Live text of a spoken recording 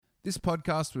This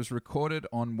podcast was recorded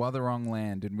on Wathaurong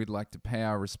land, and we'd like to pay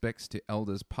our respects to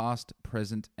elders past,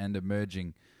 present, and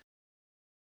emerging.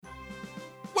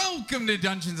 Welcome to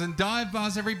Dungeons and Dive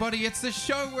Bars, everybody. It's the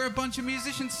show where a bunch of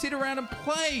musicians sit around and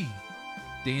play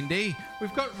D&D.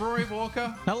 We've got Rory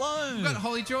Walker. Hello. We've got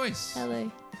Holly Joyce.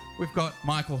 Hello. We've got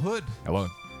Michael Hood. Hello.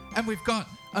 And we've got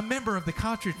a member of the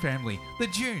Cartridge family, the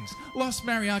Dunes, Los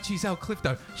Mariachis El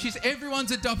Clifto. She's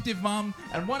everyone's adoptive mum,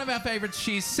 and one of our favourites,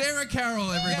 she's Sarah Carroll,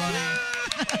 everybody.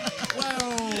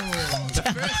 Well,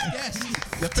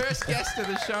 the first guest of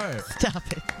the show. Stop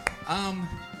it.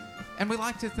 And we'd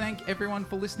like to thank everyone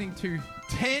for listening to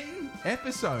 10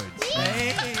 episodes.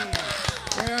 Hey.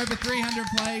 We're over 300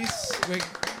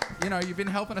 plays. You've been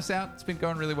helping us out. It's been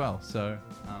going really well. So,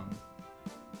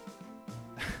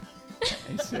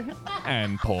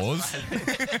 And pause.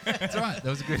 That's right. That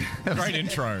was a good... Great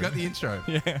intro. Got the intro.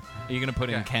 Yeah. Are you going to put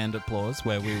in canned applause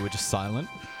where we were just silent?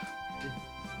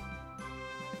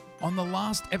 On the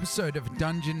last episode of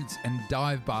Dungeons and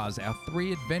Dive Bars, our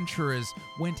three adventurers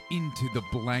went into the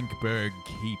Blankberg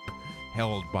Keep,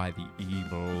 held by the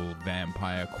evil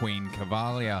vampire Queen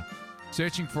Cavalia.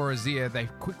 Searching for Azir, they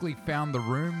quickly found the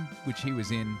room which he was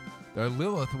in, though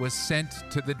Lilith was sent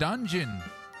to the dungeon,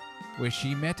 where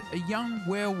she met a young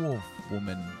werewolf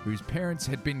woman whose parents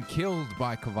had been killed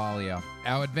by Cavalia.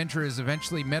 Our adventurers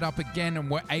eventually met up again and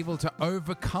were able to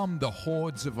overcome the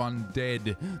hordes of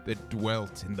undead that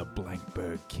dwelt in the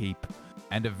Blankberg Keep.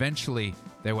 And eventually,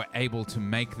 they were able to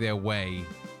make their way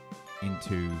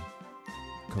into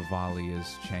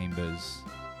Cavalia's chambers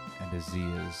and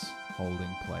Azir's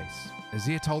holding place.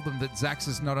 Azir told them that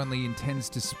Zaxxas not only intends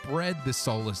to spread the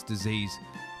soulless disease,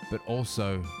 but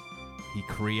also he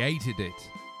created it,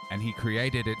 and he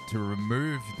created it to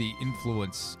remove the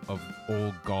influence of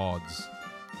all gods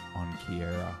on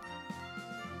Kiera.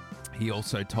 He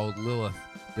also told Lilith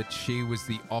that she was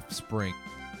the offspring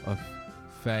of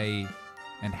Faye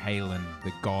and Halen,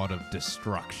 the god of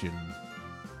destruction.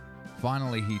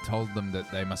 Finally, he told them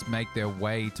that they must make their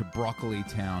way to Broccoli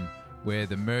Town, where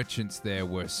the merchants there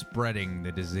were spreading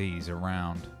the disease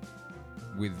around.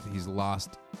 With his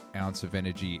last ounce of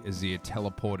energy, Azir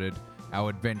teleported our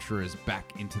adventurers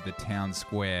back into the town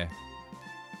square.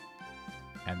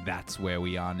 And that's where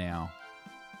we are now.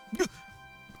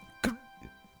 Could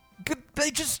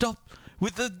they just stop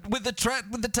with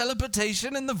the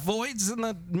teleportation and the voids and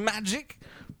the magic?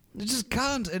 I just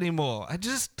can't anymore. I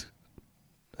just...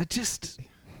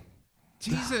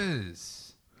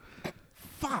 Jesus.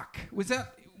 Fuck. Was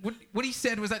that... What he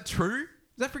said, was that true?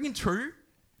 Was that freaking true?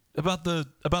 About the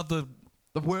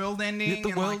The world ending? Yeah,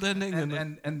 the world ending.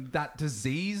 And that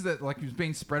disease that was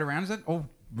being spread around, is that all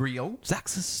real?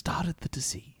 Zaxxas started the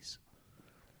disease.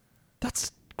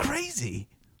 That's crazy.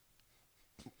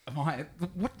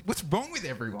 What's wrong with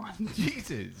everyone?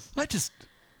 Jesus.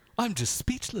 I'm just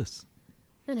speechless.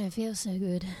 I don't feel so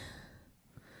good.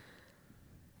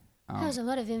 That was a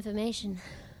lot of information.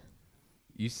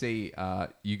 You see,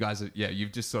 you guys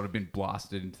you've just sort of been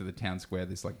blasted into the town square.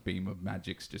 This beam of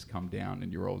magic's just come down,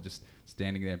 and you're all just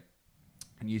standing there.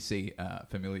 And you see a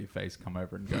familiar face come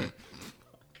over and go,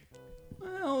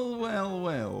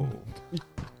 well.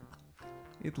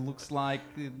 It looks like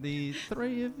the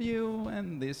three of you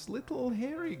and this little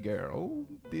hairy girl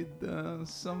did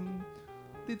some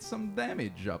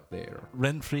damage up there.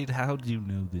 Renfried, how do you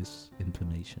know this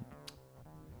information?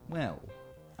 Well,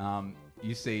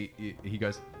 you see, he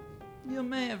goes, you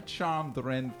may have charmed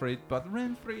Renfried, but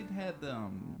Renfried had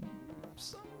some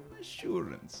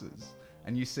assurances.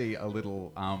 And you see a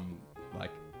little,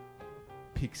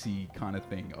 pixie kind of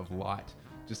thing of light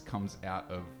just comes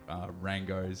out of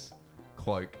Rango's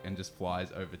cloak and just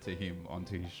flies over to him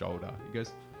onto his shoulder. He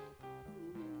goes,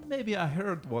 maybe I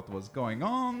heard what was going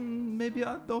on, maybe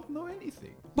I don't know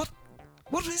anything.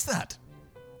 What is that?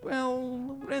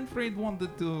 Well, Renfried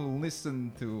wanted to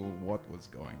listen to what was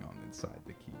going on inside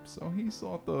the keep, so he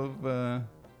sort of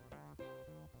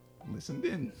listened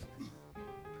in.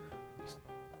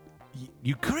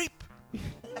 You creep!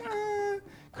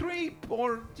 Creep,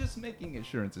 or just making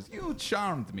assurances. You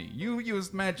charmed me. You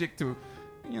used magic to,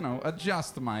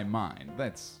 adjust my mind.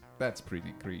 That's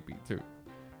pretty creepy too.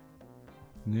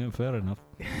 Yeah, fair enough.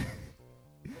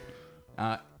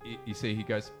 You see, he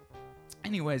goes,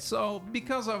 anyway, so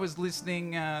because I was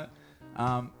listening,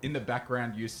 in the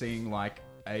background you're seeing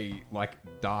a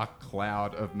dark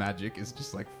cloud of magic is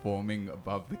just forming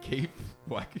above the keep.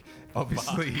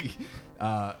 Obviously,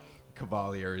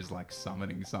 Cavalia is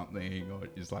summoning something, or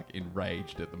is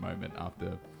enraged at the moment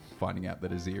after finding out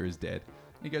that Azir is dead.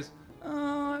 And he goes,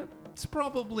 It's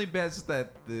probably best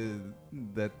that the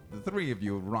three of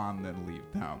you run and leave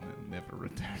town and never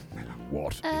return now.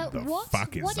 What in the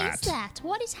fuck is What that? is that?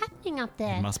 What is happening up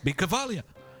there? It must be Cavalia.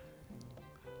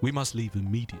 We must leave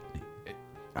immediately.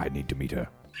 I need to meet her.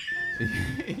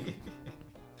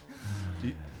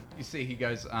 You see, he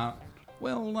goes,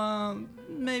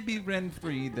 maybe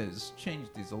Renfried has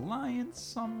changed his alliance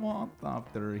somewhat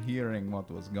after hearing what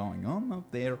was going on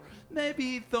up there. Maybe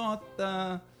he thought,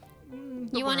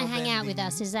 You want to hang out with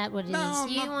us? Is that what it is? No,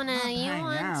 You want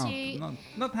to?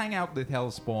 Not hang out with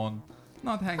Hellspawn.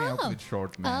 Not hang out Oh. with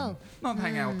short men. Oh. Not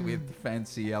hang out with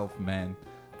fancy elf men.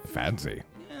 Fancy.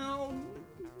 You know.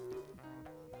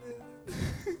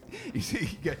 You see,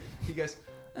 he goes.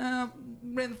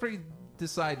 Renfried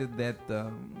decided that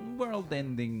world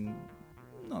ending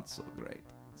not so great.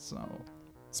 So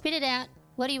Spit it out.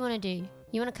 What do you want to do?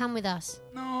 You want to come with us?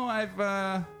 no,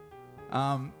 I've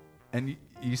and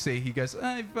you see, he goes,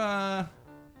 I've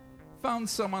found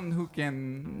someone who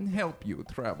can help you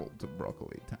travel to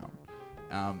Broccoli Town.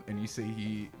 And you see,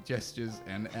 he gestures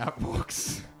and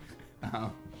outwalks.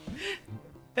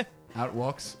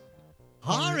 Outwalks.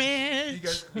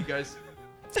 Horridge! He goes,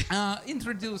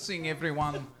 introducing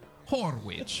everyone,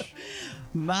 Horwich.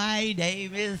 My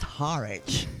name is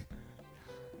Horridge.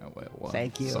 Oh, well,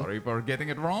 Thank you. Sorry for getting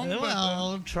it wrong. but,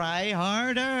 Well, try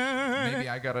harder. maybe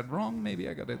I got it wrong. Maybe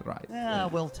I got it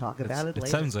right. We'll talk about it It later.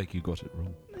 sounds like you got it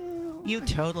wrong. You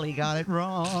totally got it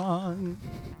wrong.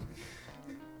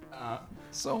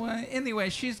 So anyway,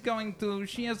 she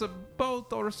has a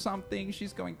boat or something.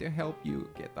 She's going to help you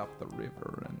get up the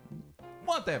river and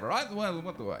whatever.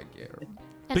 What do I care?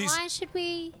 And Please. why should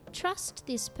we trust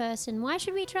this person? Why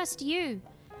should we trust you?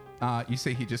 You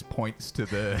see, he just points to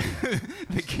the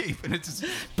the keep, and it's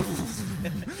just,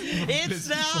 It's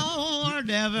now or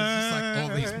never. it's just like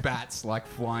all these bats like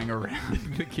flying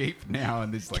around the keep now,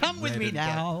 and this like Come with red me and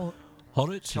now.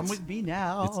 Horridge, Come it's, with me it's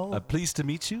now. pleased to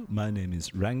meet you. My name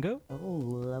is Rango, Oh,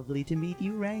 lovely to meet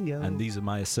you, Rango. and these are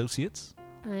my associates.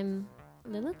 I'm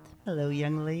Lilith. Hello,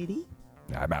 young lady.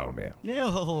 I'm Almir.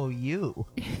 No, you.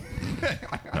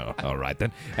 Oh, all right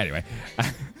then. Anyway,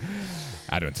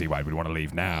 I don't see why we'd want to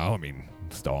leave now. I mean,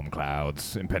 storm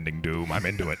clouds, impending doom. I'm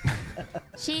into it.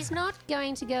 She's not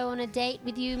going to go on a date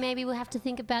with you. Maybe we'll have to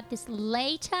think about this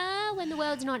later when the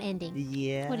world's not ending.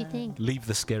 Yeah. What do you think? Leave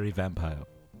the scary vampire.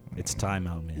 It's time,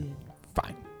 Almir.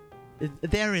 Fine.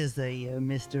 There is a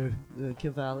Mr.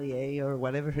 Cavalier or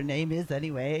whatever her name is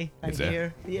anyway. Is I there?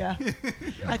 hear. Yeah.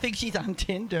 I think she's on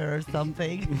Tinder or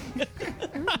something.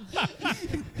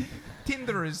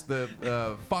 Tinder is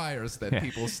the fires that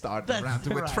people start That's around to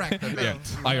right. attract them. Yeah,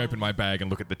 I open my bag and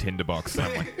look at the tinder box. And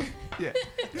I'm like, Yeah.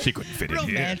 she couldn't fit in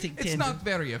here. Romantic It's Tinder. not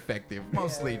very effective.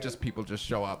 Mostly just people just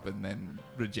show up and then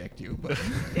reject you. But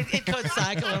It could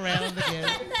cycle around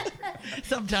again.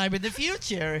 Sometime in the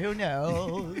future. Who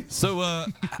knows? So,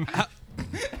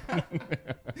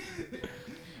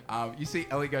 you see,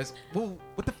 Ellie goes, well,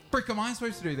 what the frick am I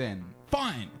supposed to do then?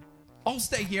 Fine. I'll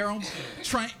stay here. I'll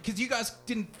train, because you guys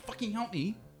didn't fucking help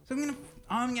me. So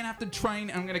I'm gonna have to train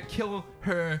and I'm gonna kill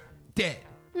her dead.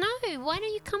 No, why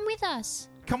don't you come with us?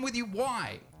 Come with you,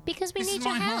 why? Because we This need is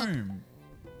your my help. home.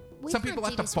 We Some can't people do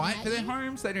have to this fight without for their you.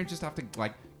 homes. They don't just have to,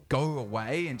 like, go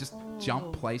away and just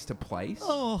jump place to place.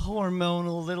 Oh,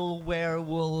 hormonal little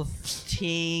werewolf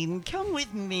teen. Come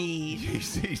with me. You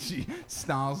see, she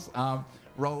snarls.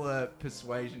 Roll a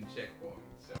persuasion check for me.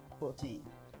 So 14.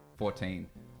 14.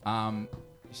 You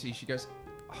see, she goes,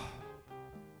 "Oh,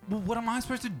 well, what am I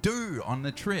supposed to do on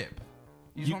the trip?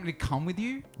 You just want me to come with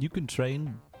you? you can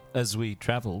train as we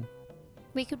travel.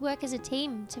 We could work as a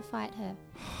team to fight her.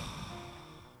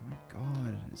 Oh my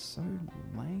god, it's so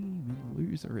lame and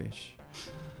loserish.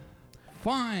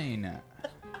 Fine.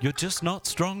 You're just not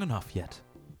strong enough yet.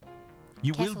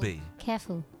 You will Careful. be.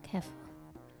 Careful, careful.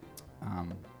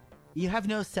 You have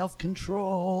no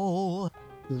self-control.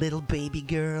 Little baby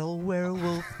girl,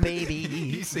 werewolf baby.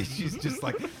 You see, she's just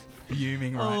like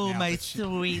fuming right Oh, now. my but she's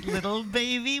sweet little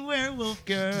baby werewolf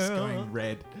girl. just going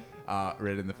red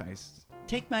in the face.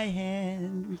 Take my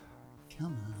hand.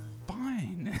 Come on.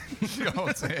 Fine. She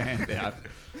holds her hand out.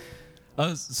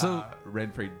 So,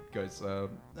 Renfried goes, all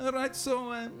right,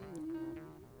 so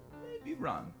maybe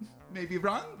run. Maybe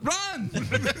run. Run!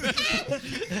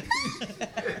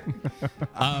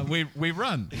 We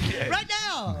run. Right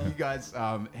now! You guys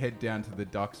head down to the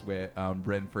docks where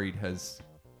Renfried has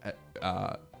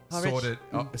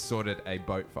Horwich. sorted a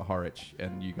boat for Horwich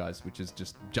and you guys, which is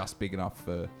just big enough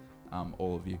for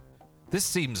all of you. this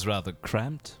seems rather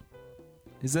cramped.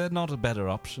 Is there not a better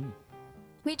option?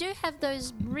 We do have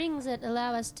those rings that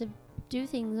allow us to do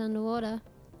things underwater.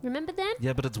 Remember then?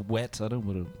 Yeah, but it's wet. I don't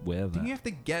want to wear Do that. you have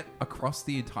to get across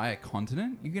the entire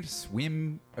continent? You get to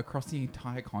swim across the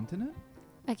entire continent?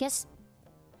 I guess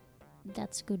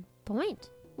that's a good point.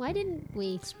 Why didn't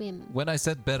we swim? When I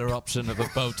said better option of a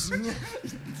boat,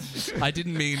 I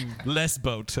didn't mean less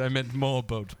boat. I meant more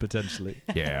boat, potentially.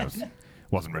 Yeah,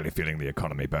 wasn't really feeling the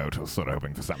economy boat. I was sort of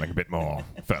hoping for something a bit more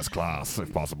first class,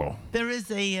 if possible. There is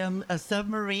a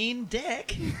submarine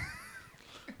deck.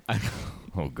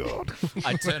 Oh, God.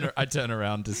 I turn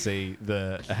around to see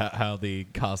how the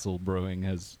castle brewing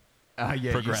has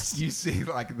progressed. You see,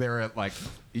 like there are like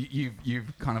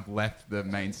you've kind of left the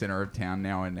main center of town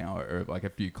now, and now are like a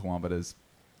few kilometers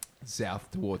south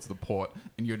towards the port,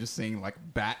 and you're just seeing like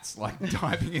bats like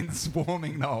diving in,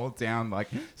 swarming the whole town, like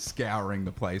scouring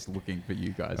the place looking for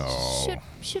you guys. Oh.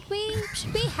 Should we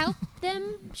help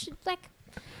them?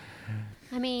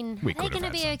 I mean, We are they could have going to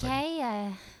had be something.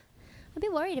 okay? I'd be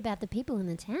worried about the people in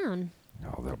the town.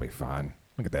 Oh, they'll be fine.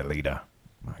 Look at their leader.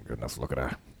 My goodness, look at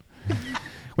her.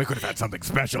 We could have had something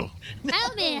special.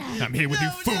 Almir! I'm here with you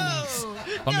fools.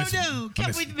 On this- No, on come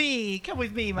this- with me. Come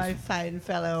with me, my fine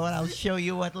fellow, and I'll show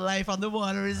you what life on the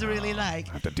water is really like.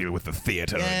 I have to deal with the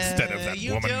theater instead of that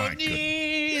you woman. don't My good.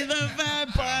 need the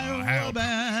vampire help.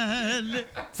 woman.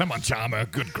 Someone charm her.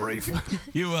 Good grief.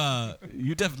 You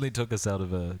definitely took us out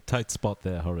of a tight spot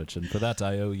there, Horich, and for that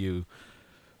I owe you.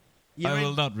 I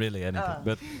will not really anything,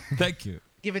 but thank you.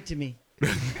 Give it to me.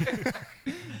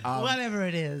 Whatever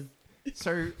it is.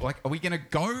 So, like, are we gonna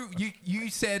go? You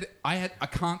said I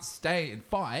can't stay and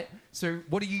fight. So,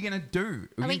 what are you gonna do?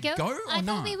 Are we gonna go? go or I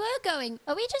not? thought we were going.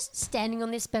 Are we just standing on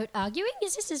this boat arguing?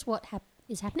 Is this what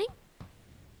is happening?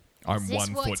 I'm Is this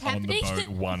 1 what's foot on the happening?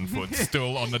 boat, 1 foot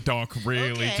still on the dock.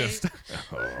 Really, Okay. just.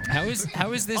 How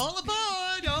is this? All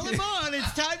aboard! All aboard!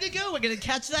 It's time to go. We're gonna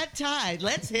catch that tide.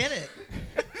 Let's hit it.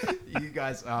 You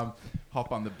guys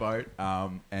hop on the boat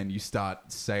and you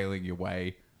start sailing your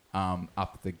way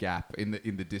up the gap. In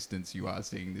the distance, you are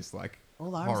seeing this like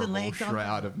All arms and horrible legs on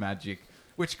shroud of magic,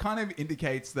 which kind of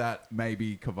indicates that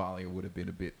maybe Cavalia would have been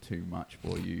a bit too much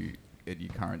for you in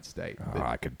your current state. Oh,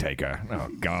 I could take her. Oh,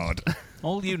 God.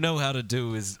 All you know how to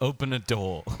do is open a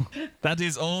door. That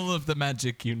is all of the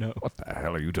magic you know. What the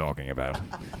hell are you talking about?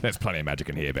 There's plenty of magic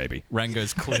in here, baby.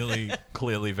 Rango's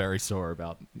clearly very sore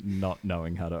about not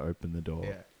knowing how to open the door.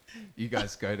 Yeah. You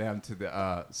guys go down to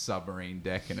the submarine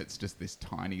deck, and it's just this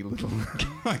tiny little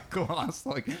like glass,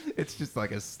 like it's just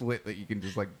like a slit that you can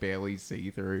just like barely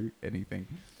see through anything.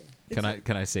 Can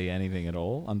I see anything at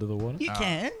all under the water? You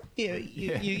can.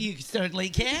 You certainly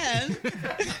can.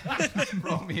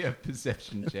 Roll me a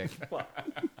perception check.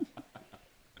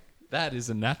 That is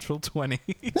a natural 20.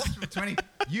 20.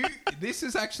 This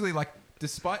is actually like,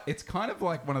 despite it's kind of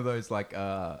like one of those like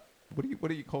what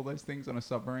do you call those things on a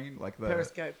submarine? Like the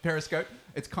Periscope. Periscope.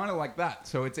 It's kind of like that.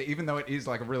 So it's even though it is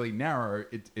like really narrow,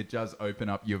 it does open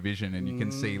up your vision, and you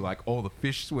can see like all the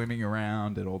fish swimming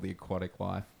around and all the aquatic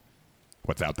life.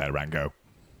 What's out there, Rango?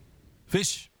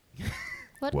 Fish.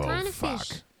 What Well, kind of fuck.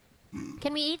 fish?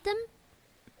 Can we eat them?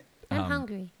 I'm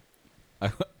hungry.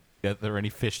 Are there any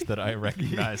fish that I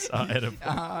recognize are edible?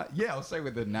 Yeah, I'll say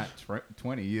with the nat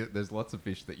 20, there's lots of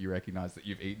fish that you recognize that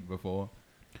you've eaten before.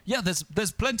 Yeah, there's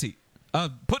plenty.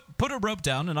 Put a rope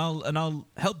down, and I'll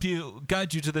help you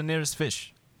guide you to the nearest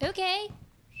fish. Okay.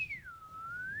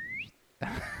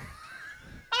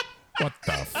 What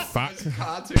the fuck?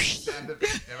 Cartoon standard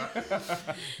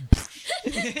ever.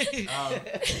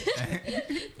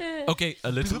 Okay,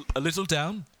 a little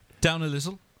down a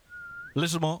little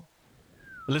more,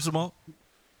 a little more.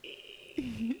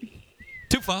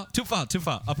 Too far,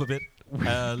 up a bit. What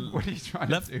are you trying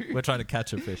Left. to do? We're trying to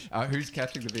catch a fish. Who's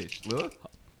catching the fish? Lilith?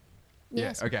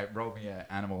 Yes. Yeah, okay, roll me an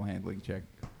animal handling check.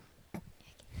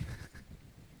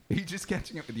 Are you just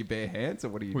catching it with your bare hands, or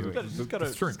what are you doing?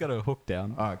 It's got a hook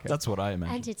down. Oh, okay. That's what I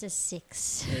imagine. And it's a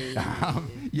 6.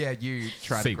 Yeah, you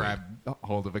try to Seaweed. grab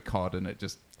hold of a cod, and it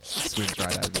just swims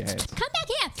right out of your hands. Come back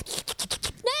here!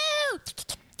 No!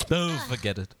 Oh,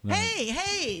 forget it. No.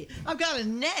 Hey, I've got a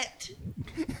net.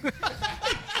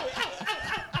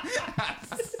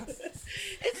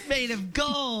 It's made of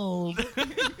gold.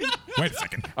 Wait a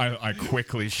second. I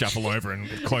quickly shuffle over and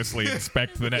closely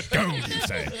inspect the net. Go, you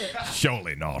say?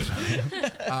 Surely not.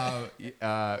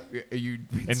 Are you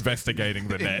Investigating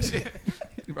the net.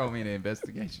 roll me an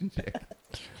investigation check?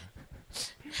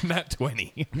 Nat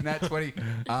 20. Nat 20.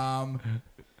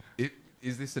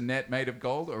 Is this a net made of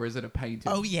gold, or is it a painted?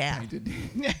 Oh, yeah. Painted?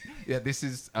 Yeah, this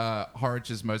is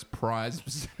Horich's most prized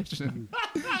possession,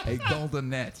 a golden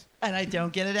net. And I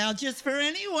don't get it out just for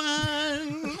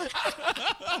anyone.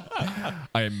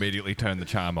 I immediately turn the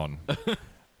charm on.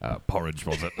 Porridge,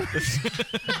 was it?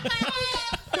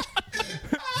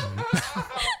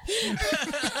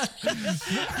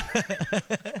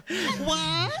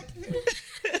 What?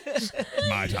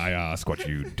 Might I ask what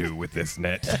you do with this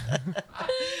net?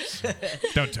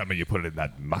 Don't tell me you put it in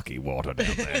that mucky water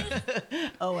down there.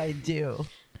 Oh, I do.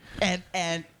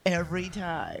 And every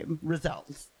time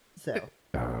results. So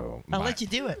Oh, I'll let you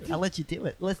do it. Let's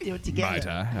do it together. Might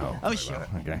I? Oh, very sure.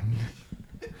 well. Okay.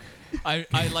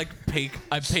 I like peek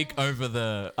over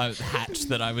the hatch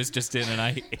that I was just in, and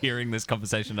I hearing this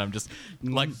conversation. I'm just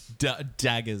like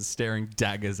staring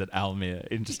daggers at Almir,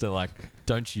 and just like,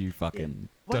 don't you fucking.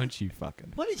 Why don't you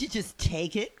just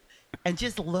take it and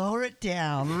just lower it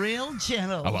down real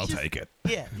gentle? Oh, I'll Just- take it.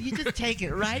 Yeah, you just take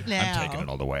it right now. I'm taking it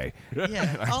all the way.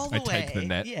 Yeah, all the I way. take the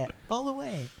net. Yeah, all the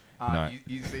way. No.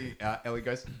 You see Ellie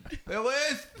goes,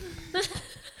 Lilith,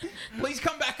 please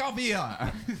come back up here.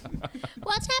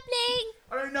 What's happening?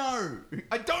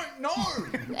 I don't know.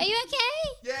 Are you okay?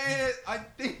 Yeah, I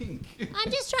think.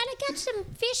 I'm just trying to catch some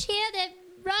fish here. They're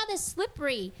rather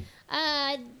slippery.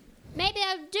 Maybe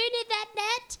I do need that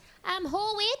net.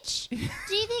 Horwich, do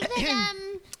you think that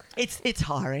It's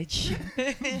Harwich.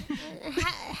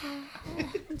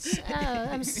 It's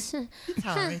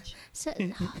Harwich.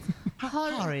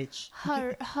 Harwich.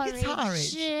 Horwich.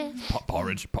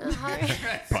 Harwich. Porridge.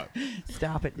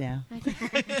 Stop it now. All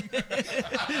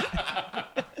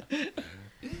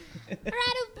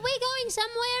right, are we going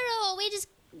somewhere, or are we just?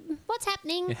 What's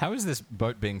happening? How is this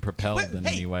boat being propelled in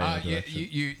any way? or Yeah,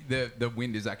 direction? the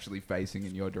wind is actually facing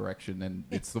in your direction, and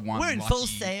it's the one. We're in lucky, full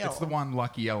sail. It's the one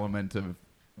lucky element of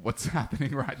what's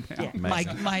happening right now.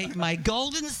 Yeah, my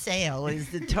golden sail is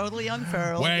totally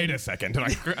unfurled. Wait a second. And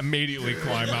I immediately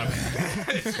climb up.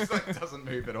 It's just like doesn't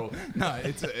move at all. No,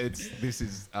 this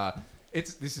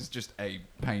is just a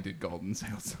painted golden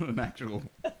sail, it's not an actual.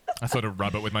 I sort of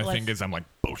rub it with my Let's- fingers. I'm like,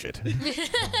 bullshit.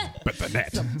 But the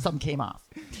net. Some came off.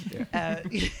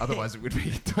 Otherwise, it would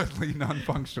be totally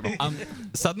non-functional. I'm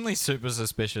suddenly super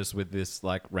suspicious with this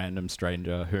like random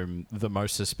stranger whom the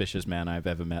most suspicious man I've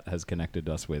ever met has connected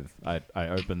us with. I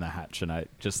open the hatch and I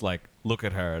just like look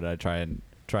at her and I try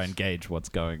and gauge what's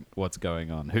going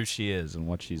on, who she is and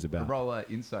what she's about. Roll an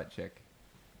insight check.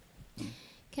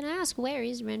 Can I ask where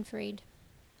is Renfried?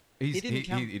 He didn't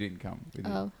come. He didn't come. with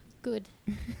you. Oh, good.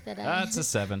 That That's a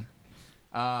 7.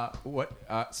 What?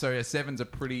 So a 7's a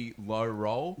pretty low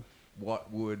roll.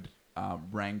 What would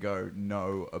Rango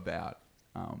know about?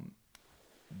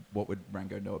 What would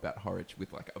Rango know about Horwich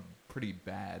with like a pretty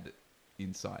bad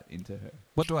insight into her?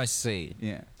 What do I see?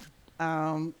 Yeah.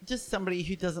 Just somebody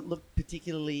who doesn't look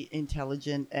particularly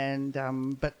intelligent and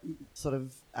but sort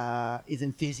of is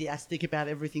enthusiastic about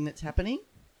everything that's happening.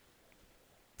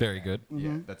 Very good.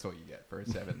 Yeah, that's all you get for a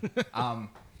 7.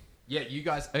 Yeah, you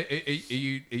guys, are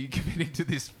you committing to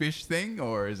this fish thing,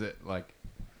 or is it like?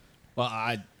 Well,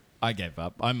 I gave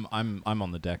up. I'm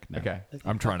on the deck now. Okay.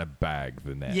 I'm trying to bag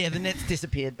the net. Yeah, the net's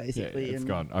disappeared basically. it's and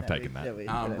gone. I've taken that. we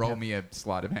don't Roll have- me a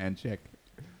sleight of hand check.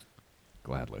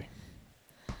 Gladly.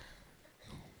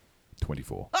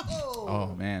 24.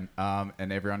 Oh man.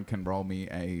 And everyone can roll me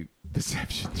a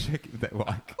perception check if they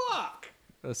like.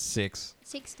 A 6.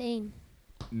 16.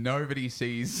 Nobody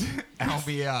sees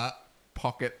Almir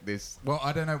pocket this. Well,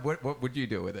 I don't know. What would you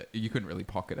do with it? You couldn't really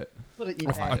pocket it. Put it in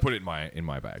I put it in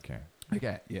my bag. Yeah.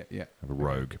 Okay. Yeah. I have a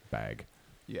rogue bag.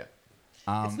 Yeah.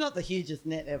 It's not the hugest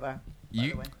net ever. By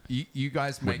the way. You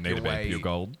guys make Wouldn't need your a bit of way. pure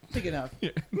gold. Big enough.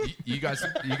 You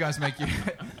guys make your Know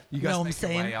what I'm make your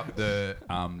saying? way up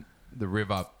the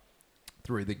river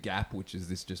through the gap, which is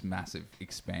this just massive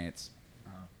expanse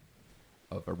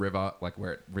of a river, like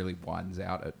where it really widens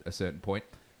out at a certain point,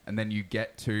 and then you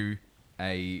get to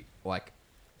a like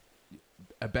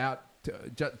about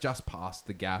just past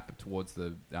the gap towards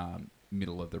the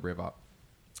middle of the river,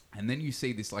 and then you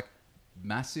see this like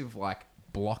massive like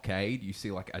blockade. You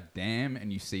see like a dam,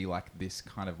 and you see like this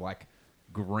kind of like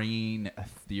green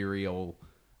ethereal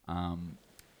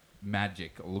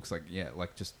magic. It looks like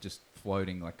like just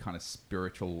floating, like kind of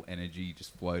spiritual energy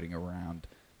just floating around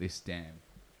this dam.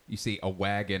 You see a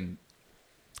wagon,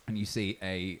 and you see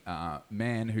a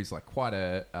man who's like quite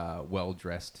a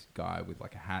well-dressed guy with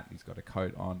like a hat. He's got a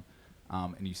coat on,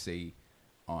 and you see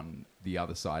on the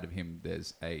other side of him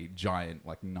there's a giant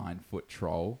like 9-foot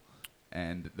troll,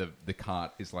 and the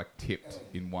cart is like tipped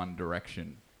in one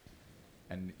direction,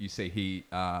 and you see he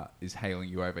is hailing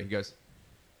you over. He goes,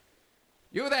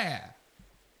 "You there!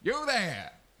 You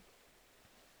there!"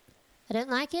 I don't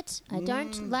like it. I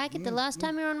don't like it. The last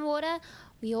time we were on water,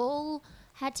 we all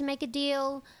had to make a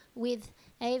deal with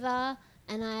Ava,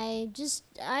 and I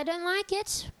don't like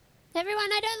it. Everyone,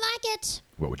 I don't like it.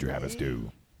 What would you have us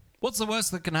do? What's the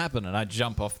worst that can happen? And I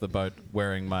jump off the boat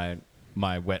wearing my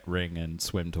my wet ring and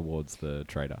swim towards the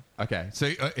trader. Okay,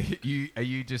 so are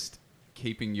you just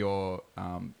keeping your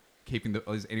keeping the?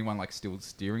 Is anyone like still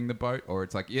steering the boat, or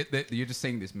it's like you're just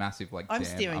seeing this massive like? I'm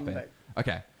dam steering up the in- boat.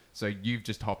 Okay, so you've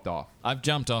just hopped off. I've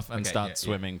jumped off and Okay, start yeah,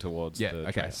 swimming towards Yeah. the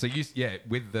Okay. trader. So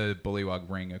with the bullywug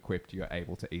ring equipped, you're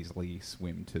able to easily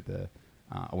swim to the.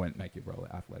 I won't make you roll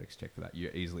an athletics check for that.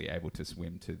 You're easily able to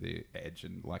swim to the edge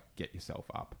and like get yourself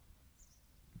up.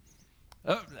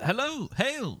 Hello,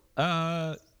 hail,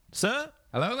 sir.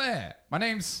 Hello there. My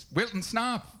name's Wilton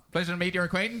Snarp. Pleasure to meet your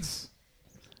acquaintance.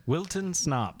 Wilton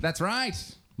Snarp. That's right.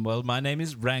 Well, my name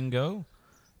is Rango.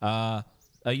 Are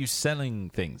you selling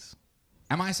things?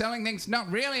 Am I selling things?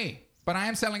 Not really, but I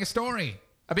am selling a story,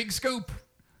 a big scoop.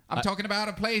 I'm talking about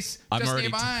a place just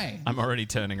nearby. I'm already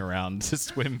turning around to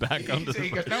swim back onto He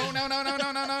the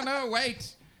goes, no,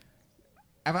 wait.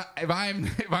 If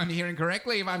I'm hearing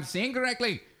correctly, if I'm seeing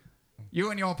correctly, you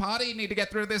and your party need to get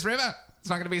through this river. It's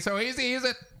not going to be so easy, is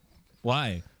it?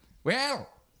 Why? Well,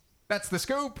 that's the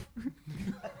scoop.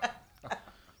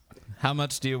 How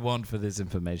much do you want for this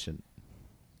information?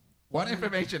 What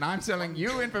information? I'm selling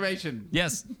you information.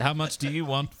 Yes, how much do you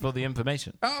want for the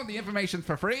information? Oh, the information's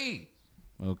for free.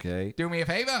 Okay. Do me a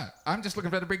favor. I'm just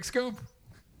looking for the big scoop.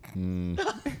 Now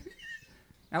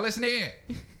listen here.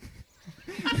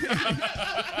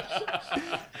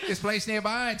 This place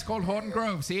nearby, it's called Horton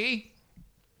Grove, see?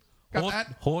 Got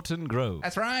that? Horton Grove.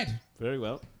 That's right. Very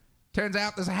well. Turns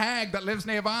out there's a hag that lives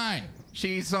nearby.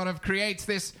 She sort of creates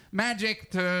this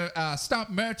magic to stop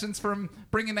merchants from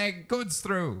bringing their goods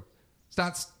through.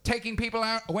 Starts taking people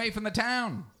away from the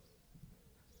town.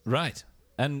 Right.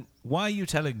 And why are you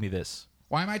telling me this?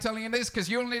 Why am I telling you this? Because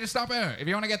you'll need to stop her if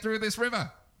you want to get through this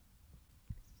river.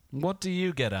 What do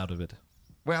you get out of it?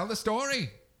 Well, the story.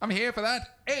 I'm here for that.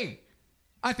 Hey,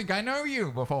 I think I know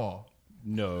you before.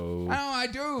 No. Oh, I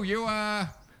do. You,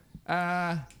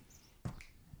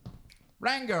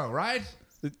 Rango, right?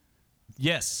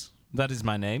 Yes, that is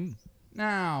my name.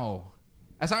 Now,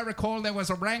 as I recall, there was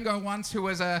a Rango once who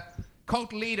was a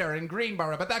cult leader in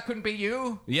Greenborough, but that couldn't be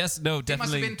you. Yes, no, He must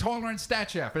definitely. have been taller in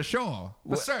stature, for sure.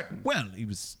 For certain. Well, he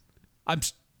was.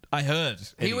 I heard.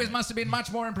 He anyway. must have been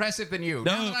much more impressive than you.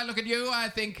 No. Now that I look at you, I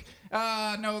think,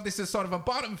 no, this is sort of a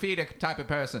bottom feeder type of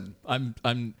person.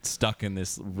 I'm stuck in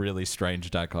this really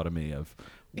strange dichotomy of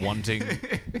wanting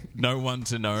no one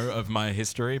to know of my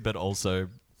history, but also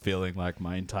feeling like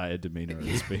my entire demeanor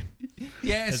has been.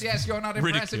 Yes, you're not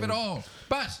impressive ridiculed. at all.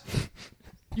 But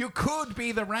you could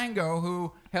be the Rango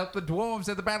who helped the dwarves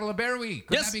at the Battle of Berwick.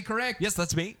 Could that be correct? Yes,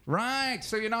 that's me. Right,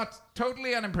 so you're not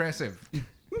totally unimpressive.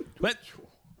 But,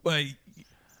 well,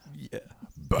 yeah.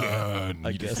 Burn. I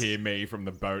You just guess. hear me from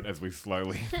the boat as we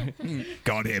slowly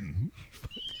got him.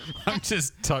 I'm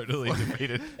just totally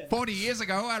defeated. 40 years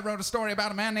ago, I wrote a story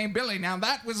about a man named Billy. Now,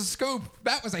 that was a scoop.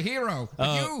 That was a hero.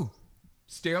 But you,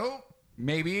 still,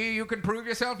 maybe you can prove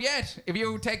yourself yet if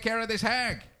you take care of this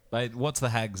hag. Wait, what's the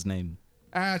hag's name?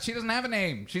 She doesn't have a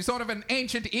name. She's sort of an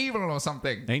ancient evil or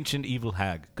something. Ancient evil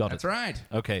hag. Got That's it. right.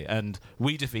 Okay, and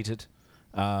we defeat it,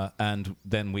 and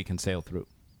then we can sail through.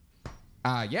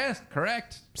 Yes,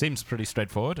 correct. Seems pretty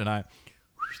straightforward, and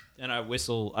I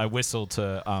whistle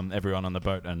to everyone on the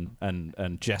boat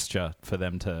and gesture for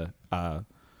them to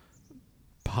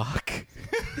park.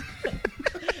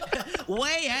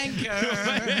 Weigh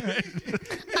anchor.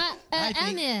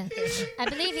 Amir, I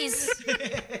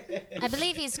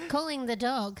believe he's calling the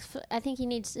dog. I think he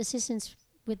needs assistance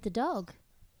with the dog.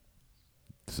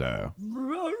 So,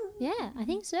 Yeah, I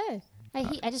think so.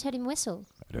 I just heard him whistle.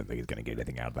 I don't think he's going to get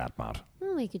anything out of that, Matt.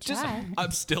 Oh, we could try.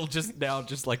 I'm still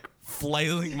just like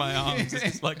flailing my arms, it's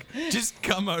just like, just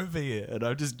come over here, and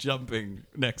I'm just jumping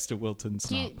next to Wilton Do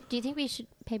Snarp. you think we should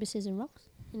paper, scissors, rocks?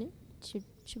 You know,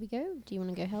 should we go? Do you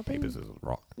want to go help him? Papers is a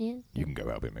rock. Yeah. You can go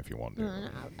help him if you want to. No,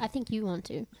 I think you want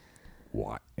to.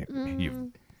 What?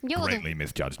 You've You're greatly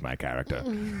misjudged my character.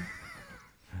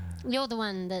 You're the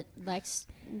one that likes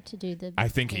to do the. I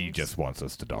think he things. just wants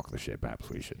us to dock the ship. Perhaps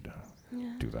we should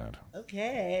do that.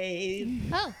 Okay.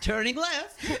 Oh, Turning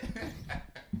left.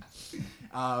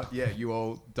 Yeah, you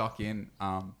all dock in.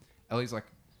 Ellie's like,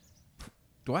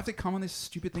 do I have to come on this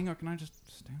stupid thing or can I just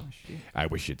stay on the ship? I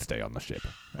wish you'd stay on the ship.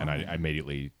 And I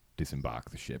immediately disembark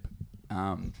the ship.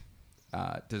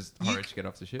 Does Horridge get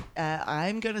off the ship?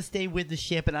 I'm going to stay with the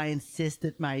ship, and I insist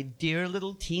that my dear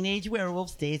little teenage werewolf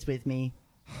stays with me.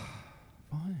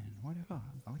 Fine, whatever.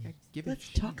 I give Let's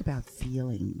talk about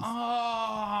feelings. Oh!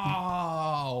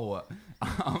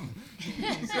 So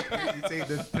you see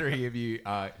the three of you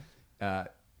are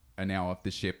now off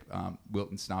the ship.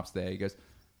 Wilton Snarp's there. He goes,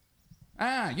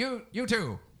 you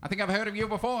two. I think I've heard of you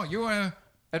before. You were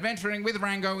adventuring with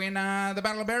Rango in the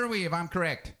Battle of Berrowee, if I'm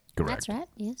correct. That's right,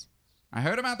 yes. I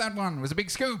heard about that one. It was a big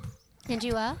scoop. And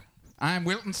you are? I'm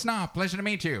Wilton Snarp. Pleasure to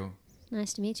meet you.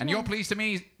 Nice to meet you. And you're pleased to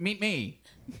meet me.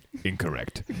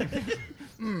 Incorrect.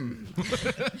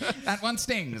 That one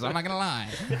stings, I'm not going to lie.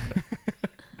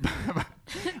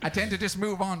 I tend to just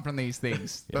move on from these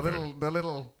things. The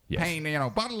little Yes. pain,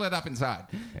 bottle it up inside.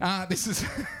 This is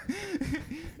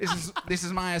this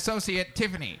is my associate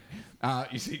Tiffany.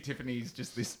 You see, Tiffany's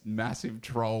just this massive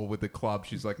troll with a club.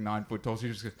 She's like 9 foot tall. She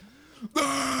just goes,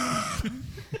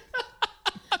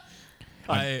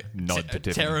 I nod to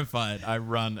Tiffany. terrified. I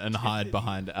run and hide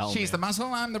behind Almir. she's the muscle,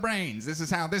 I'm the brains. This is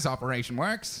how this operation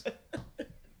works.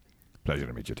 Pleasure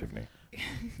to meet you, Tiffany.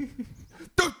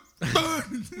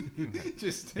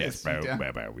 Just Yes, stares you down.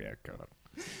 yeah, go on.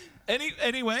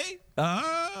 Anyway,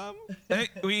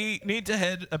 we need to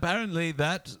head. Apparently,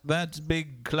 that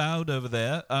big cloud over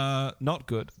there, not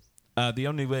good. The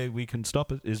only way we can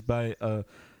stop it is by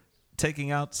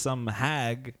taking out some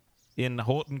hag in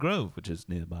Horton Grove, which is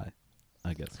nearby,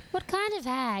 I guess. What kind of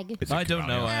hag? It's a I don't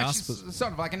know. Cavalier. I Yeah, asked she's for.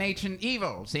 sort of like an ancient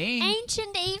evil, see?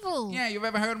 Ancient evil. Yeah, you've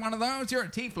ever heard one of those? You're a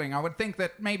tiefling. I would think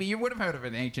that maybe you would have heard of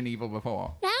an ancient evil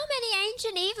before. How many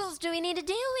ancient evils do we need to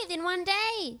deal with in one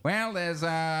day? Well, there's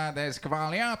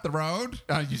Cavalier up the road.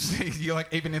 You see, you're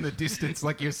like even in the distance,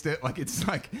 like you're still like it's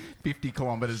like 50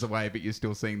 kilometers away, but you're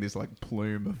still seeing this like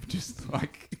plume of just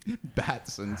like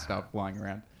bats and stuff flying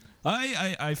around.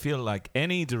 I feel like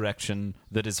any direction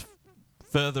that is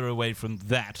further away from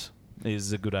that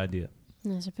is a good idea.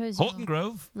 I suppose. Horton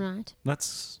Grove. Right.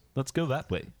 Let's go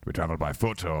that way. Do we travel by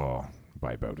foot or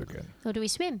by boat again? Or do we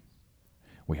swim?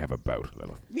 We have a boat,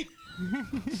 Lilith.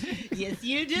 Yes,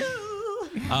 you do.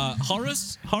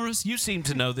 Horace, you seem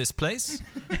to know this place.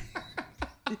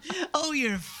 Oh,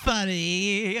 you're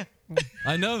funny.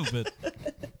 I know, but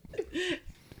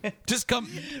just come.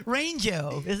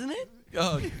 Rango, isn't it?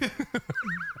 Oh.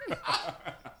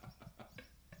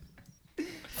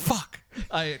 Fuck.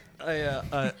 I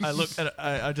look at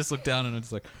I just look down and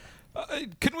it's like,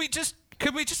 can we just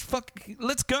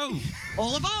let's go.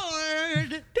 All aboard!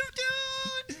 Doot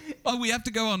doot! Oh, we have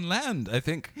to go on land, I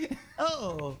think.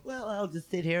 Oh, well, I'll just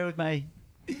sit here with my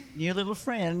new little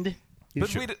friend.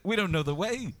 But we don't know the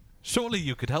way. Surely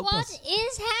you could help What us.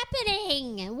 is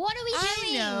happening? What are we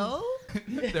doing? I know.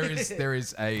 There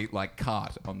is a like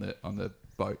cart on the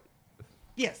boat.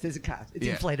 Yes, there's a cart. It's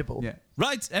Yeah. inflatable. Yeah.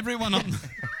 Right, everyone on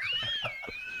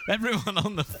everyone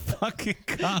on the fucking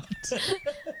cart.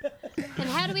 And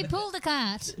how do we pull the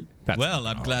cart? That's Well,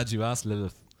 I'm glad you asked,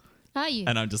 Lilith. Are you?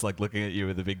 And I'm just like looking at you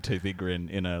with a big toothy grin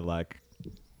in a like,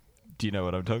 do you know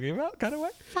what I'm talking about kind of way?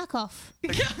 Fuck off.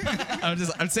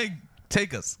 I'm saying,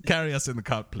 carry us in the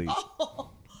cart, please.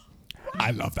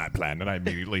 I love that plan, and I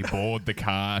immediately board the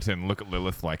cart and look at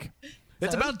Lilith like,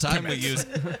 It's about time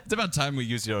we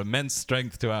use your immense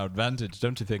strength to our advantage,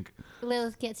 don't you think?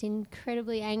 Lilith gets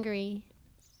incredibly angry,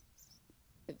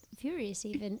 furious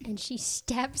even, and she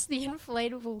stabs the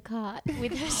inflatable cart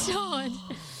with her sword.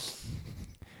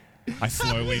 I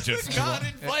slowly just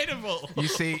inflatable.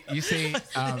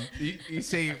 You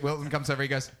see Wilton comes over. He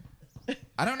goes,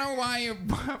 I don't know why you.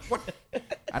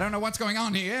 I don't know what's going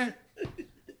on here.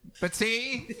 But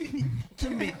see,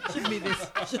 Shouldn't be this.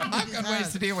 I've got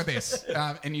ways to deal with this.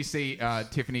 And you see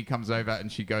Tiffany comes over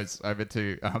and she goes over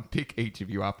to pick each of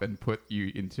you up and put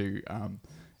you into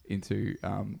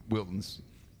Wilton's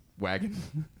wagon.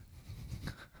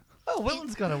 Oh,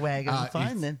 Wilton's got a wagon.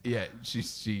 Fine then. Yeah,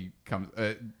 she comes.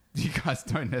 You guys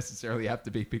don't necessarily have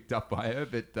to be picked up by her,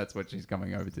 but that's what she's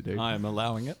coming over to do. I am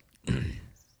allowing it.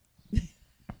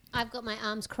 I've got my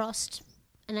arms crossed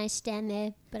and I stand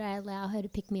there, but I allow her to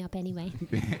pick me up anyway.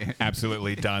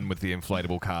 absolutely done with the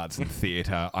inflatable carts and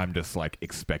theatre. I'm just like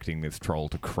expecting this troll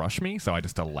to crush me, so I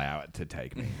just allow it to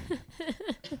take me.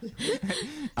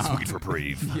 Sweet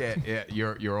reprieve. Yeah,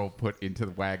 you're all put into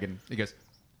the wagon. He goes,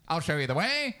 I'll show you the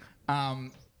way.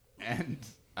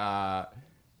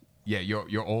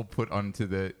 You're all put onto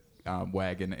the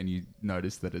wagon, and you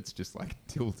notice that it's just like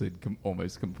tilted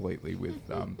almost completely with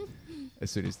as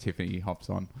soon as Tiffany hops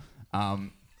on.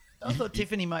 I thought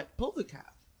Tiffany might pull the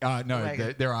cart. No,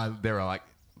 Wagon. there are like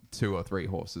 2 or 3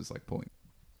 horses like pulling.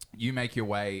 You make your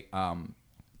way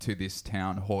to this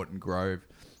town, Horton Grove,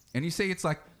 and you see it's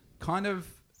like kind of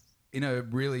in a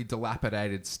really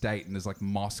dilapidated state, and there's like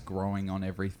moss growing on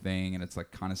everything, and it's like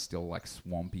kind of still like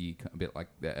swampy, a bit like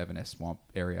the Everness swamp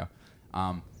area.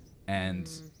 And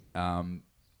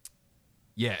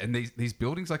these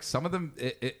buildings, like some of them,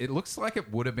 it looks like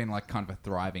it would have been like kind of a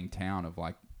thriving town of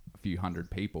like a few hundred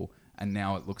people, and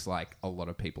now it looks like a lot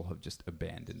of people have just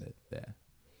abandoned it there.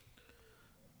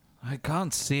 I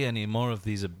can't see any more of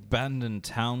these abandoned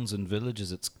towns and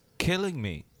villages. It's killing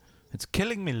me. It's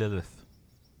killing me, Lilith.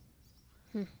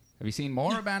 Have you seen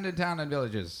more abandoned town and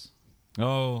villages?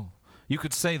 Oh, you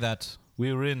could say that.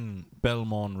 We were in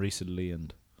Belmorn recently,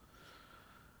 and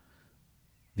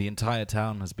the entire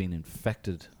town has been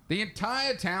infected. The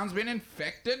entire town's been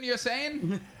infected, you're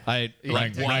saying? I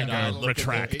Retract.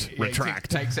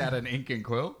 Takes out an ink and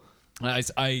quill.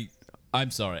 I'm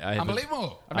sorry.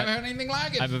 Unbelievable. I've never heard anything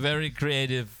like it. I have a very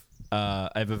creative.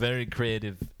 I have a very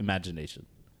creative imagination.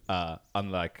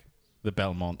 Unlike the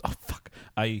Belmont. Oh fuck.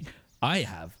 I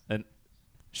have and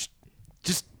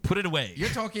just put it away. You're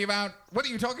talking about... What are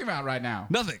you talking about right now?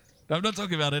 Nothing. I'm not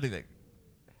talking about anything.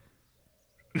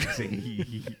 See,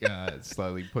 he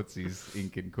slowly puts his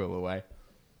ink and quill away.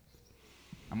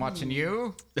 I'm watching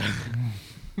you.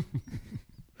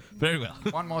 Very well.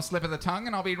 One more slip of the tongue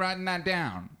and I'll be writing that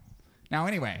down. Now,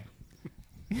 anyway.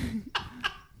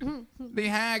 The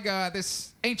hag,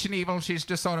 this ancient evil, she's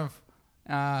just sort of...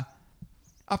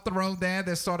 up the road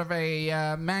there's sort of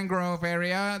a mangrove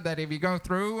area that if you go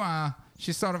through,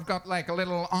 she's sort of got like a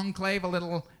little enclave, a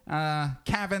little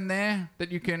cavern there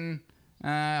that you can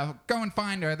go and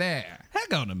find her there.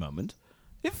 Hang on a moment.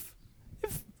 If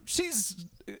she's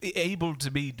able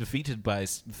to be defeated by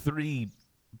 3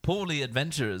 poorly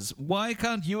adventurers, why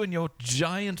can't you and your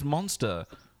giant monster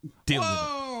deal with it?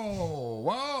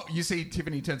 Whoa! You see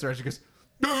Tiffany turns around, she goes,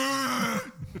 I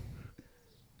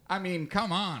mean,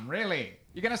 come on, really?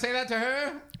 You're going to say that to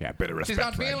her? Yeah, bit of respect. She's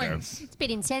got Rando. feelings. It's a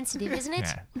bit insensitive, isn't it?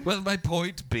 Yeah. Well, my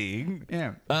point being...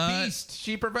 Yeah. Beast.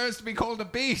 She prefers to be called a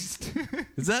beast.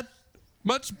 Is that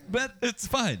much better? It's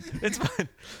fine. It's fine.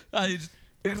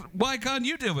 Why can't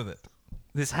you deal with it?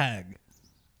 This hag.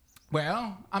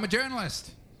 Well, I'm a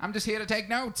journalist. I'm just here to take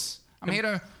notes. I'm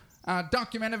here to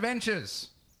document adventures.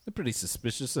 They're pretty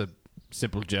suspicious. A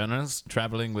simple journalist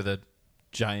traveling with a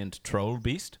giant troll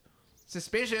beast.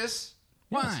 Suspicious?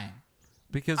 Why?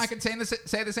 Because I could say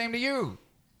the same to you,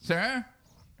 sir.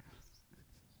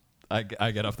 I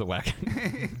get off the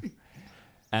wagon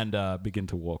and begin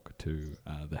to walk to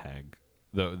the hag,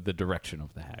 the direction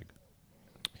of the hag.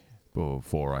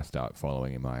 Before I start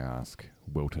following him, I ask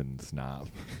Wilton Snarf.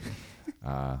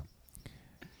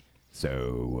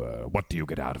 So, what do you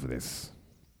get out of this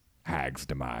hag's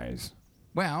demise?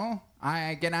 Well,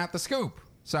 I get out the scoop.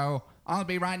 So I'll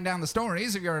be writing down the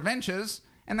stories of your adventures,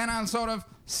 and then I'll sort of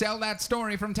sell that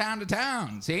story from town to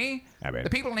town, see? I mean- The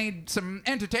people need some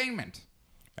entertainment.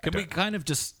 Can we kind of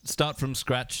just start from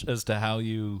scratch as to how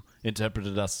you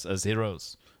interpreted us as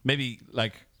heroes? Maybe,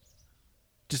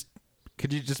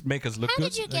 could you just make us look How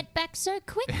good? did you get back so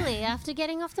quickly after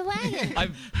getting off the wagon?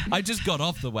 I just got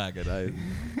off the wagon.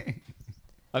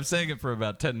 I'm saying it for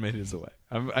about 10 meters away.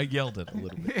 I yelled it a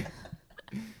little bit.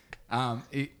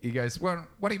 He goes, well,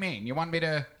 what do you mean? You want me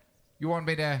to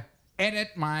edit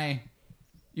my...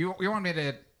 You want me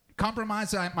to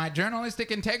compromise my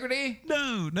journalistic integrity?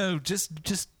 No,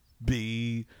 just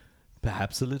be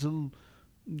perhaps a little,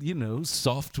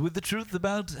 soft with the truth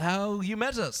about how you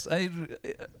met us.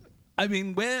 I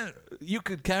mean, where you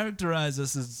could characterize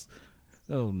us as...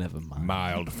 Oh, never mind.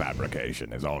 Mild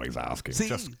fabrication is all he's asking. See,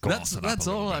 Just gloss it up that's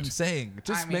a little all I'm bit. saying.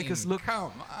 Just make us look...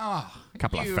 Come on. A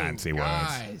couple of You fancy words.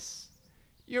 guys.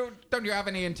 Don't you have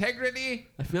any integrity?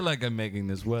 I feel like I'm making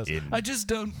this worse. I just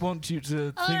don't want you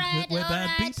to All think right, that we're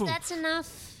bad people. that's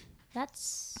enough.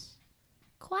 That's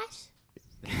quite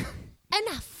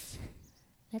enough.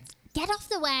 Let's get off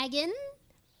the wagon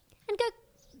and go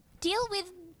deal with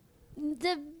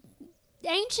the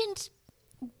ancient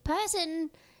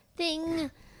person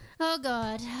thing. Oh,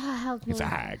 God. Help me. It's a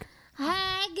hag.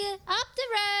 Hag, up the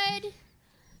road.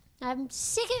 I'm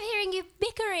sick of hearing you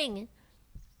bickering.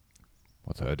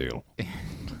 What's her deal? Well,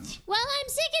 I'm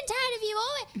sick and tired of you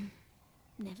always...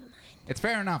 Never mind. It's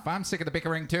fair enough. I'm sick of the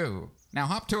bickering too. Now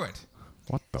hop to it.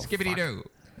 What the Skibbity-doo.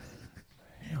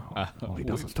 All he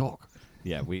does is talk.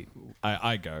 Yeah,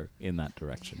 I go in that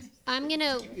direction. I'm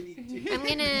gonna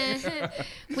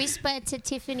whisper to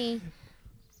Tiffany.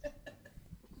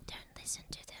 Don't listen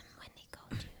to them when they call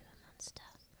you a monster.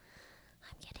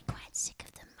 I'm getting quite sick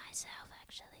of them myself,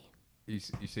 actually. You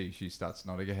see, she starts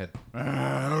nodding her head.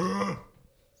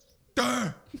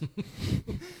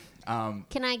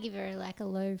 Can I give her like a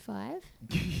low 5?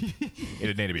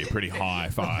 It'd need to be a pretty high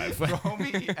 5. Roll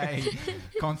me a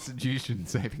Constitution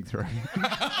saving throw. Did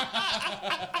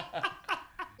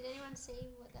anyone see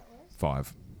what that was?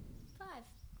 5.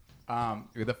 5.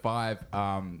 With a 5,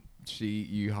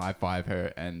 you high five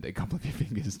her, and a couple of your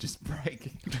fingers just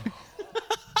break.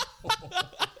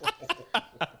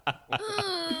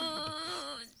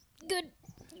 Good.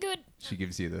 She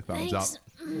gives you the thumbs Thanks.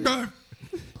 up.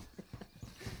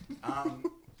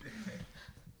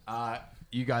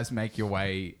 You guys make your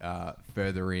way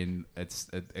further in.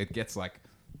 It gets like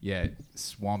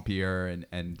swampier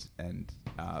and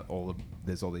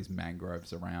there's all these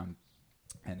mangroves around,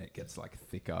 and it gets like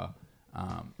thicker.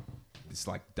 It's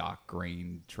like dark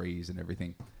green trees and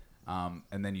everything,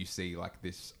 and then you see like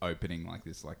this opening, like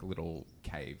this like little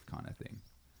cave kind of thing.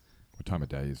 What time of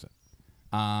day is it?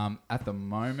 At the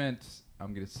moment,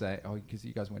 I'm gonna say because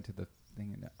you guys went to the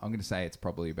thing. I'm gonna say it's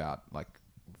probably about like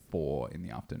 4 in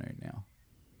the afternoon now.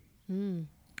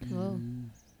 Whoa.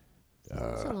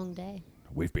 It's a long day.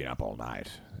 We've been up all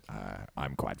night.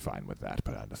 I'm quite fine with that,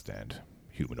 but I understand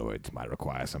humanoids might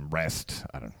require some rest.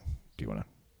 Do you want to?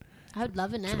 I would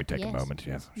love a nap. Should we take yes. a moment?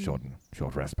 Yes, short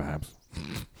rest perhaps.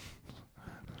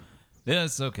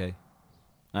 Yes, okay.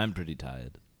 I'm pretty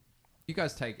tired. You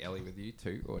guys take Ellie with you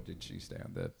too, or did she stay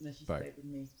on the No, she boat? stayed with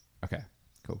me. Okay,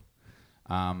 cool.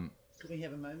 Can we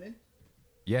have a moment?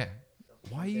 Yeah.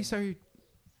 Why are you so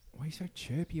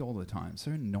chirpy all the time?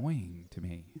 So annoying to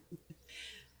me.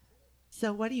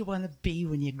 So, what do you want to be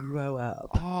when you grow up?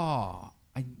 Oh,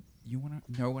 you want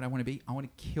to know what I want to be? I want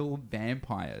to kill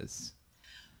vampires.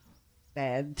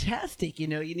 Fantastic. You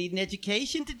know, you need an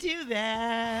education to do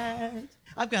that.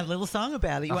 I've got a little song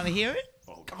about it. You want to hear it?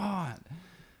 Oh God.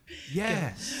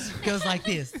 Yes. Goes like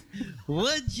this.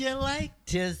 Would you like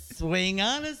to swing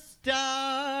on a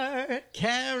star,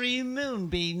 carry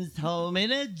moonbeams home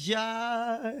in a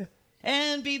jar,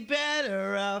 and be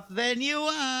better off than you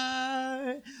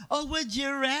are? Or would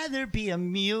you rather be a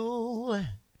mule?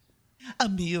 A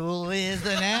mule is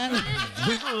an animal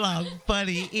with long,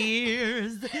 funny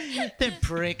ears that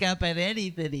prick up at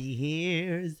anything he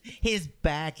hears. His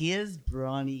back is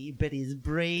brawny, but his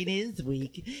brain is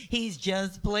weak. He's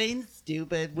just plain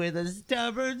stupid with a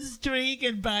stubborn streak.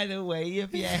 And by the way,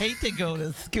 if you hate to go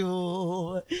to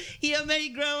school, you may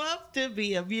grow up to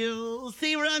be a mule.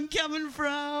 See where I'm coming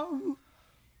from?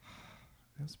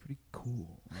 That was pretty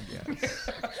cool, I guess.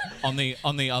 On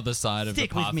the other side of the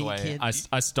Stick with me, pathway, kid.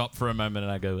 I stop for a moment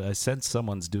and I go, I sense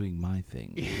someone's doing my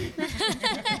thing.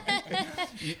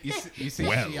 you see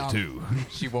Well, she, too.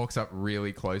 She walks up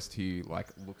really close to you, like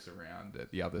looks around at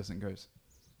the others and goes,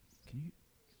 "Can you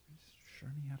show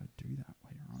me how to do that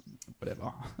later on?"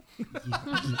 Whatever.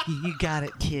 You got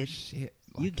it, kid. Shit.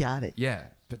 You got it. Yeah,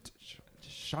 but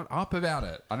just shut up about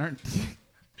it. I don't.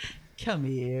 Come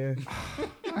here.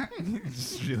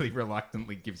 Just really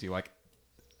reluctantly gives you like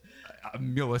a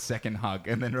millisecond hug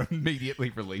and then immediately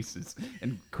releases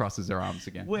and crosses her arms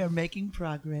again. We're making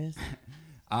progress.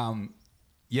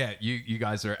 Yeah, you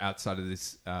guys are outside of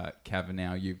this cavern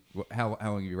now. How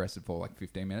long have you rested for? Like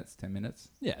 15 minutes, 10 minutes?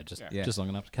 Yeah, just long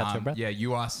enough to catch her breath. Yeah,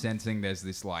 you are sensing there's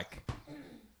this like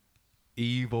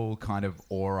evil kind of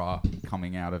aura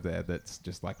coming out of there that's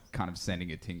just like kind of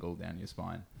sending a tingle down your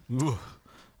spine. Ooh.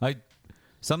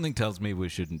 Something tells me we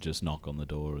shouldn't just knock on the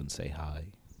door and say hi.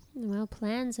 Well,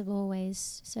 plans have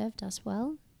always served us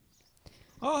well.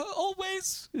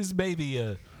 Always is maybe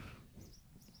a...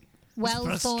 Well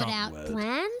a thought strong out word.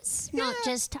 plans, not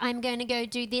just I'm going to go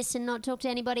do this and not talk to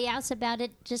anybody else about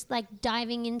it, just like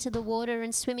diving into the water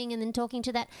and swimming and then talking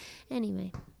to that.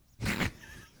 Anyway.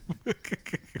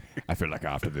 I feel like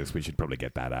after this we should probably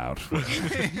get that out.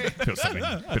 Feel something,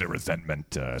 bit of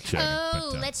resentment churning.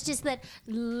 Oh, let's just let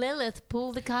Lilith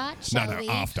pull the cart, No, shall we?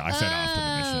 after. I said after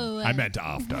the mission. I meant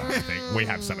after. I think we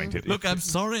have something to do. Look, I'm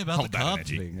sorry about Hold the that carp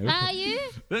energy. thing. Are you?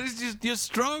 It's just you're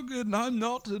strong and I'm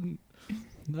not, and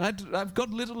I've got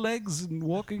little legs and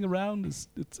walking around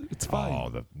it's fine.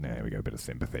 Oh, there we go. A bit of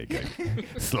sympathy.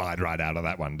 Slide right out of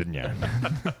that one, didn't you?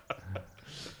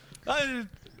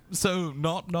 So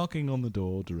not knocking on the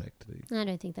door directly. I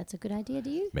don't think that's a good idea, do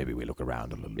you? Maybe we look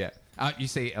around a little. Yeah. You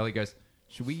see Ellie goes,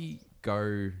 should we go...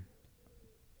 Do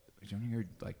you want to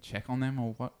go like check on them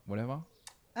or whatever?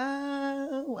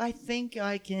 I think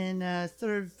I can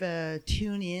sort of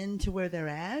tune in to where they're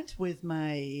at with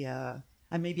my.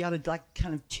 I may be able to like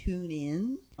kind of tune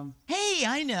in. Hey,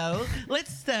 I know.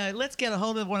 Let's get a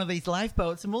hold of one of these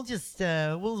lifeboats and we'll just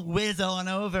we'll whiz on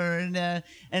over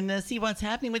and see what's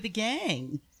happening with the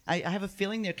gang. I have a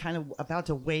feeling they're kind of about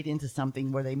to wade into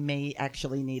something where they may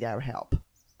actually need our help.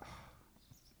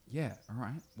 Yeah, all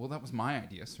right. Well, that was my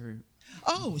idea, so...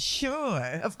 Oh, sure.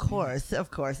 Of course.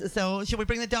 So, should we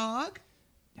bring the dog?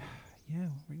 Yeah,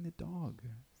 we'll bring the dog.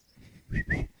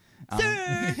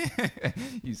 Sir!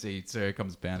 You see Sir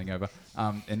comes bounding over.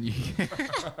 And you...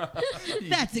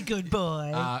 That's a good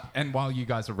boy. And while you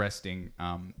guys are resting,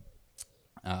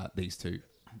 these two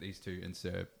and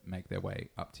Sir make their way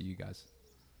up to you guys.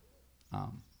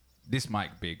 This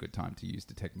might be a good time to use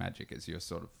detect magic as you're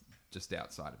sort of just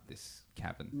outside of this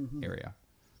cavern area.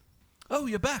 Oh,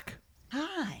 you're back.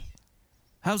 Hi.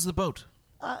 How's the boat?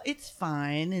 It's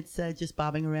fine. It's just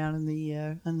bobbing around on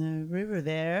the river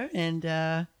there, and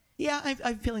yeah,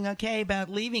 I'm feeling okay about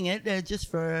leaving it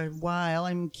just for a while.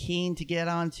 I'm keen to get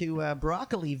on to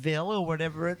Broccolieville or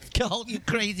whatever it's called, you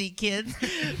crazy kids.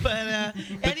 But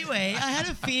anyway, I had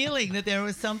a feeling that there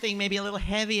was something maybe a little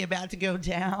heavy about to go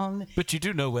down. But you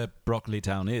do know where Broccoli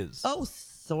Town is. Oh,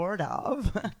 sort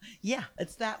of. Yeah,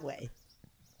 it's that way.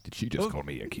 Did she just call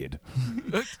me a kid?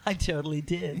 I totally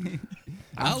did.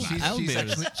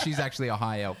 She's actually a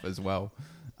high elf as well,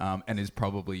 and is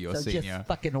probably your So senior. just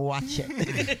fucking watch it.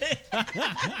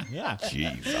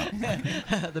 Jeez.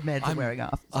 The meds are wearing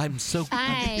off. I'm so...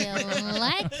 I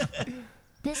like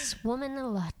this woman a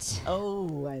lot.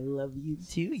 Oh, I love you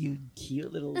too, you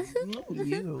cute little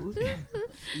you.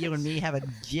 You and me have a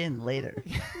gin later.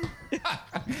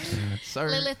 So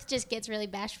Lilith just gets really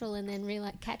bashful and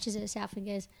then catches herself and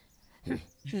goes,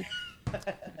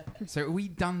 So are we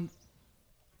done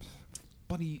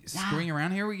bloody screwing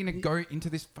around here? Are we going to go into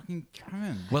this fucking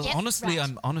cavern? Well, Yes, honestly,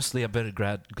 right. I'm very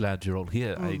glad you're all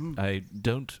here. I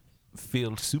don't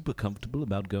feel super comfortable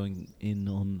about going in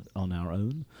on our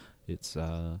own. It's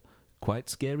quite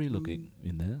scary looking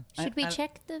in there. should we I-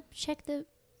 check the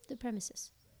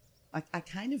premises? I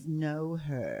kind of know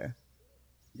her.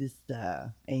 This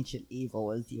ancient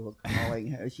evil, as you were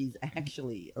calling her. She's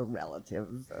actually a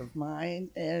relative of mine,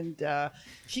 and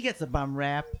she gets a bum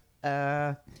rap.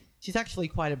 She's actually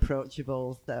quite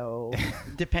approachable, so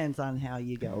depends on how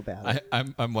you go about it.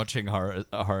 I'm watching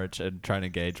Horich and trying to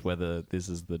gauge whether this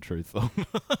is the truth or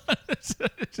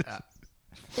not.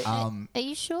 Are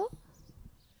you sure?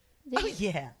 Oh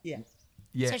yeah.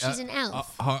 Yeah, So she's an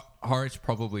elf. Horace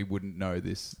probably wouldn't know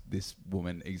this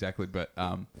woman exactly, but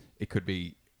it could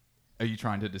be. Are you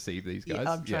trying to deceive these Yeah, guys?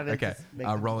 I'm trying to Okay, just make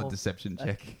them roll a all- deception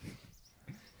check.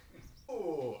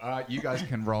 You guys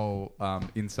can roll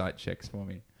insight checks for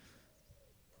me.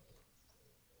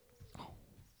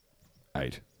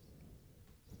 8.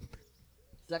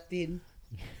 Sucked in.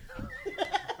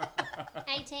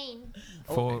 18.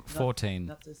 14.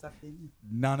 Not so sucked in.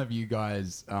 None of you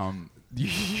guys,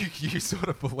 you sort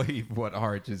of believe what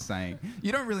Horich is saying.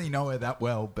 You don't really know her that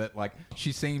well, but like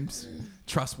she seems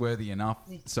trustworthy enough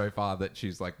so far that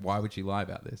she's like, why would she lie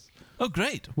about this? Oh,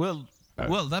 great. Well,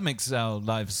 that makes our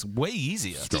lives way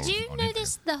easier. Did you know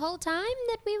this the whole time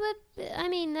that we were? I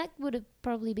mean, that would have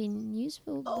probably been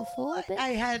useful before, but I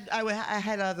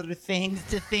had other things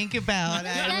to think about.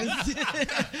 I was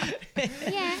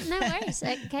yeah, no worries.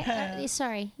 Okay,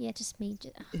 sorry. Yeah, just me.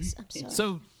 I'm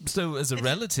sorry. So as a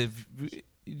relative,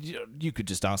 you could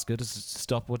just ask her to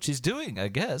stop what she's doing, I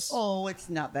guess. Oh, it's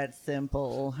not that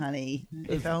simple, honey.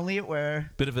 If only it were.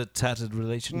 Bit of a tattered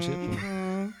relationship.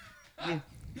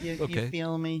 You Okay.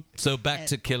 feel me? So back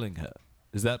to killing her.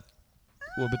 Is that...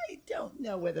 Well, but I don't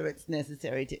know whether it's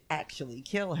necessary to actually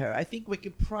kill her. I think we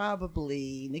could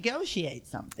probably negotiate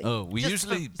something. oh, we Just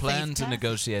usually for plan safe to passage.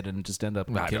 negotiate and just end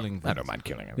up I killing don't things. mind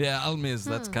killing him. Yeah, Almir's,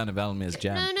 that's kind of Almir's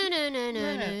jam.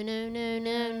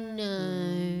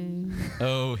 No.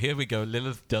 Oh, here we go.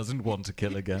 Lilith doesn't want to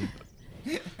kill again.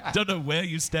 Don't know where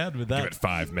you stand with Give that. it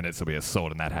 5 minutes, there'll be a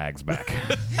sword in that hag's back.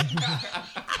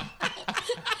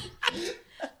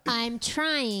 I'm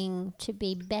trying to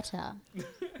be better.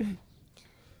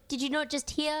 Did you not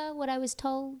just hear what I was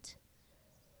told?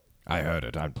 I heard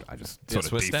it. I just Yes,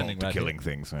 sort we're of standing default to right killing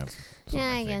things. That's sort of Yeah,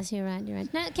 my I thing. guess you're right. You're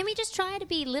right. Now, can we just try to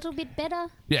be a little bit better?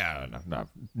 Yeah, no,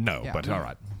 Yeah, but I mean, all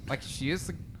right. Like she is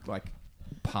the like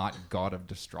part god of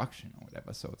destruction or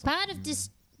whatever. So it's like, Part of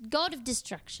God of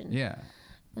Destruction. yeah.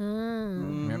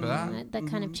 Remember that? That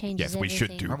kind of changes Yes, we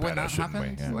should everything. do Remember when better, that shouldn't we?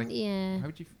 happened? Yeah. Like, Yeah. how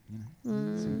would you?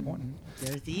 It's important.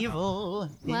 There's evil in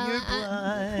Well, your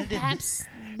blood.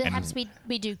 Perhaps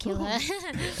we do kill her.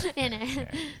 You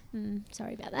know.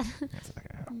 Sorry about that. That's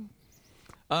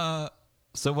okay.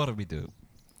 So what do we do?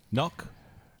 Knock?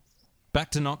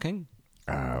 Back to knocking?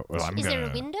 Well, Is there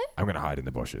a window? I'm gonna hide in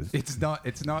the bushes. It's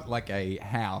not like a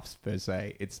house per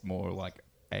se. It's more like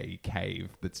a cave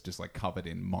that's just like covered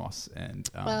in moss and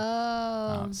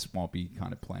swampy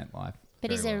kind of plant life. But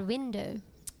Very is there a well. window?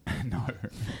 No,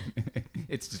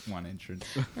 it's just one entrance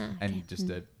and just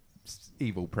a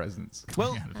evil presence.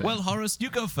 Well, Horace, you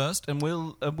go first, and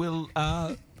we'll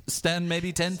stand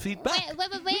maybe 10 feet back.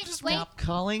 Wait. Stop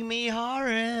calling me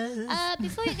Horace.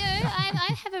 Before you go,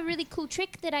 I have a really cool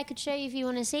trick that I could show you if you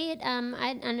want to see it.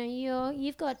 I know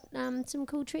you've got some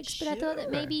cool tricks, but I thought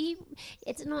that maybe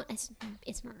it's not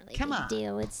really Come a big on.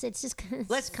 deal. It's just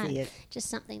Let's kind see of it. just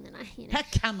something that I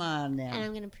Come on now. and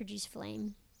I'm going to produce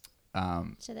flame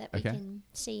so that we Okay. can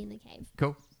see in the cave.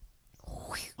 Cool.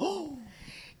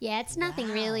 Yeah, it's nothing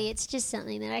really. It's just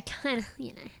something that I kind of,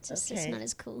 it's Okay. not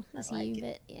as cool as like you,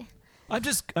 it. but yeah.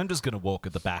 I'm just gonna walk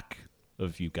at the back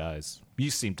of you guys.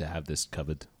 You seem to have this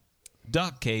covered.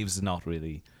 Dark caves are not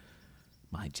really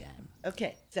my jam.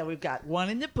 Okay, so we've got one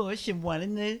in the bush and one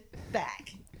in the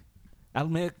back.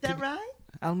 Almir, Is that right?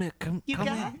 Almir, come You got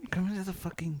here. Come into the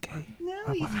fucking cave.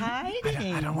 No, he's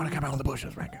hiding. I don't want to come out of the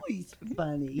bushes, Rango. Oh, he's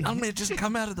funny. Almir, just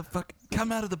come out of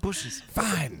the bushes.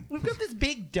 Fine. We've got this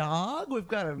big dog. We've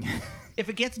got a. If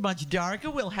it gets much darker,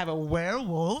 we'll have a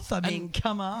werewolf. I mean,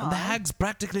 come on. And the hag's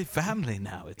practically family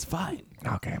now. It's fine.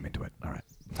 Okay, I'm into it. All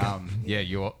right. Yeah,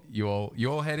 you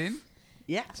all head in.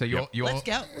 Yeah. So you Let's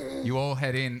go. You all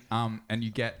head in, and you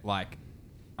get like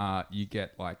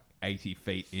 80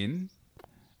 feet in,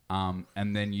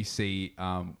 and then you see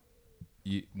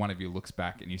one of you looks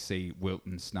back and you see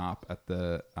Wilton Snarp at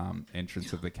the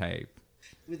entrance of the cave.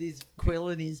 With his quill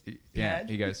and his Yeah, pad.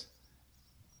 he goes,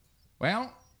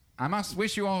 "Well, I must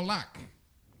wish you all luck."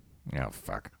 Oh,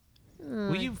 fuck.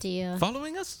 Oh, dear.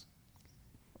 Following us?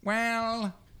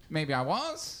 Well, maybe I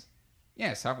was.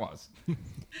 Yes, I was.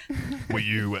 Were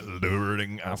you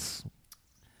luring us?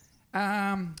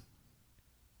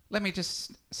 Let me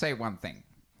just say one thing.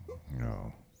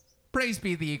 No. Praise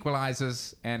be the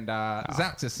equalizers, and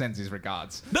Zaptus sends his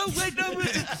regards. No, wait, no.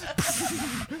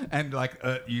 And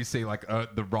you see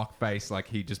the rock face, like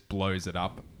he just blows it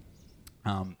up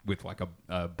with like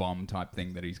a bomb type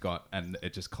thing that he's got, and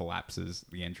it just collapses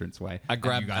the entranceway. I And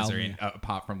grab you guys are Almir. in,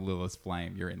 apart from Lilith's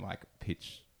flame, you're in like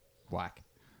pitch black.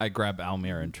 I grab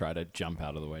Almir and try to jump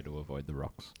out of the way to avoid the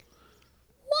rocks.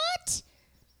 What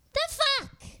the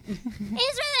fuck is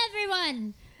with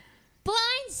everyone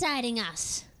blindsiding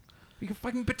us? We got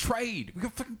fucking betrayed.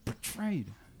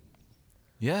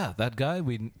 Yeah,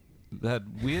 that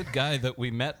weird guy that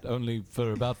we met only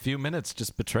for about a few minutes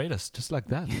just betrayed us, just like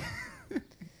that.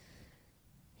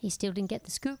 He still didn't get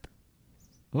the scoop.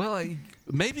 Well,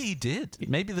 maybe he did.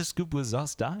 Maybe the scoop was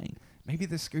us dying. Maybe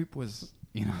the scoop was,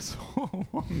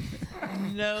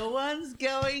 No one's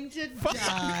going to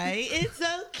die. It's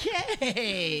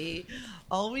okay.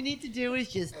 All we need to do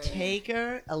is just take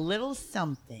her a little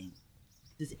something.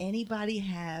 Does anybody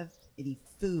have any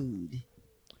food?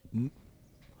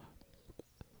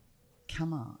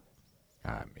 Come on.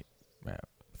 I mean, well,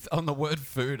 On the word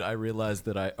food, I realized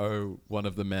that I owe one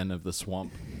of the men of the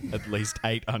swamp at least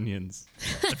 8 onions.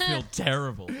 I feel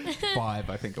terrible. 5,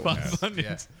 I think it 5 was.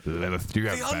 onions. Lilith, do you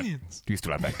have The that? onions. Do you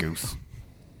still have that goose?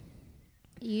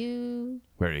 You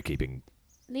Where are you keeping?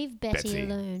 leave Betty Betsy.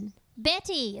 alone.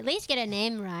 Betty, at least get her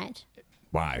name right.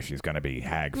 Why? She's going to be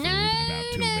hag food No, in about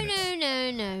 2 no,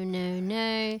 minutes.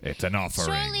 no. It's an offering.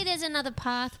 Surely there's another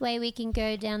pathway we can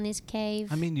go down this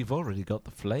cave. I mean, you've already got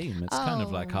the flame. It's kind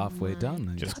of like halfway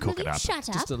done. Just Will cook it you up. shut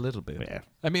up? Just a little bit. Yeah.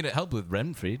 I mean, it helped with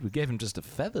Renfried. We gave him just a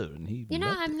feather, and he. You know,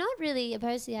 loved I'm not really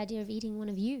opposed to the idea of eating one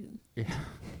of you.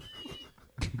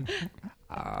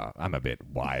 I'm a bit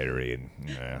wiry and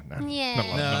no. Yeah, Not a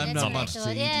lot- that's not what much I to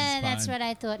thought. eat, Yeah, it's that's fine. what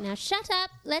I thought. Now shut up.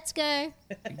 Let's go.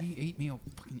 You eat me, I'll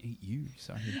fucking eat you.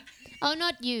 Sorry. Oh,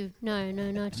 not you. No,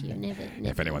 not you. Never.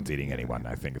 If anyone's eating anyone,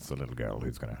 I think it's the little girl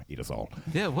who's going to eat us all.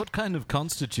 it. Yeah, what kind of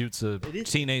constitutes a is-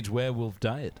 teenage werewolf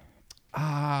diet?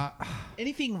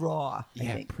 Anything raw. I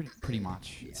Yeah, think. pretty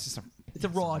much. It's just It's a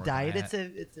raw diet. diet.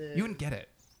 It's a. You wouldn't get it.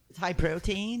 It's high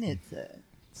protein. It's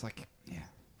It's like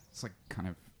it's like kind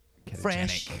of ketogenic.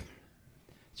 Fresh.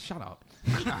 Shut up.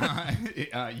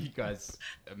 You guys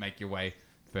make your way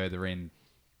further in,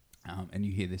 and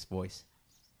you hear this voice.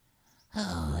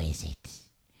 Oh, is it?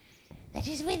 That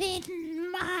is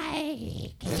within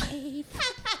my cave.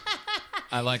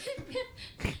 I like.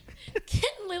 Can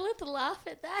Lilith laugh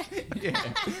at that?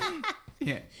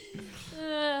 Yeah.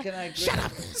 Can I shut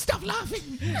up? Stop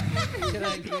laughing. Can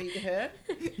I greet her?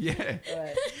 Yeah.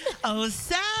 Oh,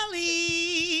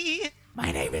 Sally!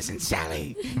 My name isn't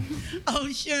Sally. Oh,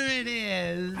 sure it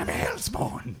is. I'm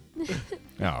Hellspawn.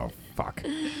 Oh, fuck.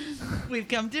 We've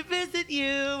come to visit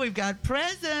you. We've got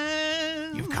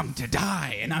presents. You've come to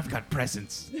die, and I've got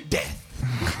presents. Death.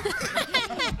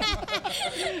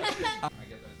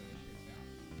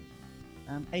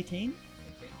 18.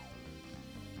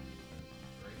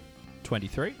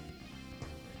 23?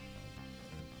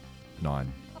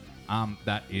 9.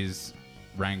 That is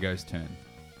Rango's turn.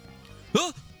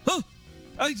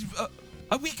 Are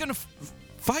we gonna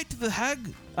fight the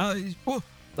hag?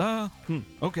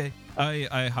 Okay.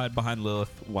 I hide behind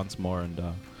Lilith once more and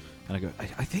I go,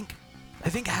 I think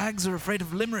hags are afraid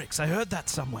of limericks. I heard that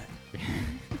somewhere.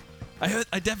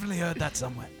 I definitely heard that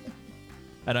somewhere.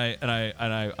 and I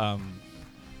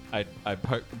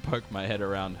poke my head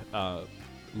around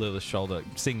Lilith's shoulder,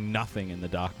 seeing nothing in the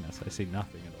darkness. I see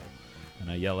nothing at all.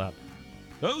 And I yell out,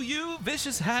 Oh, you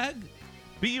vicious hag!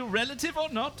 Be you relative or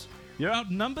not, you're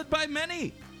outnumbered by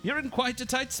many. You're in quite a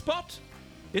tight spot.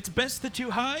 It's best that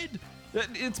you hide.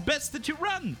 It's best that you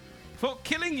run. For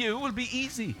killing you will be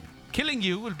easy. Killing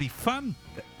you will be fun.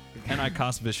 and I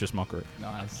cast Vicious Mockery.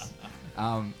 Nice.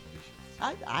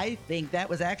 I think that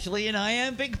was actually an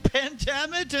iambic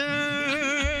pentameter.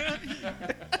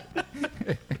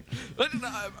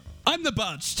 I'm the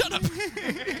bard. Shut up.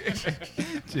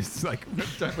 Just like,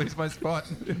 don't lose my spot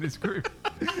in this group.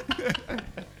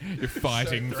 You're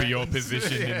fighting for your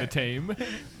position in the team.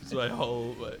 It's my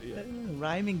whole.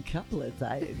 Rhyming couplets,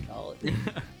 I call it.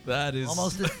 That is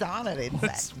Almost a sonnet, in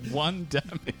That's fact. 1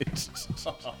 damage.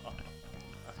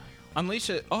 Unleash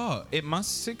it. Oh, it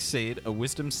must succeed a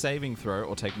wisdom saving throw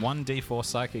or take 1d4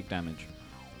 psychic damage.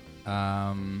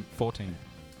 14.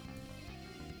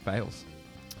 Fails.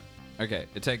 Okay,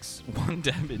 it takes 1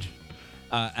 damage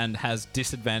and has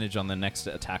disadvantage on the next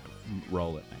attack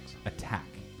roll it makes. Attack.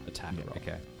 Attack roll.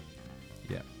 Okay.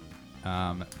 Yeah.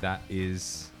 That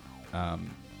is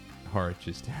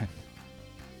Horridge's turn.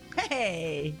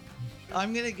 Hey!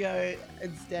 I'm going to go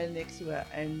and stand next to her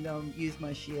and use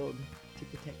my shield to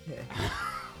protect her.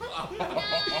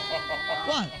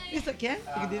 What? Yes, I can.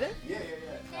 You can do that?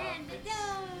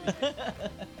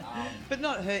 But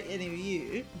not hurt any of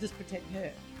you. Just protect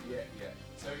her. Yeah.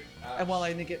 So And while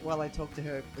I talk to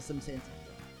her for some sense.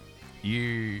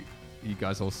 you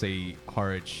guys all see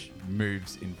Horridge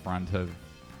moves in front of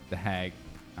the hag.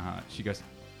 She goes,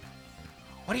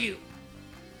 What are you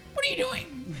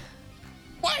doing?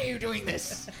 Why are you doing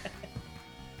this?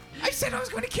 I said I was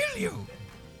going to kill you.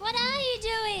 What are you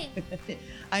doing?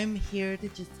 I'm here to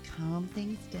just calm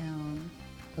things down.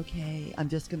 Okay, I'm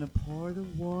just gonna pour the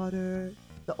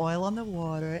oil on the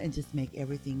water, and just make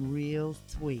everything real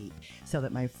sweet, so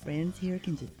that my friends here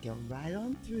can just go right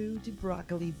on through to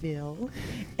Broccolieville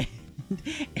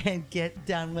and get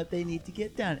done what they need to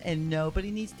get done, and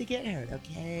nobody needs to get hurt.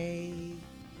 Okay.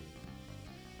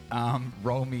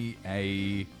 Roll me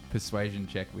a persuasion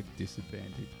check with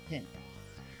disadvantage. 10.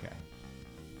 Okay.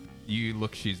 You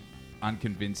look, she's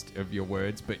unconvinced of your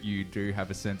words, but you do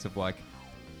have a sense of like,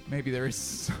 maybe there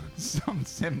is some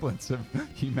semblance of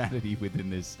humanity within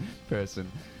this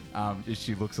person.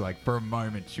 She looks like, for a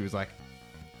moment, she was like,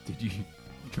 did you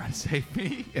try to save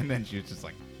me? And then she was just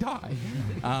like, die.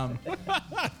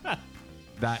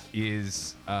 That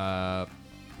is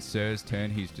Sir's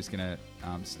turn. He's just going to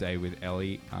stay with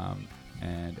Ellie,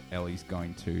 and Ellie's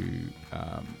going to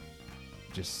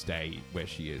just stay where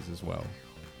she is as well.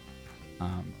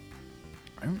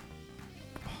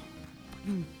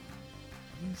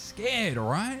 I'm scared, all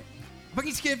right? I'm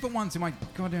fucking scared for once in my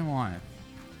goddamn life.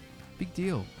 Big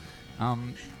deal.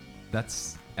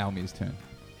 That's Almir's turn.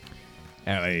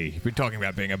 Ellie, you've been talking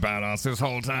about being a badass this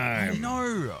whole time.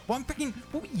 No. Well, I'm fucking.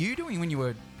 What were you doing when you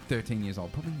were 13 years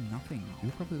old? Probably nothing. You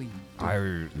were probably. I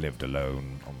lived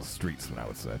alone on the streets when I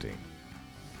was 13.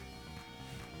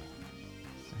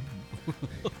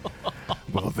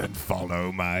 Well, then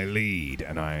follow my lead.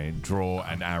 And I draw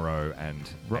an arrow and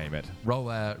aim it. Roll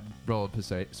a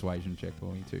persuasion check for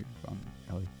me too,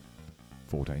 Ellie.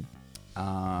 14.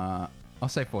 I'll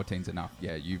say 14's enough.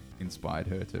 Yeah, you've inspired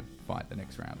her to fight the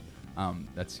next round.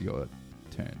 That's your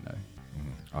turn,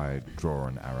 though. I draw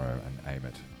an arrow and aim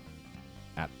it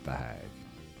at the hag.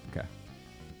 Okay.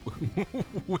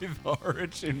 With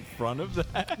Horridge in front of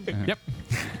that. Yep.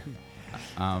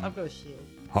 I've got a shield.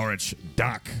 Horridge,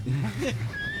 duck.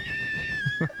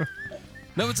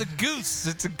 No, it's a goose.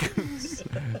 It's a goose.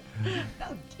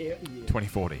 How dare you?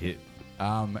 24 to hit.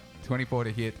 24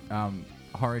 to hit.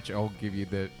 Horridge, I'll give you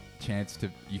the chance to.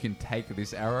 You can take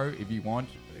this arrow if you want,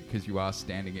 because you are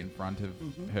standing in front of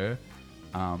her.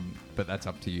 But that's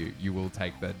up to you. You will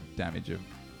take the damage of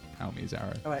Almir's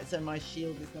arrow. All right, so my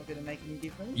shield is not going to make any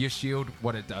difference? Your shield,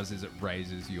 what it does is it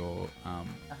raises your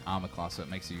armor class, so it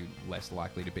makes you less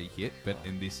likely to be hit. But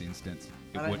in this instance,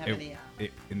 I don't have any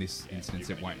in this instance,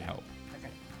 it won't help Okay.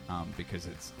 because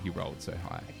he rolled so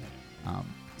high. Okay.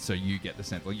 So you get the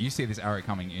sense. Like, you see this arrow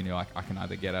coming, and you're like, I can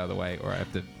either get out of the way or I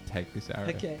have to take this arrow.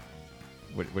 Okay.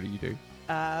 What do you do?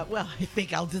 Well, I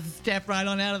think I'll just step right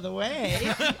on out of the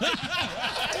way.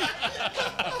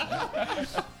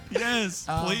 Yes,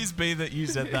 please be that you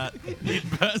said that in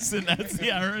person as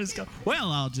the arrows go. Well,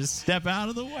 I'll just step out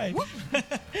of the way.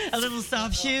 A little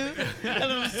soft shoe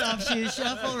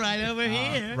shuffle right over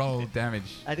here. Roll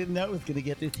damage. I didn't know it was going to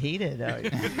get this heated.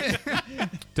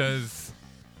 Does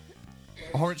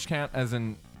Horridge count as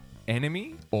an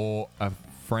enemy or a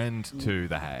friend to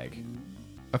the hag?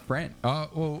 A friend.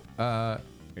 Oh, well,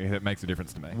 It makes a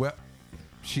difference to me. well,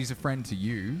 she's a friend to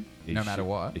you, no matter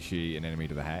what. Is she an enemy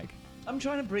to the hag? I'm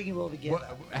trying to bring you all together.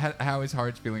 How is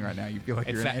Horridge feeling right now? You feel like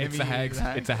It's you're an it's the enemy? hag's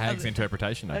it's a hag's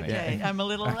interpretation. I think. Okay, I'm a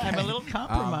little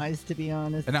compromised, to be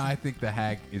honest. And I think the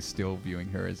hag is still viewing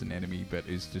her as an enemy, but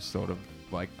is just sort of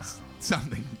like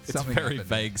something. It's something very happened.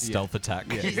 vague stealth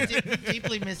attack. She's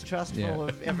deeply mistrustful Yeah.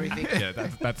 of everything. Yeah,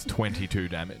 that's 22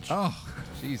 damage. Oh,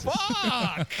 Jesus!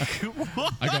 I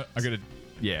got a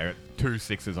 2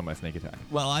 6s on my sneak attack.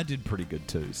 Well, I did pretty good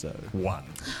too, so. 1.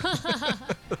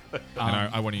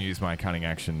 And I want to use my cunning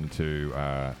action to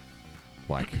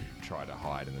try to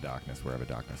hide in the darkness wherever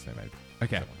darkness they may be.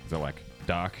 Okay. So like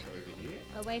dark.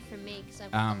 Away from me, because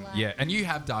I've got the light. Yeah, and you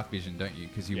have dark vision, don't you?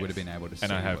 Because you would have Yes. been able to see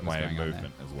And I have what was my going on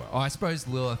movement there. as well. Oh, I suppose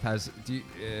Lilith has. Do you,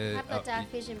 I've got dark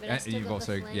vision, but I still you've got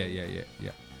also the flame.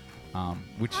 yeah.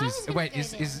 Which I is was gonna wait go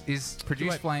is produce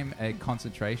Wait. flame a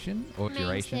concentration or Remains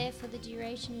duration? there for the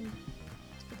duration.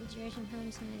 For the duration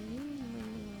harnessing at you, and when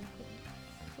you are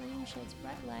equipped. Flame sheds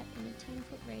bright light in a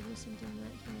 10-foot radius and dim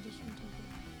light from additional temple.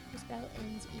 The spell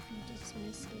ends if you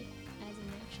dismiss it as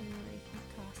an action or if you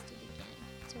cast it again.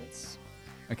 So it's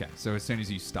Okay, so as soon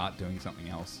as you start doing something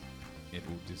else, it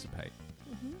will dissipate.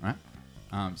 Right?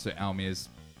 So Almir's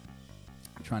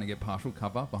trying to get partial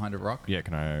cover behind a rock. Yeah,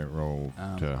 can I roll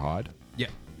to hide? Yeah.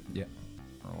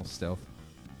 Roll stealth.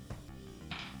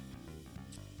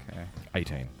 Okay.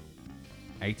 18.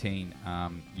 18.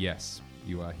 Yes,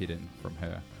 you are hidden from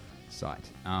her sight.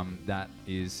 That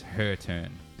is her turn.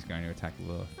 She's going to attack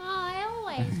Lilith. oh, I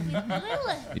always with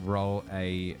Lilith. Roll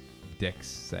a dex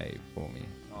save for me.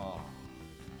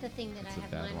 The thing that That's I a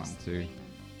have bad minus one, 3 too. and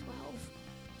 12.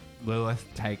 Lilith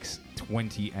takes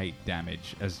 28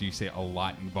 damage as you see a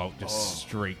lightning bolt just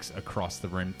streaks across the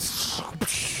room,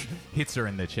 hits her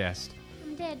in the chest,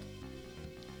 I'm dead.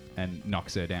 and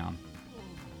knocks her down.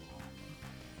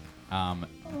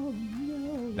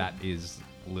 That is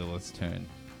Lilith's turn.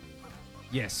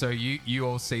 Yeah, so you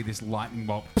all see this lightning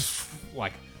bolt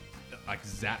like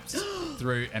zaps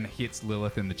through and hits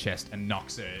Lilith in the chest and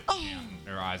knocks her down.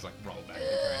 Her eyes like roll back into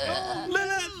her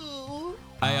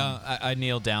head. I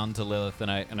kneel down to Lilith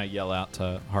and I yell out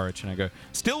to Horridge and I go,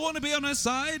 Still want to be on her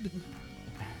side?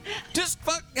 Just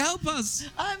help us.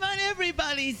 I'm on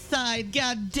everybody's side,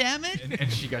 god damn it!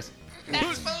 And she goes,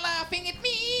 Thanks for laughing at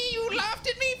me. You laughed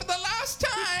at me for the last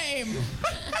time.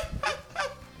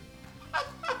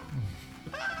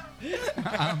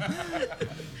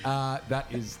 that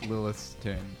is Lilith's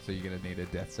turn, so you're gonna need a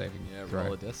death saving throw.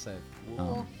 roll a death save.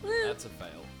 That's a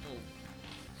fail.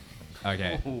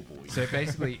 Okay. So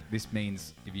basically, this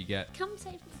means if you get Come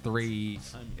save me. 3,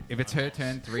 if it's her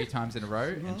turn 3 times in a row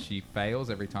and she fails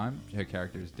every time, her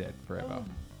character is dead forever.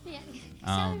 Yeah.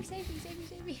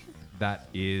 Save me. That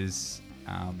is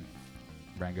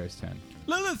Rango's turn.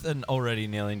 Lilith, and already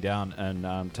kneeling down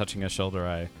and touching her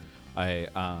shoulder, I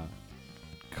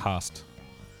cast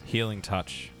Healing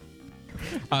Touch.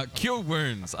 Cure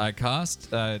Wounds. I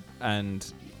cast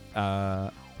and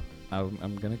I'm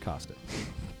gonna cast it.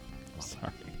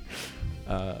 Sorry.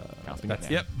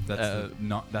 Yep.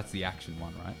 That's the action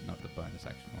one, right? Not the bonus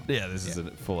action one. Yeah, this is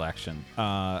a full action.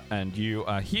 And you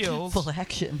are healed. Full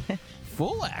action.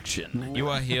 Full action. You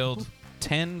are healed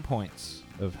 10 points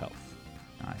of health.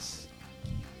 Nice.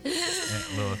 And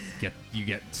Lilith, you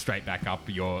get straight back up.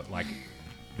 You're like,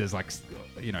 there's like,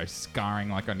 scarring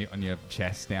like on your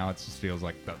chest now. It just feels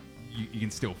like you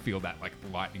can still feel that like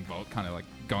lightning bolt kind of like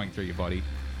going through your body.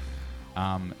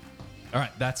 All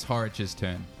right, that's Horridge's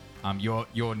turn. You're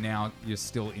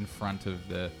still in front of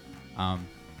the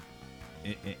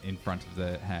in front of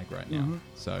the hag right now.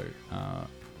 So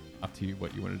up to you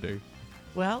what you want to do.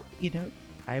 Well,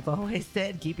 I've always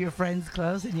said keep your friends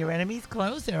close and your enemies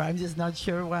closer. I'm just not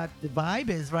sure what the vibe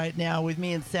is right now with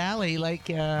me and Sally. Like,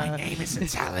 My name isn't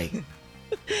Sally.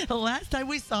 the last time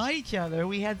we saw each other,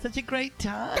 we had such a great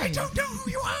time. I don't know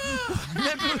who you are.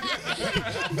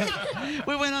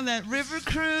 We went on that river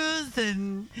cruise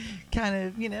and kind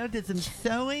of, did some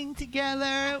sewing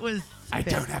together. It was. I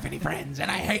don't have any friends,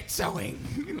 and I hate sewing.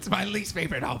 It's my least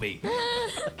favorite hobby.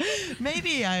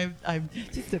 Maybe I'm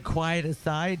just a quiet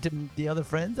aside to the other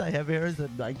friends I have here is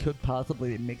that I could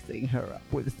possibly be mixing her up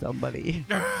with somebody.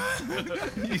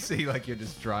 You see, like you're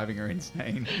just driving her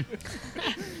insane.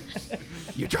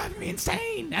 You're driving me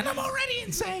insane, and I'm already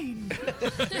insane.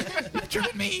 You've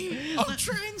driven me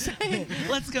ultra insane.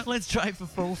 Let's drive a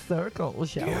full circle,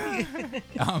 shall we?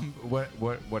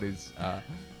 What is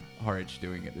Horridge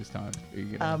doing at this time? Are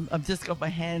you gonna, I've just got my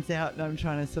hands out and I'm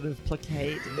trying to sort of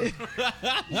placate.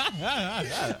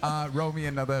 roll me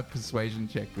another persuasion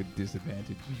check with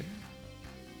disadvantage.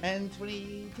 And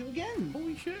 22 again.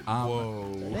 Holy shit.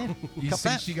 Whoa. You Got see,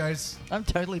 that. she goes, I'm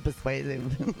totally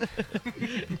persuasive.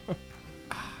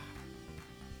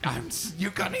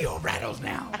 You're gonna all rattled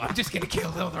now. I'm just gonna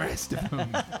kill all the rest of them.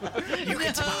 You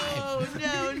can survive.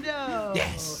 No.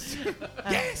 Yes.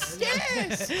 Yes.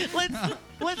 Yes.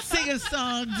 Let's sing a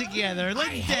song together. I Let's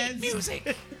hate dance.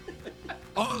 music.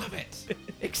 All of it.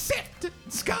 Except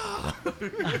ska.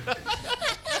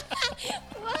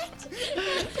 What?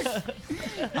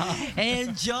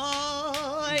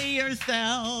 Enjoy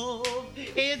yourself.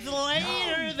 It's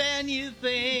later than you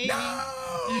think. No.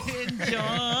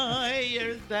 Enjoy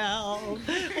yourself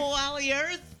while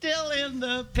you're still in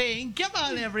the pink. Come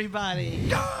on,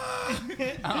 everybody.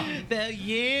 The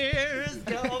years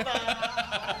go by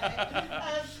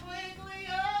as quickly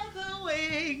as a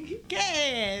wink.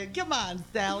 Okay, come on,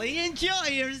 Sally. Enjoy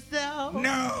yourself.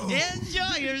 No.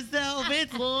 Enjoy yourself.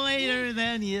 It's later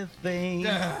than you think.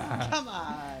 Come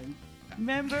on.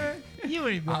 Remember? You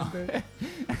remember.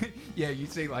 Yeah, you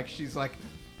see, like, she's like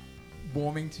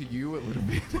warming to you a little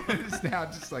bit. It's now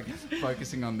just like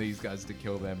focusing on these guys to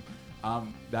kill them.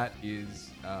 That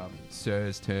is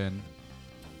Sir's turn.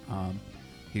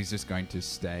 He's just going to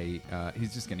stay.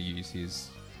 He's just going to use his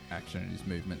action and his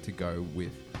movement to go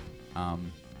with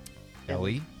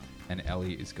Ellie, and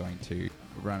Ellie is going to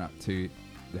run up to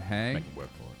the hag. Make it work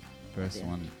for it. First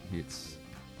one hits.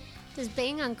 Does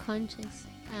being unconscious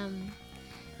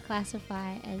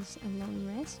classify as a long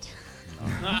rest?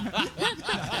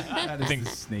 That is the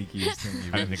sneakiest thing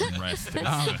you've I don't think rest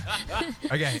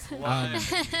is. Okay.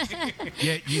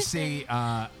 Yeah, you see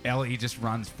Ellie just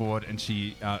runs forward and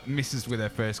she misses with her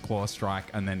first claw strike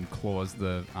and then claws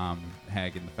the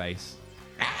hag in the face.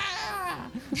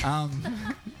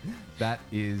 That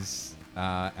is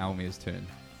Almir's turn.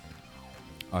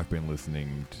 I've been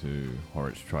listening to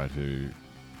Horich try to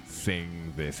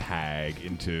sing this hag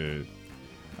into,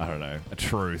 I don't know, a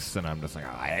truce, and I'm just like,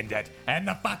 oh, end it, end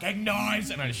the fucking noise,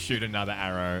 and I shoot another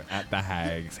arrow at the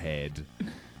hag's head.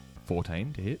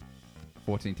 14 to hit.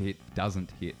 14 to hit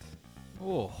doesn't hit.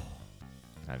 Oh.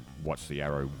 And watch the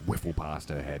arrow whiffle past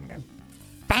her head and go,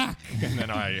 fuck! And then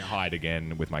I hide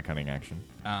again with my cunning action.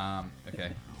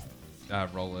 Okay.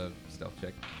 Roll a stealth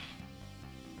check.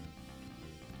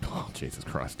 Oh, Jesus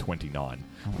Christ, 29.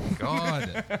 Oh my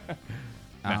god.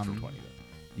 Natural 20.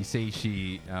 You see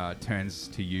she turns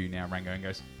to you now, Rango, and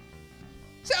goes,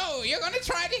 So, you're gonna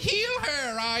try to heal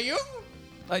her, are you?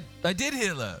 I did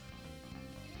heal her.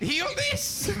 Heal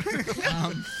this!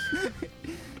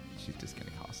 she's just going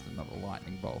to cast another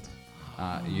lightning bolt.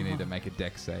 You need to make a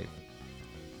dex save.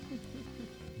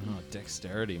 Oh,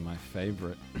 dexterity, my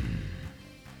favorite.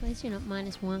 At least you're not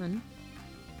 -1.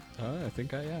 Oh, I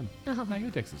think I am. Oh, No,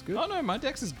 your dex is good. Oh no, my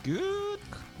dex is good.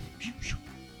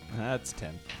 That's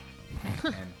 10.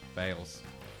 And fails.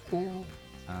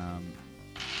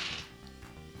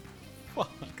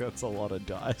 Fuck, that's a lot of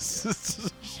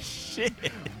dice. Shit.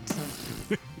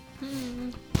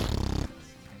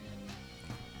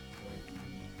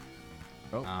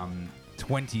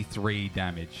 23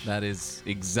 damage. That is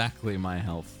exactly my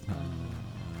health.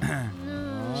 She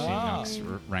knocks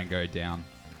Rango down.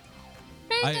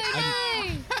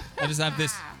 I just have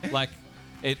this, like,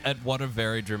 at what a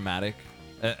very dramatic,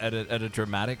 at a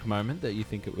dramatic moment that you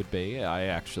think it would be, I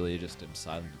actually just am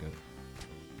silent and go,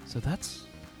 so that's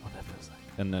what that feels like.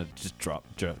 And then just drop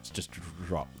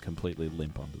completely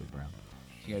limp onto the ground.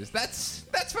 She goes, that's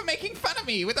for making fun of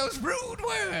me with those rude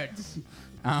words.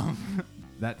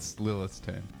 That's Lilith's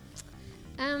turn.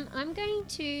 I'm going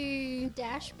to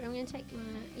dash, but I'm going to take my...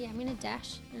 Yeah, I'm going to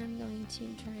dash, and I'm going to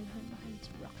try and hide behind this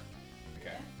rock.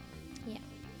 Okay. Yeah.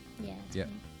 Yeah, that's Yep.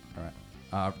 fine.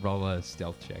 All right. Roll a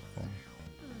stealth check for me.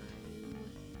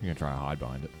 You're going to try and hide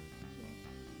behind it.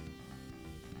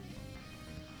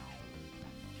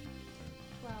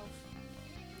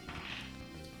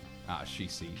 12. She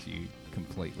sees you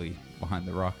completely behind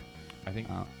the rock. I think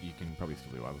you can probably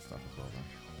still do other stuff as well,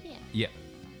 though. Yeah. Yeah.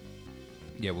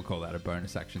 Yeah, we'll call that a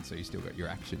bonus action, so you still got your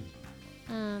action.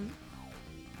 I'm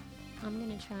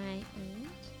going to try and...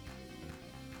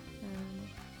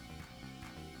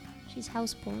 she's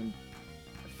houseborn.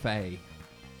 Faye.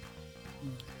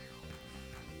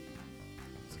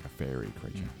 It's like a fairy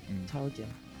creature. Told you.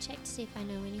 Check to see if I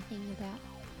know anything about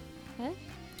her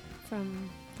from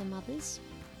the mothers.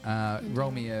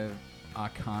 Roll me a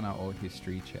Arcana or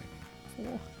History check.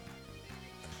 4.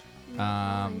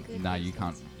 No, you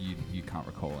can't. You can't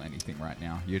recall anything right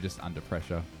now. You're just under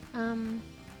pressure.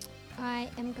 I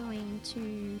am going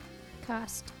to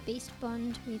cast Beast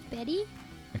Bond with Betty.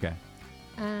 Okay.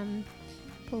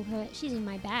 Pull her. She's in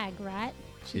my bag, right?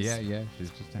 She's Yeah. She's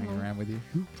just hanging around with you.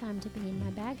 Time to be in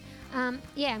my bag.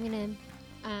 Yeah, I'm gonna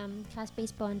cast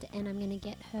Beast Bond, and I'm gonna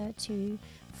get her to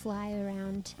fly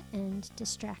around and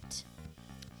distract.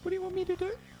 What do you want me to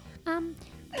do?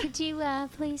 Could you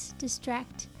please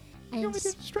distract and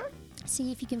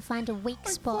see if you can find a weak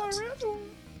spot?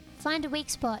 Find a weak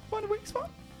spot. Find a weak spot.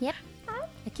 Yep.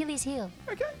 Achilles heel.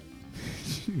 Okay.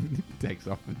 Takes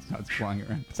off and starts flying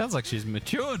around. Sounds like she's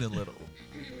matured a little.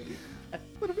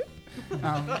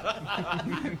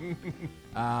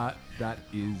 That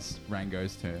is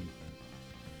Rango's turn.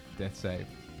 Death save.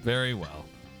 Very well.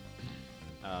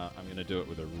 I'm going to do it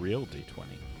with a real d20.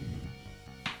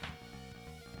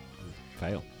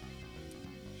 Fail.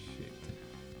 Shit.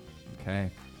 Okay.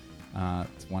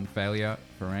 It's one failure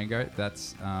for Rango.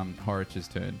 That's Horich's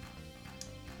turn.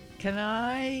 Can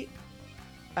I,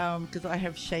 because I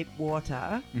have shape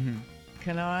water,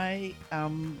 can I,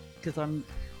 because I'm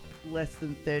less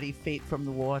than 30 feet from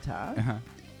the water,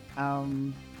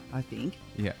 I think,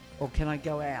 Yeah. or can I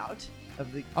go out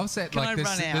of the... I'll say Can I like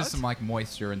run there's out? some like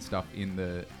moisture and stuff in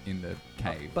the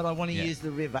cave. But I want to Yeah. use the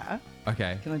river.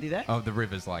 Okay. Can I do that? Oh, the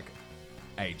river's like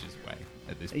ages away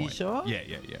at this Are you point. sure? Yeah.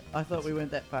 I thought we weren't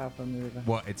that far from the river.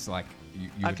 Well, it's like you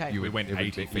Okay. you We would- went it would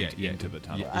 80 be- feet into the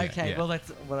tunnel. Okay, well that's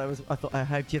what I was. I thought. I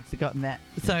hoped you'd forgotten that.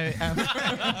 So,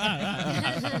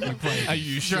 Are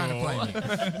you Trying to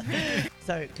play me.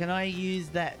 so can I use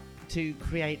that to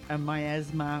create a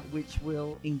miasma which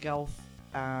will engulf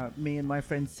me and my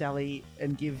friend Sally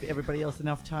and give everybody else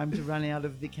enough time to run out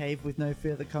of the cave with no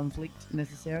further conflict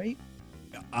necessary?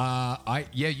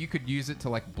 You could use it to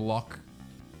like block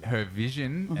her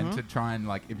vision and to try and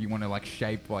like if you want to like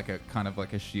shape like a kind of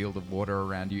like a shield of water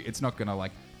around you. It's not gonna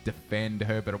like defend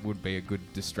her, but it would be a good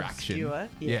distraction. Obscure?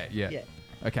 Yeah. Yeah.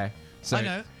 Okay. So I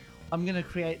know. I'm going to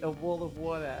create a wall of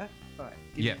water. All right.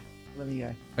 Yeah. Let me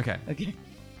go. Okay. Okay.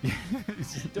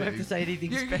 Do I have to say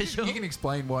anything special? You can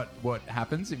explain what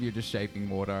happens if you're just shaping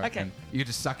water. Okay. And you're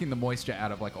just sucking the moisture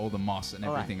out of like all the moss and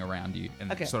All right. everything around you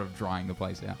and Okay. sort of drying the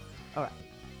place out. All right.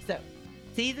 So,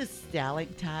 see the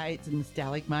stalactites and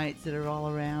stalagmites that are all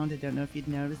around? I don't know if you'd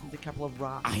noticed. There's a couple of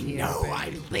rocks I here. know, but- I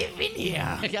live in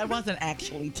here. Okay, I wasn't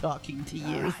actually talking to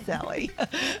you, Sally.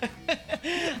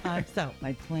 So,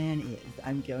 my plan is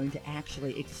I'm going to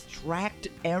actually extract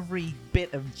every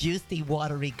bit of juicy,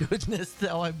 watery goodness,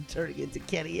 so I'm turning into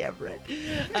Kenny Everett,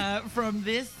 from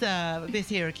this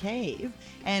here cave,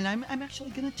 and I'm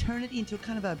actually going to turn it into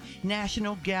kind of a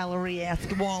National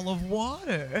Gallery-esque wall of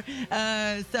water.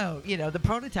 So, you know, the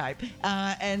prototype,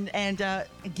 and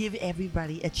give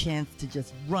everybody a chance to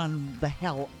just run the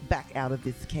hell back out of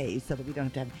this cave so that we don't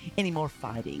have to have any more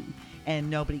fighting and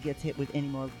nobody gets hit with any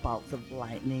more bolts of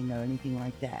lightning or anything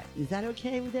like that. Is that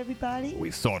okay with everybody? We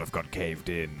sort of got caved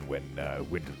in when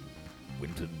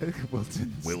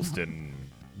Wilston,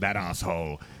 that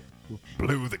asshole,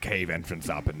 blew the cave entrance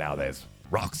up, and now there's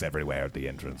rocks everywhere at the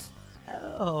entrance.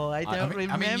 Oh, I don't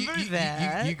remember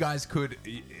that. You guys could,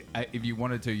 if you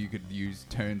wanted to, you could use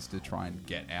turns to try and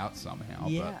get out somehow.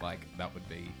 Yeah. But like that would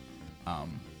be,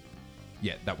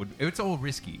 that would. It's all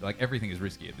risky. Like everything is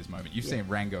risky at this moment. You've seen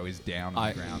Rango is down on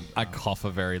the ground. I cough a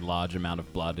very large amount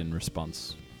of blood in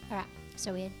response. All right.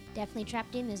 So we're definitely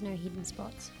trapped in. There's no hidden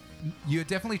spots. You're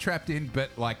definitely trapped in, but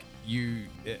like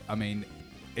I mean,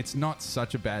 it's not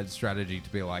such a bad strategy to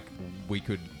be like we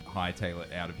could hightail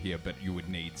it out of here, but you would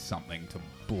need something to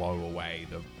blow away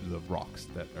the rocks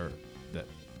that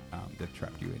they've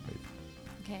trapped you in.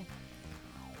 Okay.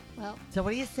 Well, So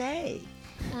what do you say?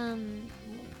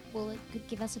 well, it could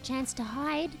give us a chance to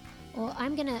hide, or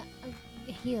I'm gonna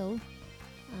heal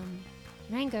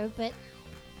Rango, but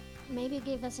maybe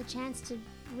give us a chance to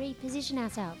reposition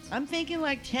ourselves. I'm thinking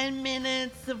like 10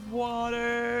 minutes of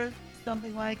water,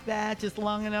 something like that, just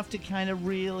long enough to kind of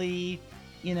really,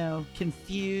 you know,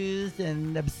 confuse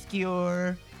and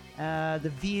obscure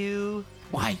the view.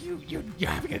 Why, you're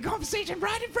having a conversation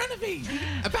right in front of me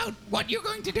about what you're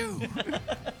going to do.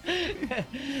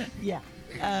 Yeah.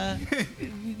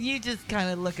 You just kind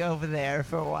of look over there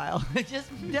for a while. Just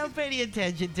don't pay any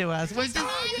attention to us. We're just,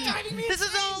 you're driving me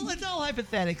it's all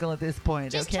hypothetical at this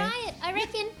point, Just okay? try it. I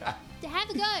reckon. Have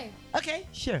a go. Okay,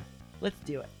 sure. Let's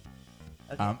do it.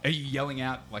 Are you yelling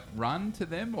out like run to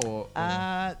them or?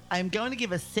 I'm going to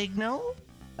give a signal.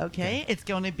 Okay, it's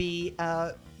going to be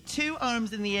 2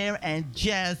 arms in the air and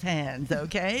jazz hands.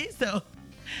 Okay, so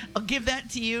I'll give that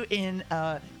to you in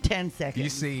 10 seconds. You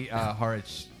see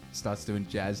Horich starts doing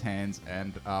jazz hands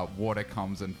and water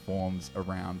comes and forms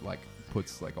around, like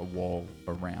puts like a wall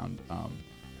around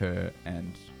her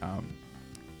and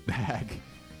the hag.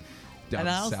 and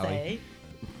I'll Sally. say,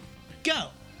 go.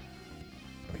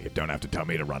 You don't have to tell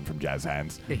me to run from jazz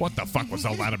hands. What the fuck was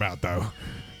all that about, though?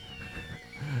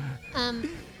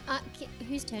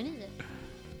 Whose turn is it?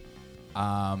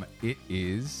 It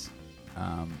is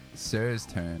Sir's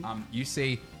turn. You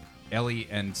see Ellie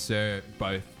and Sir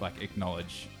both like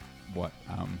acknowledge what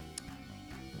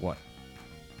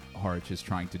Horich is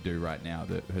trying to do right now,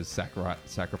 her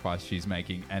sacrifice she's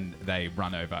making, and they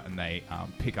run over and they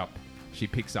she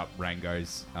picks up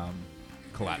Rango's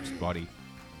collapsed body,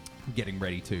 getting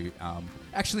ready to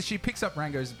actually she picks up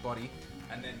Rango's body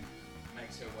and then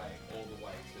makes her way all the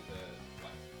way to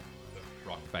the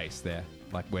rock face there,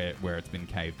 like where it's been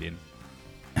caved in.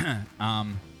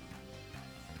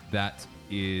 That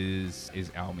is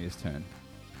Almir's turn.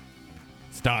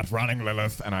 Start running,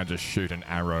 Lilith, and I just shoot an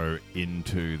arrow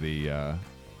into the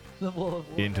wall of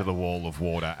water. into the wall of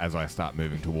water as I start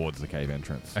moving towards the cave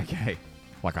entrance. Okay.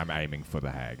 Like I'm aiming for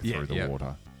the hag Yeah, through the yeah.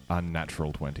 water.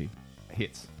 Unnatural 20.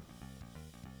 Hits.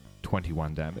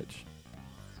 21 damage.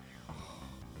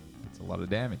 It's a lot of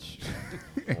damage.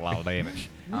 A lot of damage.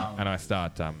 And I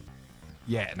start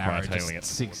Yeah, an arrow Hightailing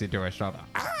just it. sinks into her shoulder.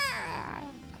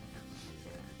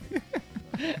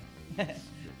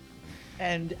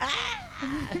 And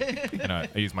and I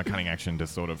use my cunning action to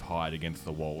sort of hide against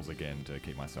the walls again to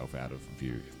keep myself out of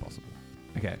view if possible.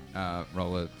 Okay,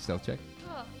 roll a stealth check.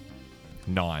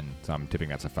 9, so I'm tipping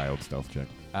that's a failed stealth check.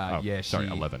 Yeah, sorry,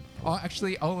 she- 11. Oh,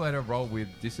 actually, I'll let her roll with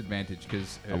disadvantage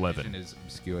because her 11. vision is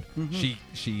obscured.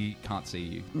 She can't see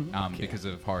you because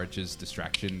of Horich's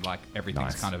distraction. Like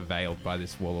everything's Nice. kind of veiled by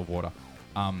this wall of water.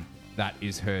 That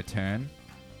is her turn.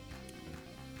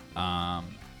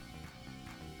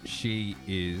 She's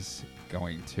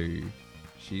going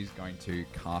to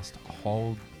cast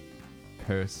Hold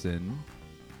Person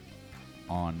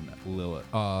on Lilith.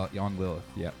 On Lilith.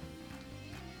 Yep.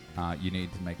 You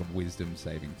need to make a Wisdom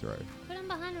saving throw. Put him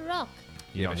behind a rock.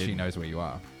 Yeah, Not but she hidden. knows where you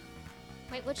are.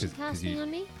 Wait, what's she 'Cause casting you- on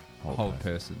me? Hold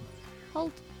person.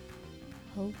 Hold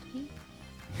me.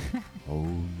 Oh,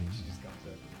 me.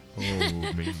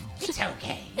 Oh, me. It's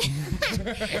okay.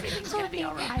 Everything's gonna be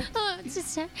all right. Oh, it's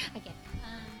just okay.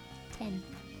 10.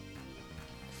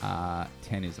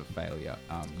 10 is a failure.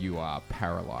 You are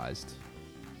paralyzed.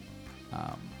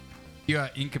 You are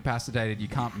incapacitated. You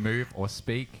can't move or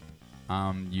speak.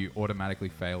 You automatically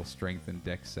fail strength and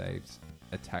dex saves.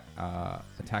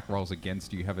 Attack rolls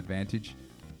against you have advantage,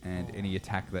 and any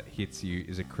attack that hits you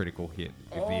is a critical hit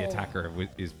if the attacker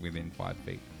is within 5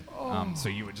 feet. So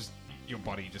your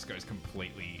body just goes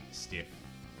completely stiff.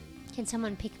 Can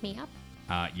someone pick me up?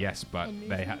 Yes, but And move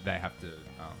they me? they have to.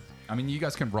 I mean, you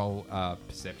guys can roll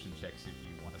perception checks if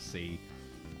you want to see,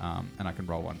 and I can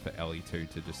roll one for Ellie too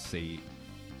to just see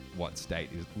what state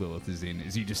Lilith is in.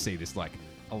 As you just see this like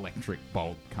electric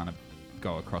bolt kind of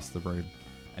go across the room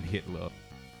and hit Lilith.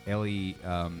 Ellie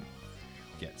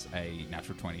gets a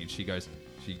natural 20, and she goes,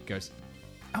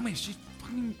 I mean, she's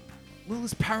fucking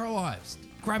Lilith's paralyzed.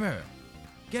 Grab her,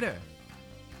 get her.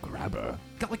 Grab her.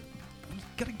 We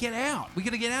gotta get out. We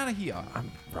gotta get out of here. I'm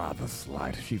rather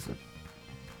slight. She's a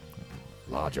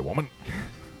larger woman.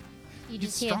 You She's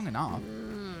just hear. strong enough.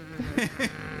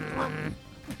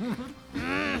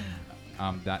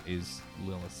 That is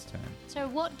Lilith's turn. So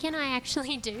what can I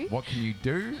actually do? What can you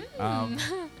do?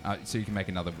 So you can make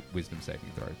another wisdom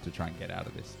saving throw to try and get out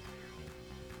of this.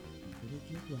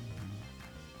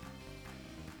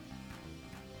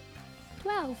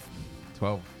 12.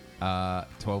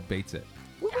 12 beats it.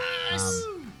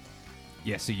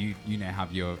 Yeah, so you now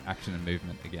have your action and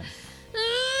movement again.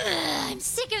 I'm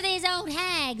sick of these old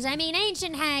hags. I mean,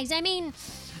 ancient hags. I mean,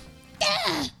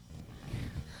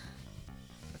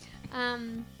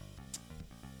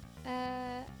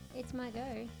 it's my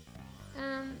go.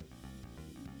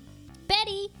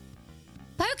 Betty,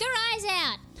 poke her eyes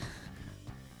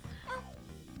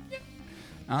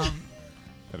out.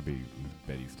 That'll be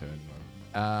Betty's turn.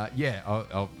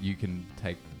 Yeah, you can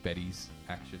take Betty's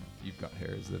action. You've got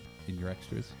her as in your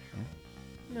extras.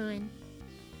 Yeah? 9.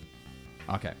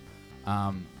 Okay.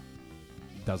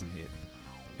 Doesn't hit.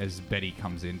 As Betty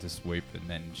comes in to swoop, and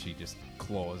then she just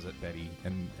claws at Betty,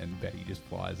 and Betty just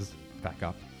flies back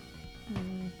up.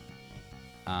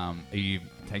 Are you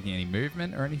taking any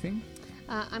movement or anything?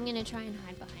 I'm gonna try and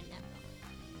hide behind that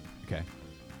rock. Okay.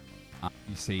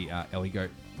 You see Ellie go,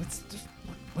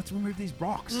 let's remove these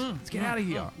rocks. Let's get out of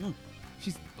here.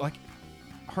 She's like,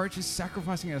 Horich is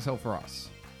sacrificing herself for us.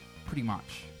 Pretty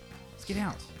much. Let's get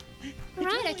out. All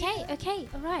right. Okay.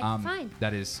 All right. Fine.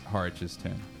 That is Horich's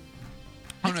turn.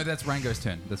 Oh no, that's Rango's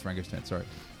turn. Sorry.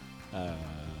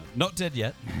 Not dead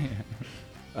yet.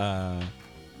 10.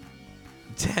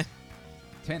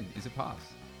 10 is a pass.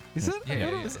 Is it?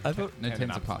 Yeah. I thought. No, 10's a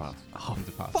enough to pass. pass. 10's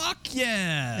a pass. Fuck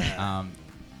yeah!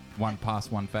 One pass,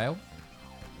 one fail.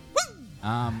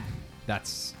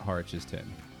 That's Horich's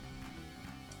turn.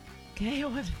 Okay,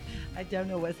 I don't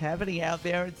know what's happening out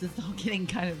there. It's just all getting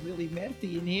kind of really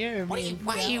messy in here. Why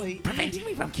are you preventing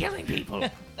me from killing people?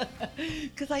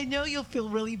 Because I know you'll feel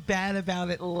really bad about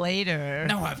it later.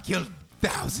 No, I've killed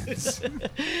thousands.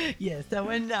 Yeah, so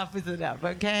enough is enough,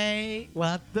 okay?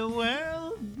 What the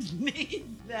world needs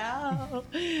now.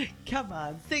 Come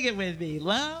on, sing it with me.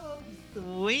 Love,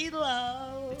 sweet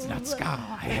love. It's not ska.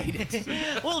 I hate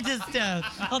it. We'll just,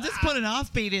 I'll just put an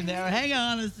offbeat in there. Hang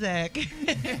on a sec.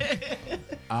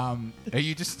 Are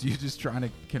you just trying to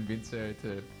convince her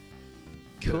to?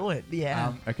 Cool it,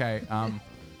 yeah. Okay.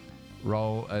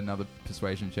 Roll another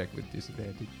persuasion check with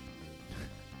disadvantage.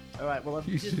 All right, well,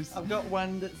 You just- I've got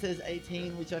one that says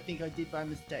 18, which I think I did by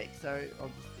mistake, so I'll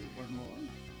just do one more.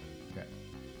 Okay.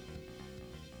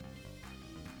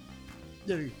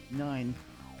 No, 9.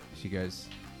 She goes,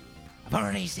 I've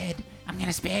already said I'm going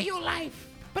to spare your life,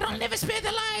 but I'll never spare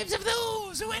the lives of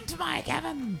those who enter my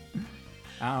cavern.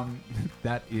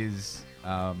 that is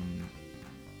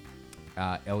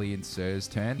Ellie and Sir's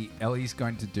turn. Ellie's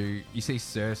going to do. You see,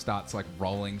 Sir starts like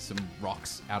rolling some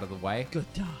rocks out of the way. Good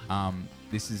dog.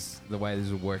 This is the way this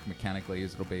will work mechanically.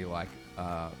 Is it'll be like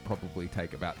probably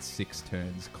take about 6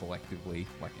 turns collectively,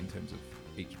 like in terms of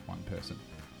each one person,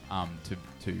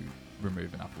 to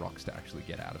remove enough rocks to actually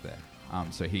get out of there.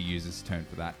 So he uses turn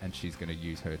for that, and she's going to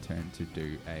use her turn to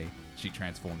do a. She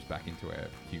transforms back into her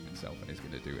human self and is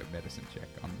going to do a medicine check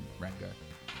on Rango.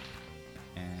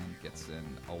 And gets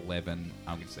an 11.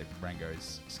 I'm going to say Rango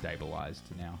is stabilized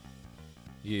now.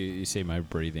 You see my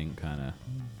breathing kind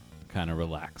of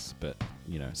relax, but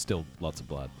still lots of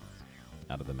blood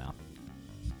out of the mouth.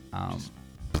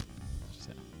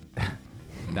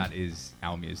 That is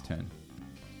Almir's turn.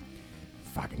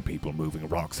 Fucking people moving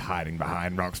rocks, hiding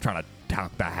behind rocks, trying to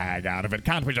talk the hag out of it.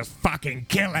 Can't we just fucking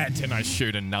kill it? And I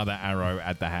shoot another arrow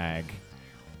at the hag.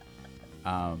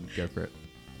 Go for it.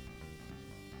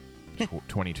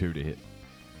 22 to hit.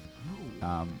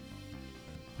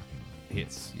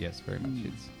 Hits. Yes, very much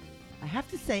hits. I have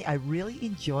to say, I really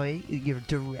enjoy your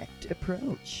direct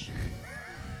approach.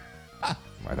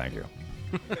 Why, thank you.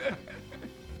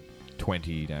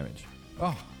 20 damage.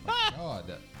 Oh my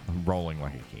god. I'm rolling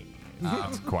like a king.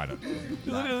 It's quite a...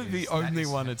 Literally the only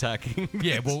one attacking.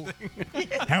 Yeah, well...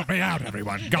 Help me out,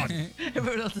 everyone. God,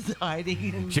 Everyone else is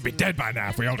hiding. she'd be dead by now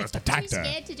if we all just Too attacked her.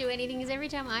 scared to do anything because every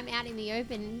time I'm out in the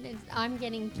open, I'm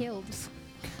getting killed.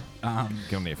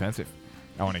 Get on the offensive.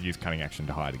 I want to use cunning action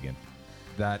to hide again.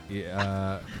 That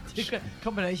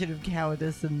Combination of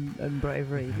cowardice and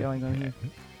bravery going on here.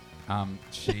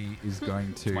 she is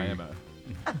going to My MO.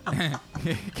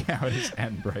 cowardice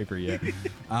and bravery.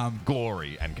 Yeah.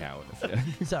 Glory and cowardice. Yeah.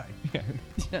 Sorry.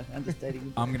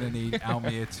 Understating. I'm gonna need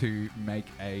Almir to make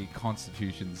a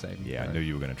Constitution saving Yeah, I throw. knew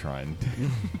you were going to try and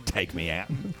take me out.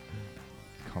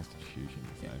 Constitution,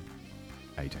 so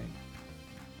 18.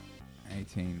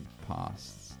 18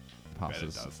 passes. Bet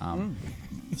it does. And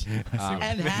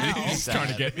how? He's trying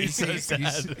to get me.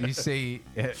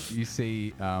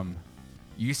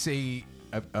 You see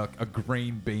a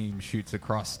green beam shoots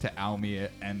across to Almir,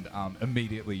 and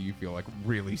immediately you feel like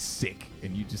really sick,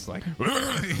 and you just like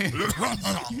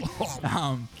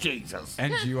Jesus.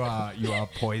 and you are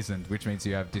poisoned, which means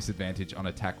you have disadvantage on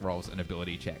attack rolls and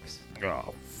ability checks.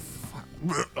 Oh, fuck.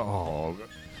 Oh,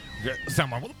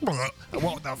 someone. What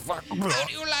the fuck? How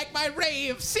do you like my ray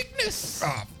of sickness?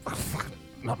 Oh, fuck.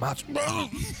 Not much. What?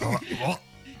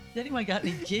 Has anyone got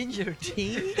any ginger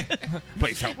tea?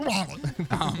 Please help.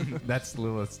 That's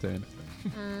Lilith's turn.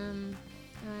 I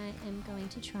am going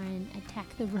to try and attack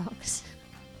the rocks.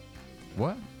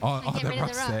 What? Oh, get the rid of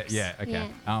rocks the there. rocks. Yeah. Okay.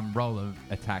 Yeah. Roll an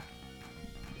attack.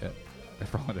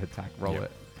 Roll an attack. Roll Yep.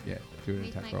 it. Yeah. Do an With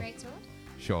attack my roll. great sword.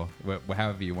 Sure.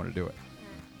 However you want to do it.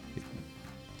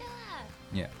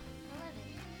 Yeah.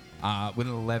 11. With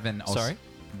an 11. Sorry?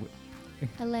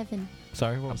 11.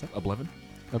 Sorry, what was that? Oblivion?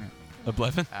 A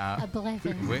blevin? A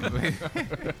 11.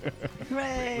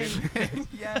 Hooray!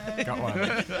 Got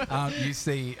one. You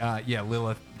see,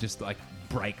 Lilith just like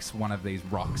breaks one of these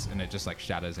rocks, and it just like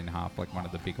shatters in half, like one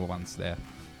of the bigger ones there.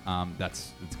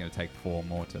 It's going to take 4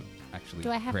 more to actually. Do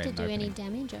I have create to an do any opening.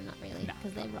 damage or not really? No.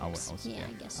 Because they're rocks. Yeah,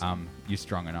 I guess. You're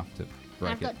strong enough to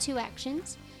break I've it. got 2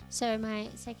 actions. So my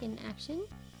second action,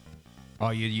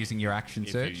 Oh, you're using your action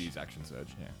If surge? you use action surge,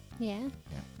 yeah. yeah,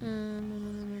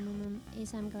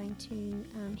 is I'm going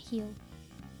to heal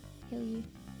you.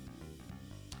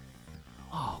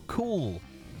 Oh, cool.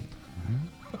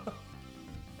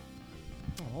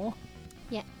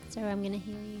 Yeah, so I'm going to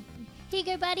heal you. Here you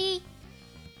go, buddy.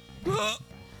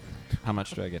 How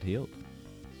much do I get healed?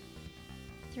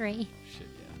 3. Shit,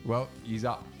 yeah. Well, he's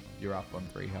up. You're up on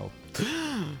 3 health.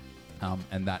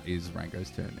 And that is Rango's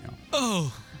turn now.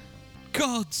 Oh,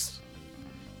 gods.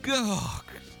 God.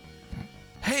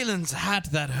 Halen's hat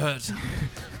that hurt.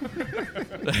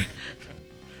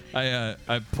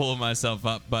 I pull myself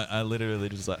up, but I literally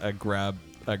just like I grab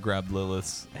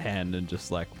Lilith's hand and just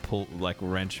like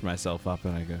wrench myself up,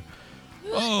 and I go,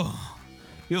 "Oh,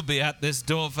 you'll be at this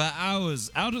door for hours.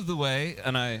 Out of the way!"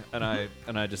 And I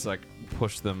just like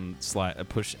push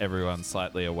everyone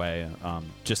slightly away,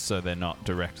 just so they're not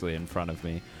directly in front of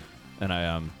me, and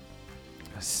I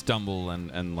stumble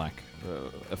and like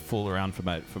fool around for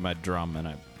my drum, and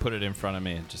I put it in front of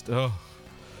me and just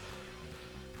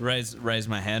raise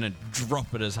my hand and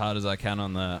drop it as hard as I can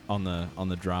on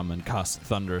the drum and cast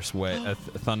thunder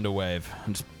wave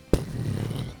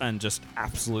and just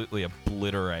absolutely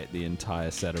obliterate the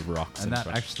entire set of rocks. And that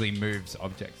actually moves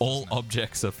objects. All doesn't it?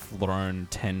 objects are thrown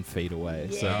 10 feet away.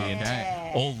 So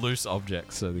all loose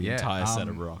objects. So the entire set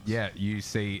of rocks. Yeah, you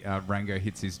see Rango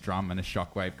hits his drum and a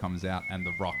shockwave comes out and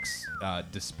the rocks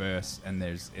disperse, and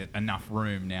there's enough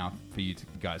room now for you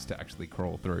guys to actually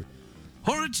crawl through.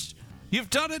 Horridge, you've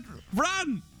done it!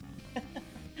 Run!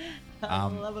 I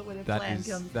love it when a plan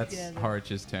comes That's together.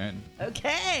 Horridge's turn.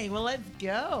 Okay, well, let's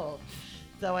go.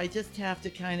 So I just have to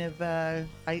kind of,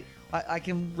 I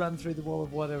can run through the wall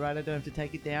of water, right? I don't have to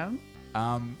take it down?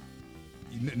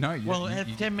 No. Well,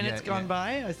 have 10 minutes gone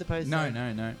by, I suppose? No.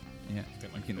 so. Yeah,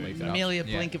 you can leave it up. Merely a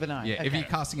blink of an eye. Yeah, if Okay. you're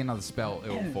casting another spell, it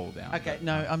will fall down. Okay,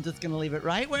 no, I'm just going to leave it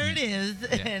right where it is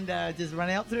and just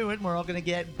run out through it. And we're all going to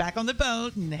get back on the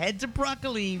boat and head to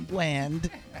Broccoli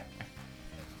Land.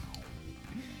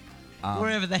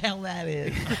 Wherever the hell that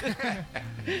is.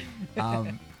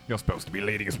 You're supposed to be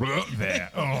leading us there.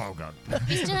 Oh, God.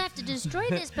 We still have to destroy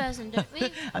this person, don't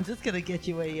we? I'm just going to get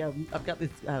you I've got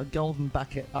this golden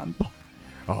bucket on.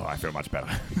 Oh, I feel much better.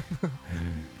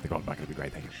 The gold bucket would be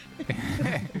great, thank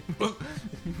you.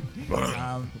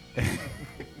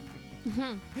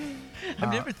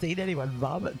 I've never seen anyone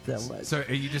vomit so much. So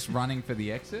are you just running for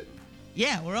the exit?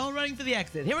 Yeah, we're all running for the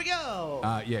exit. Here we go.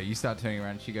 Yeah, you start turning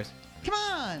around and she goes, Come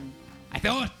on. I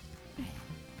thought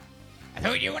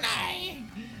you and I.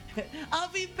 I'll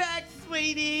be back,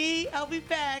 sweetie. I'll be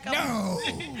back. No.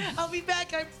 I'll be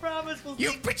back. I promise. We'll You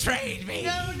sing. betrayed me.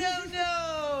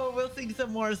 No. We'll sing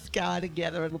some more ska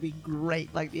together. It'll be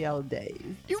great, like the old days.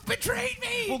 You betrayed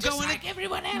me. We'll just go in like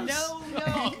everyone else. No.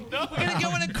 We're gonna go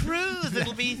on a cruise.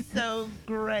 It'll be so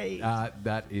great.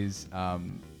 that is, so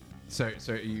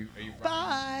are you running?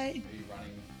 Bye. Are you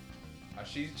running?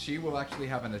 She will actually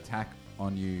have an attack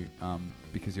on you,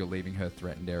 because you're leaving her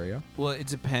threatened area. Well, it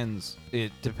depends.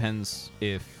 It depends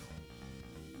if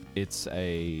it's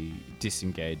a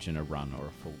disengage and a run or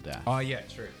a full dash. Oh yeah,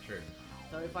 true.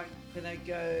 So if can I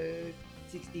go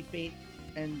 60 feet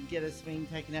and get a swing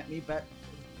taken at me, but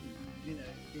do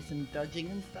some dodging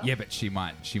and stuff? Yeah, but she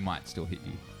might still hit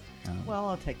you. Well,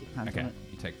 I'll take the punt Okay, on it.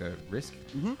 you take the risk.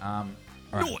 Mhm. All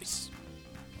right. Noise.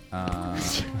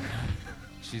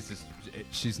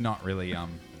 She's not really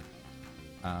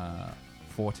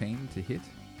 14 to hit.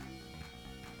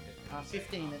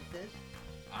 15 it says.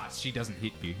 She doesn't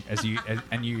hit you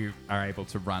and you are able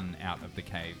to run out of the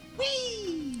cave.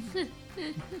 Whee!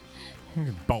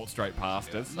 Bolt straight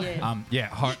past us.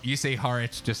 Yeah. You see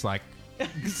Horich just like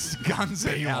guns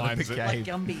it out of the Beelines it. cave. Like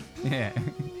Gumby.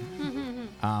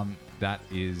 Yeah. That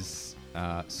is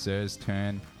Sir's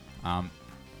turn.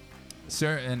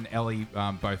 Sir and Ellie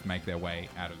both make their way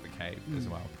out of the cave as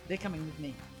well. They're coming with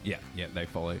me. Yeah, they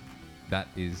follow. That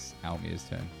is Almir's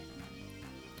turn.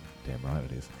 Damn right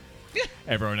it is.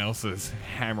 Everyone else is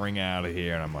hammering out of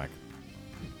here, and I'm like,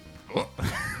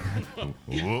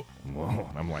 whoa.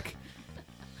 I'm like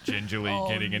gingerly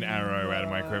getting an arrow out of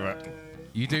my quiver.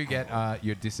 You do get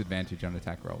your disadvantage on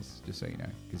attack rolls, just so you know,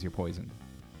 because you're poisoned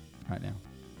right now.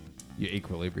 Your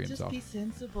equilibrium's Just off. be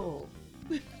sensible.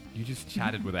 You just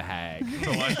chatted with a hag.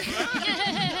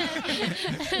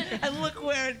 And look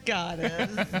where it got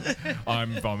us.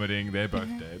 I'm vomiting. They're both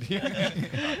dead.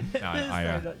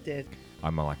 Sorry, not dead.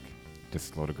 I'm like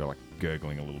just sort of go like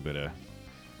gurgling a little bit of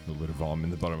vomit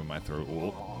in the bottom of my throat,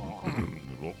 and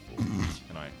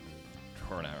I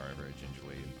draw an arrow very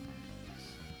gingerly.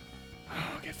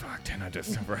 And, get fucked, and I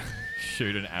just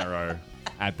shoot an arrow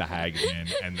at the hag again,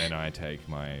 and then I take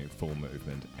my full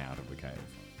movement out of the cave.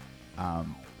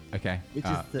 Okay. Which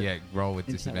is the roll with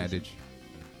intelligence. disadvantage.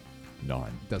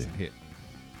 9 Doesn't hit.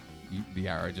 The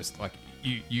arrow just like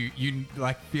you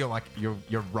like feel like you're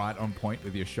right on point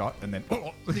with your shot, and then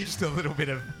just a little bit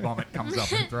of vomit comes up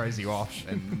and throws you off,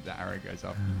 and the arrow goes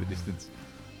up in the distance.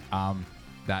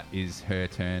 That is her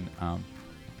turn.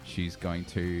 She's going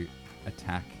to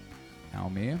attack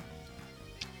Almir.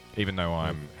 Even though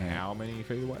I'm Yeah. how many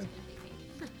feet away?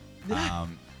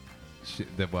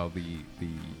 The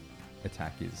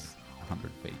attack is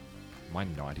 100 feet. Am I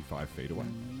 95 feet away?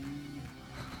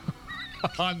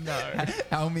 Oh no.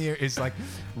 Almir is like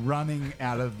running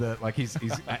out of the he's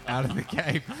out of the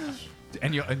cave,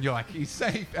 and you're like, he's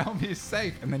safe. Almir's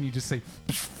safe, and then you just see,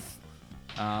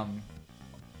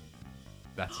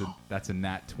 that's a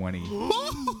nat 20.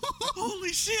 Holy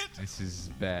shit! This is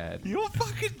bad. You're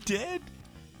fucking dead.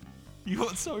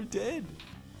 You're so dead.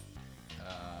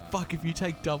 Fuck! If you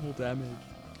take double damage.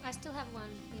 I still have one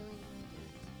healing.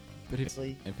 But if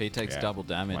he takes Yeah. double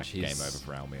damage, Like, he's game over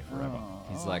for Almir forever.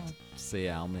 He's like, see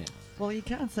Almir. Well, you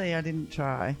can't say I didn't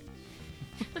try.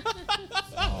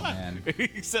 Oh man,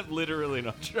 Except literally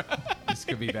not try. this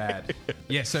could be bad.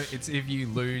 Yeah, so it's if you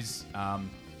lose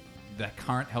the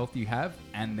current health you have,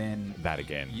 and then That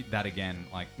again. that again,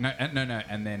 like no,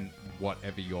 and then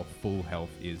whatever your full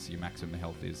health is, your maximum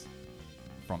health is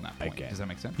from that point. Again. Does that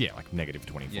make sense? Yeah, like negative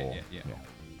 24. Yeah. Okay.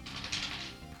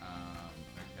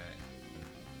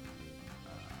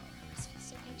 I feel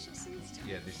so anxious in this time.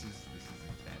 Yeah, this is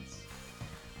intense.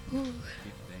 Ooh. 15.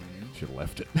 Should have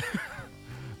left it.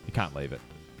 You can't leave it.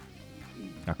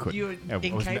 I couldn't. You're I was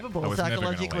ne- I incapable, was never gonna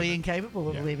psychologically leave it. incapable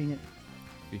of Yeah. leaving it.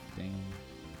 15.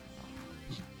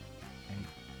 8,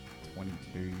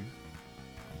 22.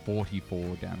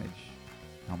 44 damage.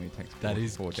 How many takes That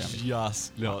is 44 damage?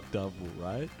 just not double,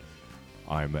 right?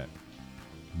 I'm at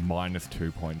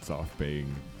 -2 points off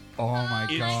being. Oh my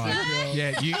god!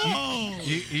 Yeah,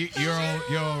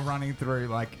 you're all running through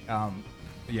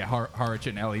Horich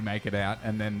and Ellie make it out,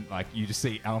 and then you just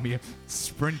see Almir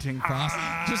sprinting past,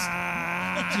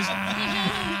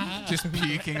 just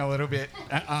puking a little bit,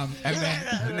 and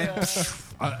then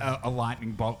a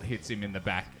lightning bolt hits him in the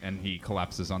back, and he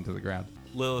collapses onto the ground.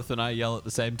 Lilith and I yell at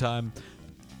the same time.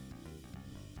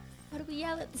 Why do we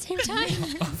yell at the same time?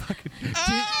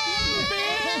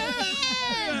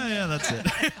 Yeah, that's it.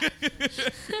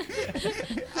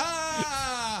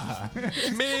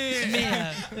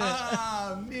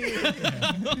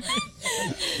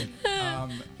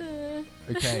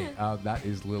 Okay, that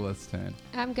is Lilith's turn.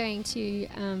 I'm going to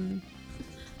I'm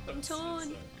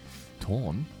torn.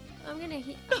 Torn? I'm gonna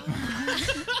hit.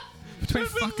 Between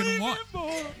fucking what?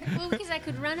 Well, because I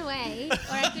could run away, or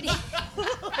I could.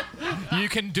 You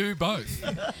can do both.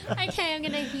 Okay, I'm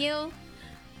gonna heal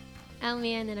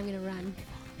Almir, and then I'm gonna run.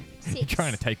 6. You're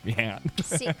trying to take me out.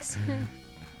 6.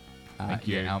 Thank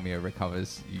you. Yeah, Almir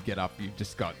recovers. You get up. You've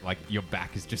just got your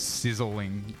back is just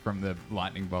sizzling from the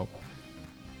lightning bolt.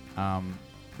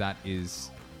 That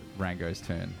is Rango's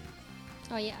turn.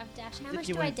 Oh yeah, I've dashed. How If much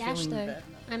you do I weren't dash feeling though? bad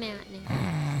I'm out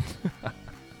now.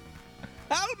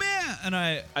 Almir! And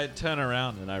I turn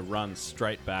around and I run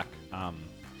straight back. I'm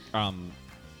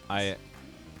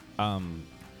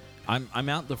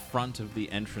out the front of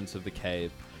the entrance of the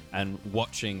cave and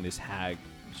watching this hag.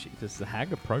 Is the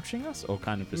hag approaching us, or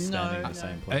kind of just standing in the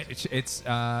same place? It's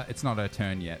not her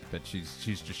turn yet, but she's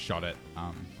just shot it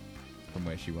from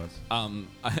where she was.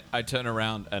 I turn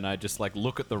around and I just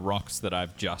look at the rocks that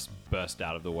I've just burst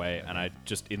out of the way, and I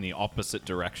just in the opposite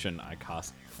direction I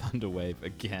cast Thunderwave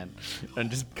again, and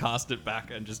just cast it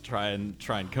back and just try and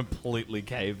completely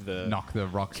cave the Knock the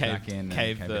rocks back in. and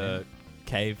cave the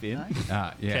cave in,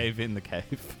 yeah. cave in the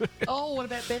cave. Oh, what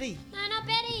about Betty? No, not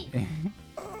Betty.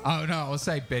 Oh no, I'll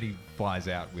say Betty flies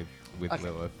out with Okay.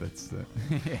 Lilith. That's the.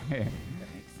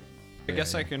 I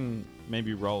guess I can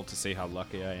maybe roll to see how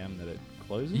lucky I am that it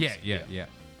closes. Yeah.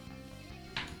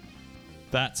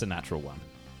 That's a natural one.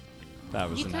 That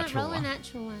was You a can't natural roll one. a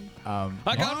natural one.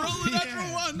 I can't roll a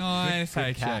natural one. Nice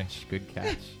catch. Good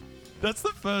catch. That's the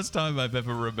first time I've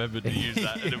ever remembered to use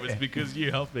that, and it was because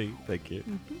you helped me. Thank you.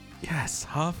 Yes,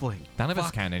 halfling. None of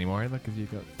us can anymore either because you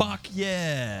got. Fuck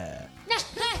yeah.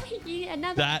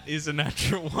 Another. That is a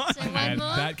natural one. So one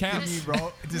more. that counts. You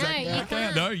roll. Does No, that you count?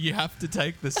 can't. No, you have to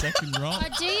take the second roll. Oh,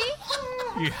 do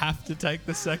you? You have to take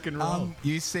the second roll.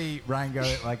 You see Rango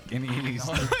in his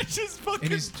I just fucking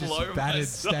in his blow just battered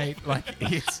myself.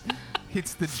 state,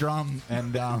 hits the drum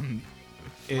and One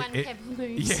pebble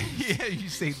moves. yeah. You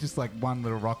see just one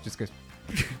little rock just goes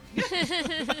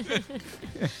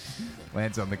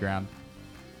lands on the ground.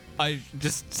 I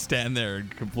just stand there in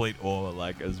complete awe,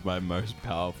 as my most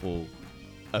powerful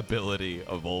ability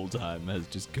of all time has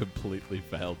just completely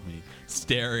failed me.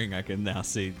 Staring, I can now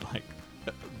see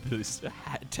this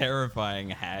terrifying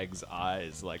hag's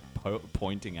eyes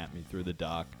pointing at me through the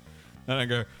dark, and I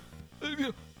go,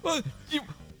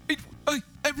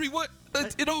 Everyone,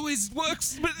 it always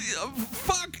works, but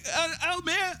fuck,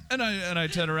 Almir! And I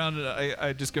turn around and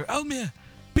I just go, Almir,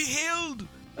 be healed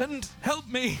and help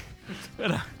me.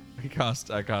 and I cast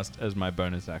as my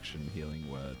bonus action healing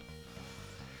word.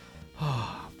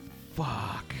 Oh,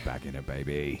 fuck! Back in it,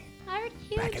 baby. I already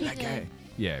Back healed in you that then. game.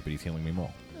 Yeah, but he's healing me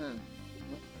more. Oh, what?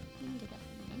 You didn't do that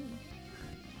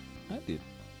for me. I did.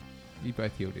 You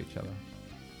both healed each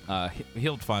other.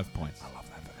 Healed 5 points. I love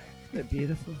that for me. They're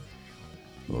beautiful.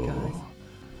 You guys.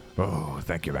 Oh,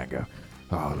 thank you, Mango.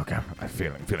 Oh, look, I'm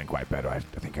feeling quite better. I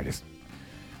think I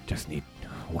just need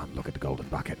one look at the golden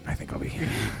bucket. I think I'll be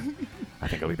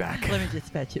back. Let me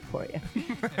just fetch it for you.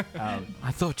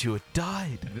 I thought you had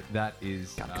died. That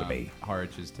is Come to me.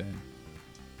 Horridge's turn.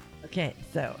 Okay,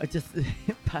 so I just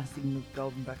passing the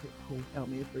golden bucket to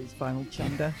Elmir for his final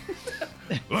chunder.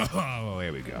 Oh,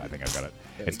 here we go. I think I've got it.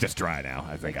 It's just dry now.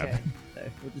 I think Okay, so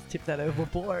we'll just tip that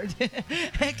overboard.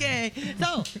 Okay,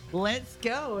 so let's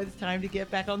go. It's time to get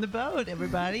back on the boat,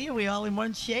 everybody. Are we all in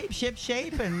one shape, ship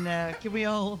shape? And can we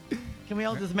all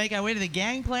just make our way to the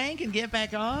gangplank and get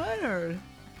back on, or?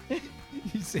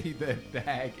 You see the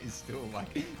hag is still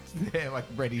like there, like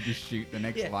ready to shoot the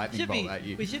next lightning should bolt be. at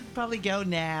you. We should probably go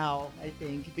now, I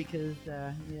think, because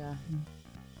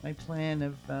my plan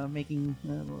of making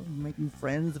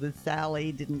friends with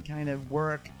Sally didn't kind of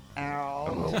work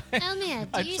out. Elmir,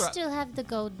 do you still have the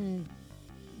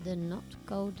not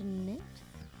golden net?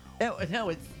 Oh no,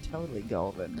 it's totally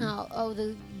golden.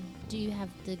 Do you have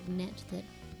the net that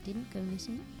didn't go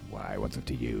missing? Why? What's it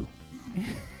to you?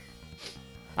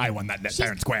 I won that net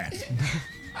fair and square.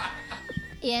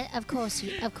 Yeah, of course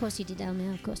you did,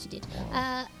 Elmir. Of course you did.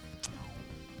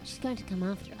 She's going to come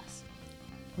after us.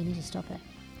 We need to stop her.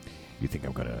 You think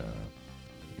I'm gonna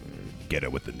get her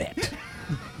with the net?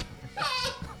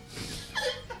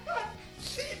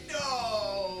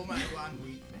 No, my one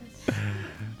weakness.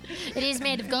 It is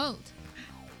made of gold.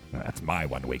 That's my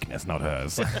one weakness, not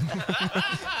hers.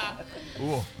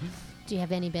 Do you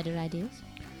have any better ideas?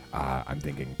 I'm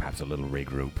thinking perhaps a little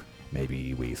regroup.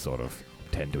 Maybe we sort of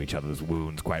tend to each other's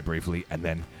wounds quite briefly, and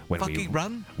then when Fucking we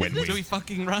run? when Do we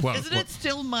fucking run? Well, Isn't it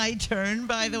still my turn,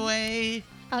 by the way?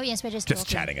 Oh yes, we're just Just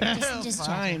talking. chatting it out. Just Fine,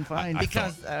 chatting. fine. I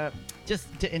Because just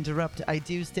to interrupt, I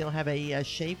do still have a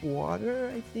shape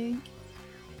water, I think.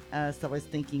 So I was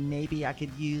thinking maybe I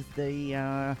could use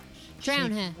the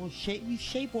Drown shape, her. Well,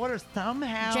 shape water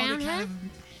somehow Drown to her? kind of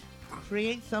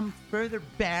create some further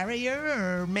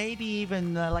barrier, or maybe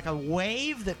even like a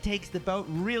wave that takes the boat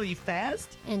really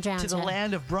fast And drowns to the her.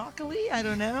 land of broccoli. I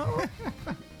don't know.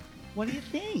 What do you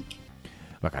think?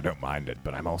 Look, I don't mind it,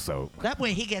 but I'm also That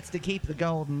way he gets to keep the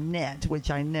golden net, which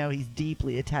I know he's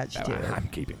deeply attached to. I'm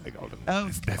keeping the golden. Oh,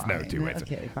 there's no fine. two ways.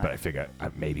 Okay, fine. But I figure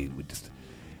maybe we just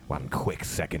one quick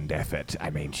second effort. I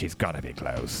mean, she's got to be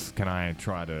close. Can I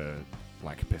try to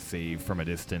like perceive from a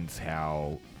distance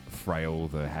how frail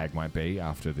the hag might be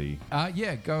after the?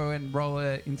 Yeah, go and roll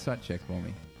an insight check for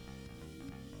me.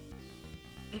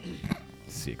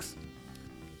 6.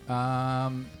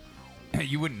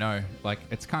 You wouldn't know. Like,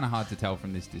 it's kind of hard to tell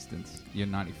from this distance. You're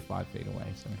 95 feet away,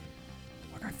 so.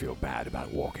 Look, I feel bad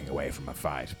about walking away from a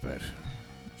fight, but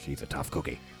she's a tough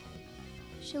cookie.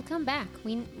 She'll come back.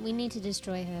 We need to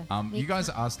destroy her. You guys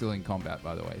are still in combat,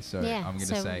 by the way. So Yeah, I'm going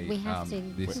so to say we have to-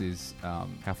 this is.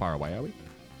 How far away are we?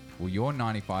 Well, you're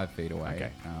 95 feet away.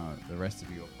 Okay. The rest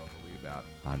of you are probably about.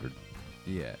 100.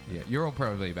 Yeah. You're all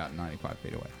probably about 95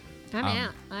 feet away. I'm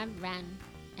out. I ran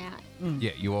out.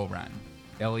 Yeah, you all ran.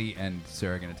 Ellie and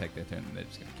Sarah are going to take their turn, and they're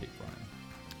just going to keep running.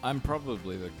 I'm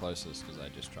probably the closest because I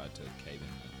just tried to cave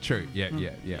in. True. Yeah.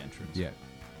 entrance. Yeah.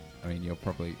 I mean, you're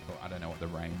probably. Oh, I don't know what the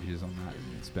range is on that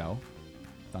spell.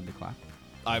 Thunderclap.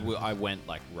 I went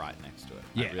like right next to it.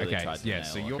 Yeah. I really okay. tried to Yeah. nail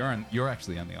So it. you're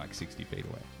actually only like 60 feet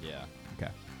away. Yeah.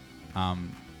 Okay.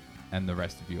 And the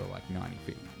rest of you are like 90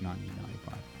 feet, 90,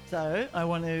 95. So I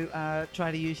want to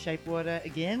try to use shape water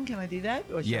again. Can I do that,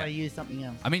 or should Yeah. I use something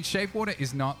else? I mean, shape water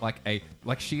is not like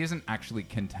she isn't actually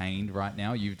contained right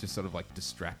now. You've just sort of like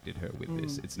distracted her with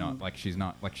this. It's not like she's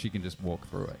not like she can just walk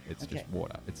through it. It's Okay. just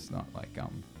water. It's not like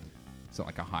it's not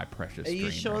like a high pressure Are stream. you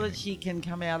or sure that anything. she can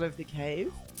come out of the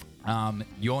cave?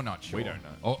 You're not sure. We don't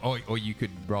know. Or you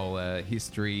could roll a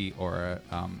history or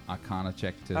a arcana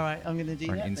check to All right, I'm going to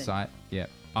do or that. an insight. Yeah.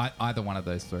 Either one of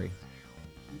those three.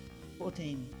 Then.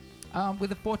 14.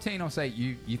 With a 14, I'll say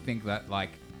you think that, like,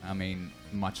 I mean,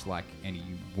 much like any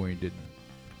wounded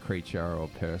creature or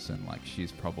person, like,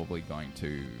 she's probably going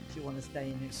to She want to stay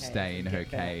in her cave. stay in and her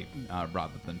get better. cave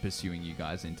rather than pursuing you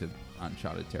guys into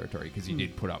uncharted territory, because you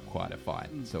did put up quite a fight.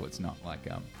 So it's not like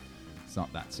it's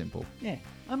not that simple. Yeah,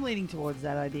 I'm leaning towards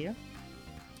that idea.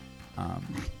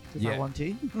 If yeah. I want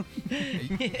to. Yeah,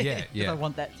 If I yeah.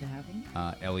 want that to happen.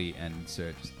 Ellie and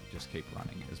Sir just keep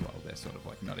running as well. They're sort of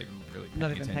like not even really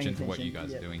Not paying even attention paying to what you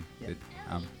guys attention. are doing.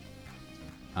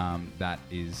 Yep. That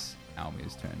is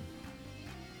Almir's turn.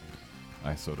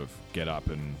 I sort of get up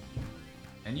and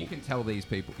And you can tell these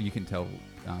people, you can tell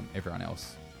everyone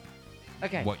else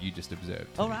Okay. what you just observed.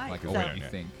 All right. Like, So- or what you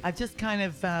think. I've just kind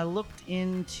of looked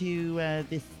into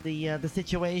the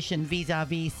situation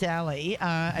vis-a-vis Sally.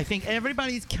 I think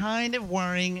everybody's kind of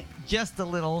worrying just a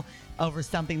little over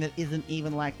something that isn't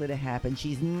even likely to happen.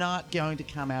 She's not going to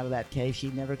come out of that cave. She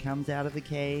never comes out of the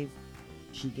cave.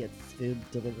 She gets food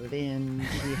delivered in.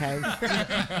 She has.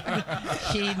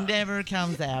 She never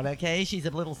comes out. Okay, she's a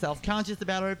little self-conscious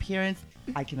about her appearance.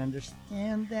 I can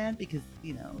understand that because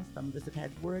some of us have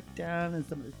had work done and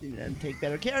some of us take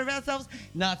better care of ourselves.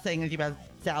 Not saying anything about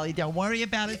Sally. Don't worry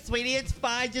about it, sweetie. It's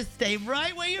fine. Just stay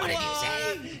right where you are.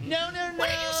 No. What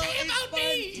do you say about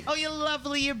me? Oh, you're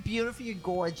lovely. You're beautiful. You're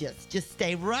gorgeous. Just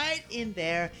stay right in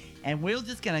there, and we're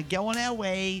just gonna go on our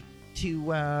way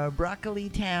to Broccoli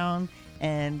Town.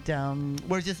 And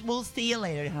we'll see you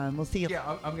later, hon. We'll see you.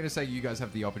 Yeah, I'm going to say you guys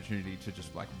have the opportunity to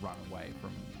just like run away from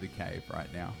the cave right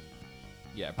now.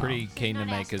 Yeah, pretty keen to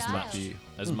not our make as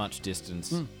style. much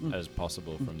distance as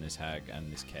possible from this hag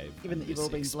and this cave. Given and that you've this all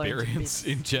been blown to experience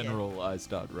bits. in general, I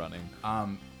start running.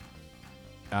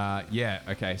 Yeah.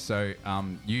 Okay. So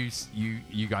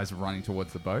you guys are running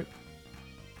towards the boat.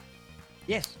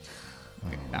 Yes.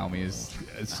 Almi is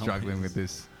struggling with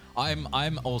this. I'm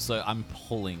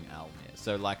pulling Almir.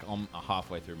 So like I'm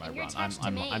halfway through my And you're run. attached to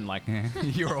me. I'm like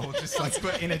You're all just like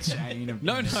put in a chain of.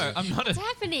 no, I'm not. What's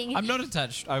happening? I'm not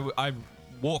attached. I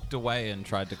walked away and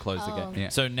tried to close the Oh. gate. Yeah.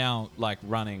 So now like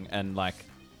running and like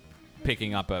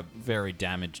picking up a very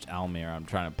damaged Almir. I'm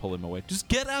trying to pull him away. Just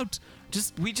get out.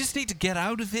 We just need to get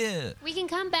out of here. We can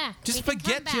come back. Just We can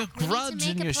come forget your back. We need to grudge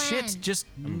and make a your plan. shit. Just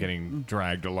I'm getting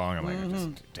dragged along. I'm like,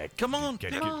 just take, Come on,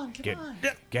 get me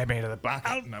into the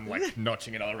bucket. And I'm like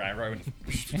notching it all around,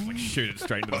 and like shoot it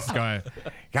straight into the sky.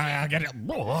 Get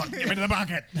me to the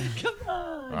bucket. Come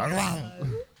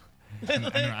on. And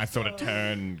then I sort of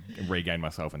turn, regain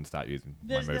myself, and start using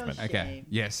There's my no movement. shame. Okay.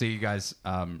 Yeah. So you guys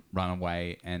run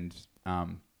away, and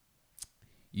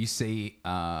you see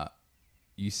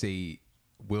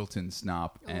Wilton,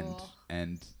 Snarp, and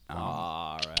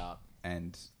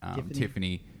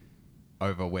Tiffany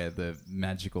over where the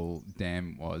magical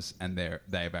dam was, and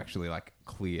they've actually like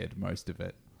cleared most of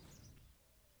it.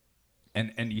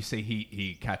 And you see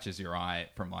he catches your eye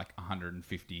from like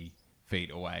 150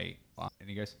 feet away, and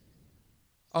he goes,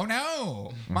 "Oh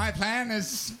no! My plan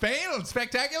has failed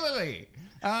spectacularly.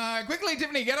 Quickly,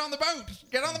 Tiffany, get on the boat!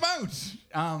 Get on the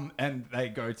boat!" And they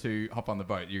go to hop on the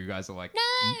boat. You guys are like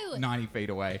No! 90 feet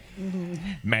away.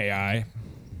 May I?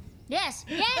 Yes.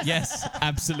 yes,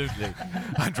 absolutely.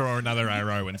 I draw another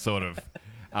arrow and sort of,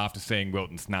 after seeing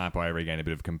Wilton Snarp, I regain a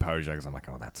bit of composure because I'm like,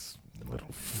 oh, that's a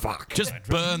little fuck. Just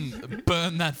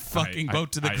burn that fucking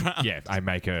boat to the ground. Yeah, I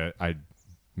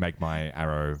make my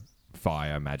arrow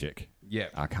fire magic. Yeah.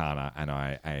 Arcana, and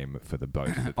I aim for the boat.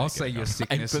 that I'll they're say getting your on.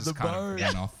 sickness for is the kind of boat.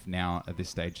 run off now at this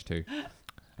stage too.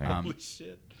 Holy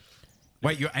shit.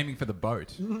 Wait, you're aiming for the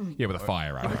boat? Yeah, with a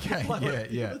fire arrow. Okay,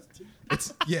 yeah.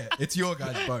 It's your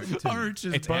guys' boat. Too.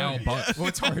 Horridge's It's boat. our boat. Well,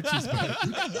 it's Horridge's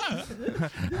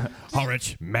boat.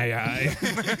 Horridge, may I?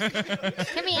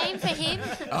 Can we aim for him?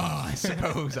 Oh, I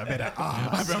suppose I better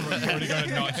ask. I've already got a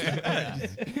notch.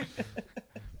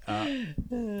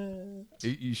 Are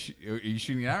you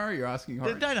shooting an arrow? You're asking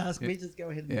Horridge? Don't ask me. Just go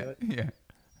ahead and do Yeah, it. yeah.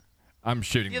 I'm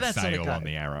shooting Yeah, the that sort of sail guy. on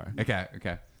the arrow. Okay.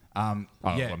 Oh,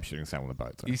 yeah. I'm shooting sail on the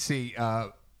boat. You Sorry. see,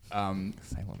 Sail on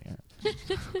the arrow.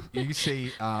 you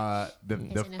see, a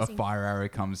Interesting. fire arrow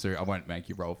comes through. I won't make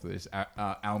you roll for this.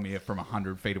 Almir from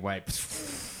 100 feet away.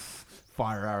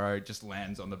 Fire arrow just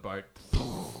lands on the boat,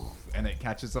 and it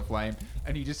catches the flame.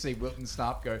 And you just see Wilton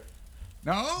Snarp go,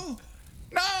 "No,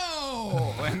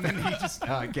 no!" And then he just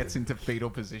gets into fetal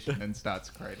position and starts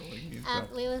cradling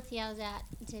himself. Lilith yells out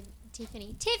to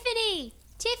Tiffany, Tiffany,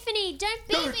 don't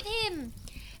be with him.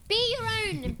 Be your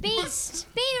own beast.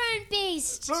 Be your own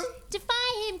beast.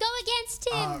 Defy him. Go against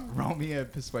him. Roll me a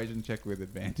persuasion check with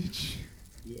advantage.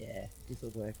 Yeah, this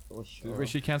will work for sure. Where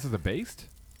she counts as a beast?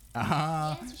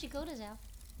 Yeah, that's what she called herself.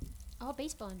 Oh,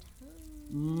 beast bond.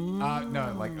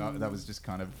 No, like that was just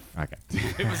kind of Okay.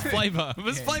 It was flavor. It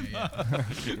was flavor.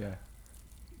 yeah.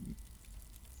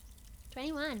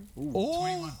 21.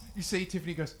 Oh, you see,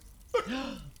 Tiffany goes,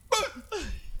 Come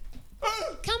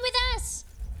with us.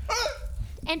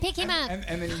 And pick him up.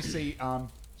 and then you see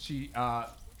she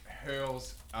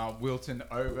hurls Wilton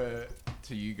over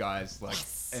to you guys, like,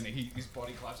 and his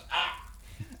body collapses.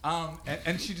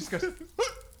 And she just goes,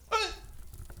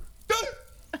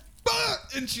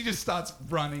 and she just starts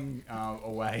running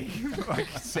away, like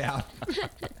south.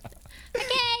 Okay,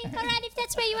 all right, if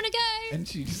that's where you want to go. And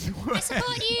she just I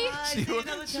support you.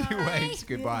 she waves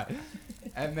goodbye.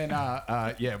 And then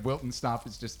Wilton Snarp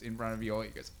is just in front of you all. He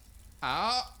goes,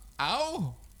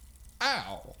 ow,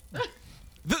 Ow.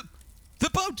 The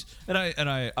boat. And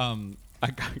I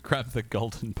grab the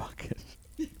golden bucket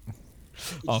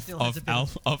of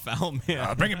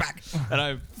Almir. Bring it back. And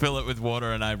I fill it with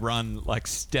water and I run, like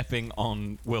stepping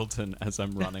on Wilton as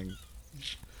I'm running.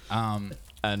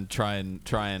 And try and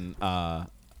I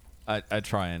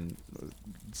try and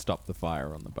stop the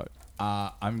fire on the boat.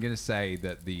 I'm gonna say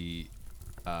that the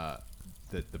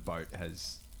boat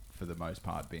has, for the most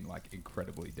part, been like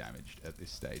incredibly damaged at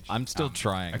this stage. I'm still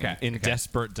trying. Okay, In okay.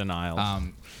 desperate denial.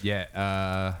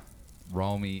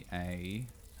 Roll me a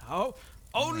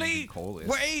Only call this.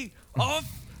 way off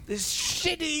this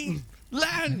shitty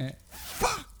land.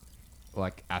 Fuck.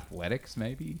 like athletics,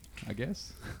 maybe. I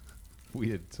guess.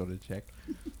 Weird sort of check.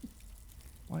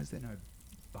 Why is there no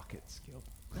bucket skill?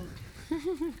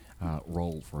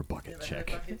 Roll for a bucket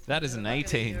check. That is an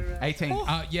 18. 18.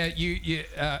 Yeah, you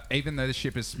even though the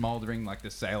ship is smoldering, like the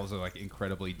sails are like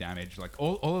incredibly damaged. Like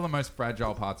all of the most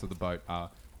fragile parts of the boat are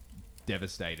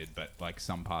devastated, but like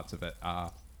some parts of it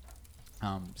are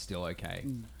still okay.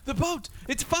 The boat.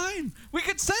 It's fine. We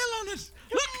can sail on it.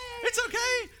 Look, it's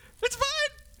okay. It's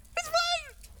fine. It's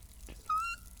fine.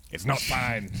 It's not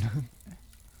fine.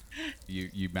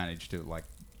 You manage to like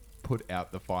put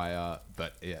out the fire,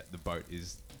 but yeah, the boat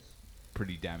is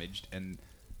pretty damaged. And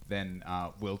then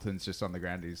Wilton's just on the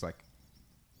ground. He's like,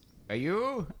 "Are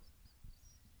you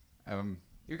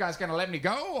guys gonna let me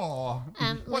go, or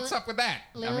what's up with that?"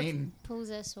 Lilith I mean, pulls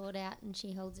her sword out and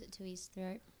she holds it to his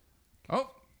throat.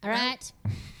 oh, All right,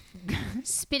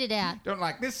 spit it out. don't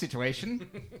like this situation.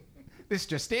 This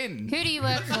just in. Who do you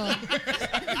work for?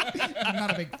 I'm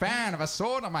not a big fan of a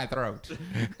sword on my throat. Who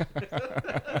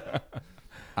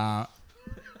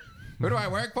do I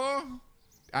work for?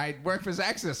 I work for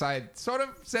Zaxxas. I sort of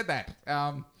said that.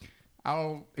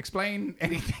 I'll explain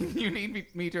anything you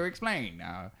need me to explain.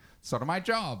 Sort of my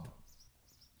job.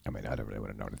 I mean, I don't really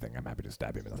want to know anything. I'm happy to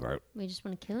stab him in the throat. We just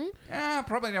want to kill him.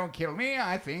 Probably don't kill me.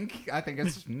 I think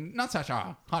it's not such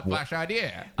a hot flash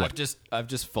idea. I've just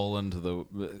fallen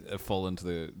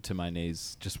to my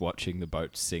knees, just watching the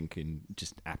boat sink in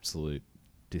just absolute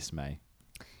dismay.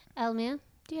 Elmir,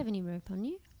 do you have any rope on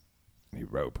you? Any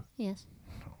rope? Yes.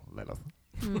 Lilith.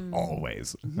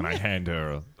 Always. And I hand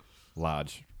her a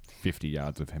large 50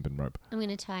 yards of hempen rope. I'm going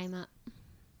to tie him up.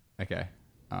 Okay.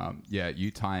 Yeah,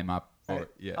 you tie him up. Or,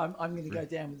 yeah. I'm going to go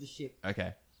down with the ship.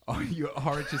 Okay. Oh,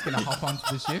 Horich is going to hop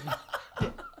onto the ship.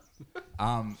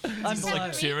 I'm below.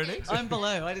 Tyranny? I'm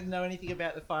below. I didn't know anything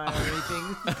about the fire or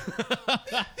anything.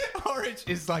 Horich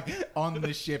is like on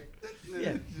the ship.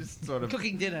 Yeah. Just sort of.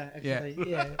 Cooking dinner, actually.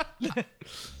 Yeah.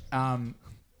 And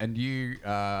you,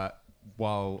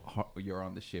 while you're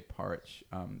on the ship, Horich,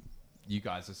 you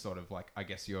guys are sort of like, I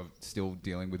guess you're still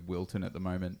dealing with Wilton at the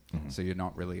moment, so you're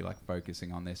not really like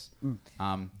focusing on this.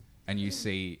 And you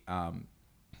see the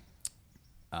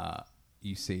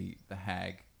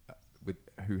hag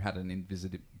who had an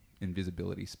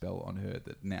invisibility spell on her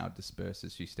that now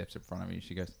disperses. She steps in front of you.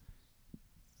 She goes,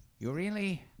 "You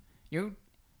really, you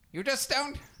just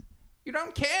don't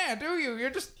care, do you? You're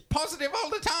just positive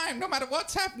all the time, no matter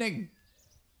what's happening."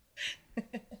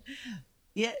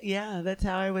 Yeah, that's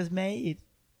how I was made.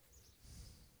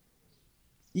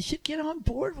 You should get on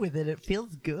board with it. It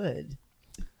feels good.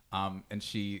 And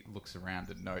she looks around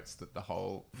and notes that the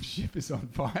whole ship is on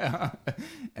fire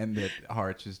and that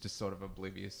Horich is just sort of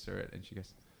oblivious to it. And she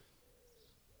goes,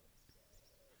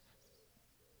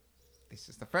 "This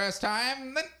is the first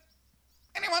time that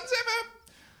anyone's ever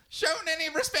shown any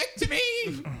respect to me.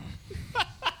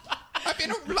 I've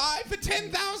been alive for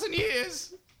 10,000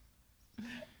 years.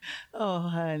 Oh,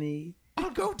 honey. I'll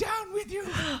go down with you."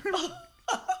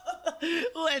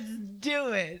 Let's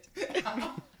do it.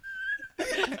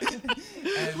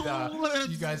 And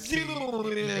you guys see,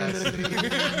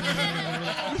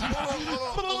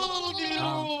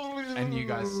 and you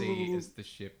guys see as the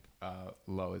ship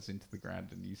lowers into the ground,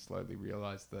 and you slowly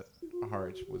realize that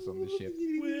Horich was on the ship.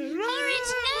 Horich, no!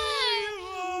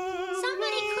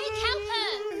 Somebody quick help her!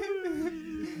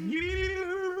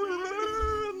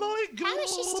 How is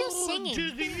she still singing?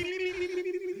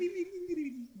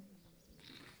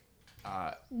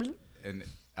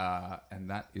 And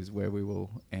that is where we will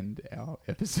end our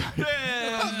episode.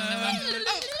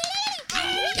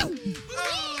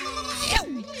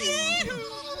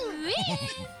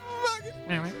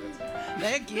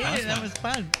 Thank you. That was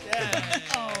fun.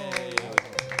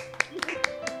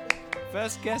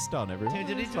 First guest on, everyone. Turned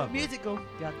it into a musical.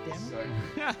 God damn it. So,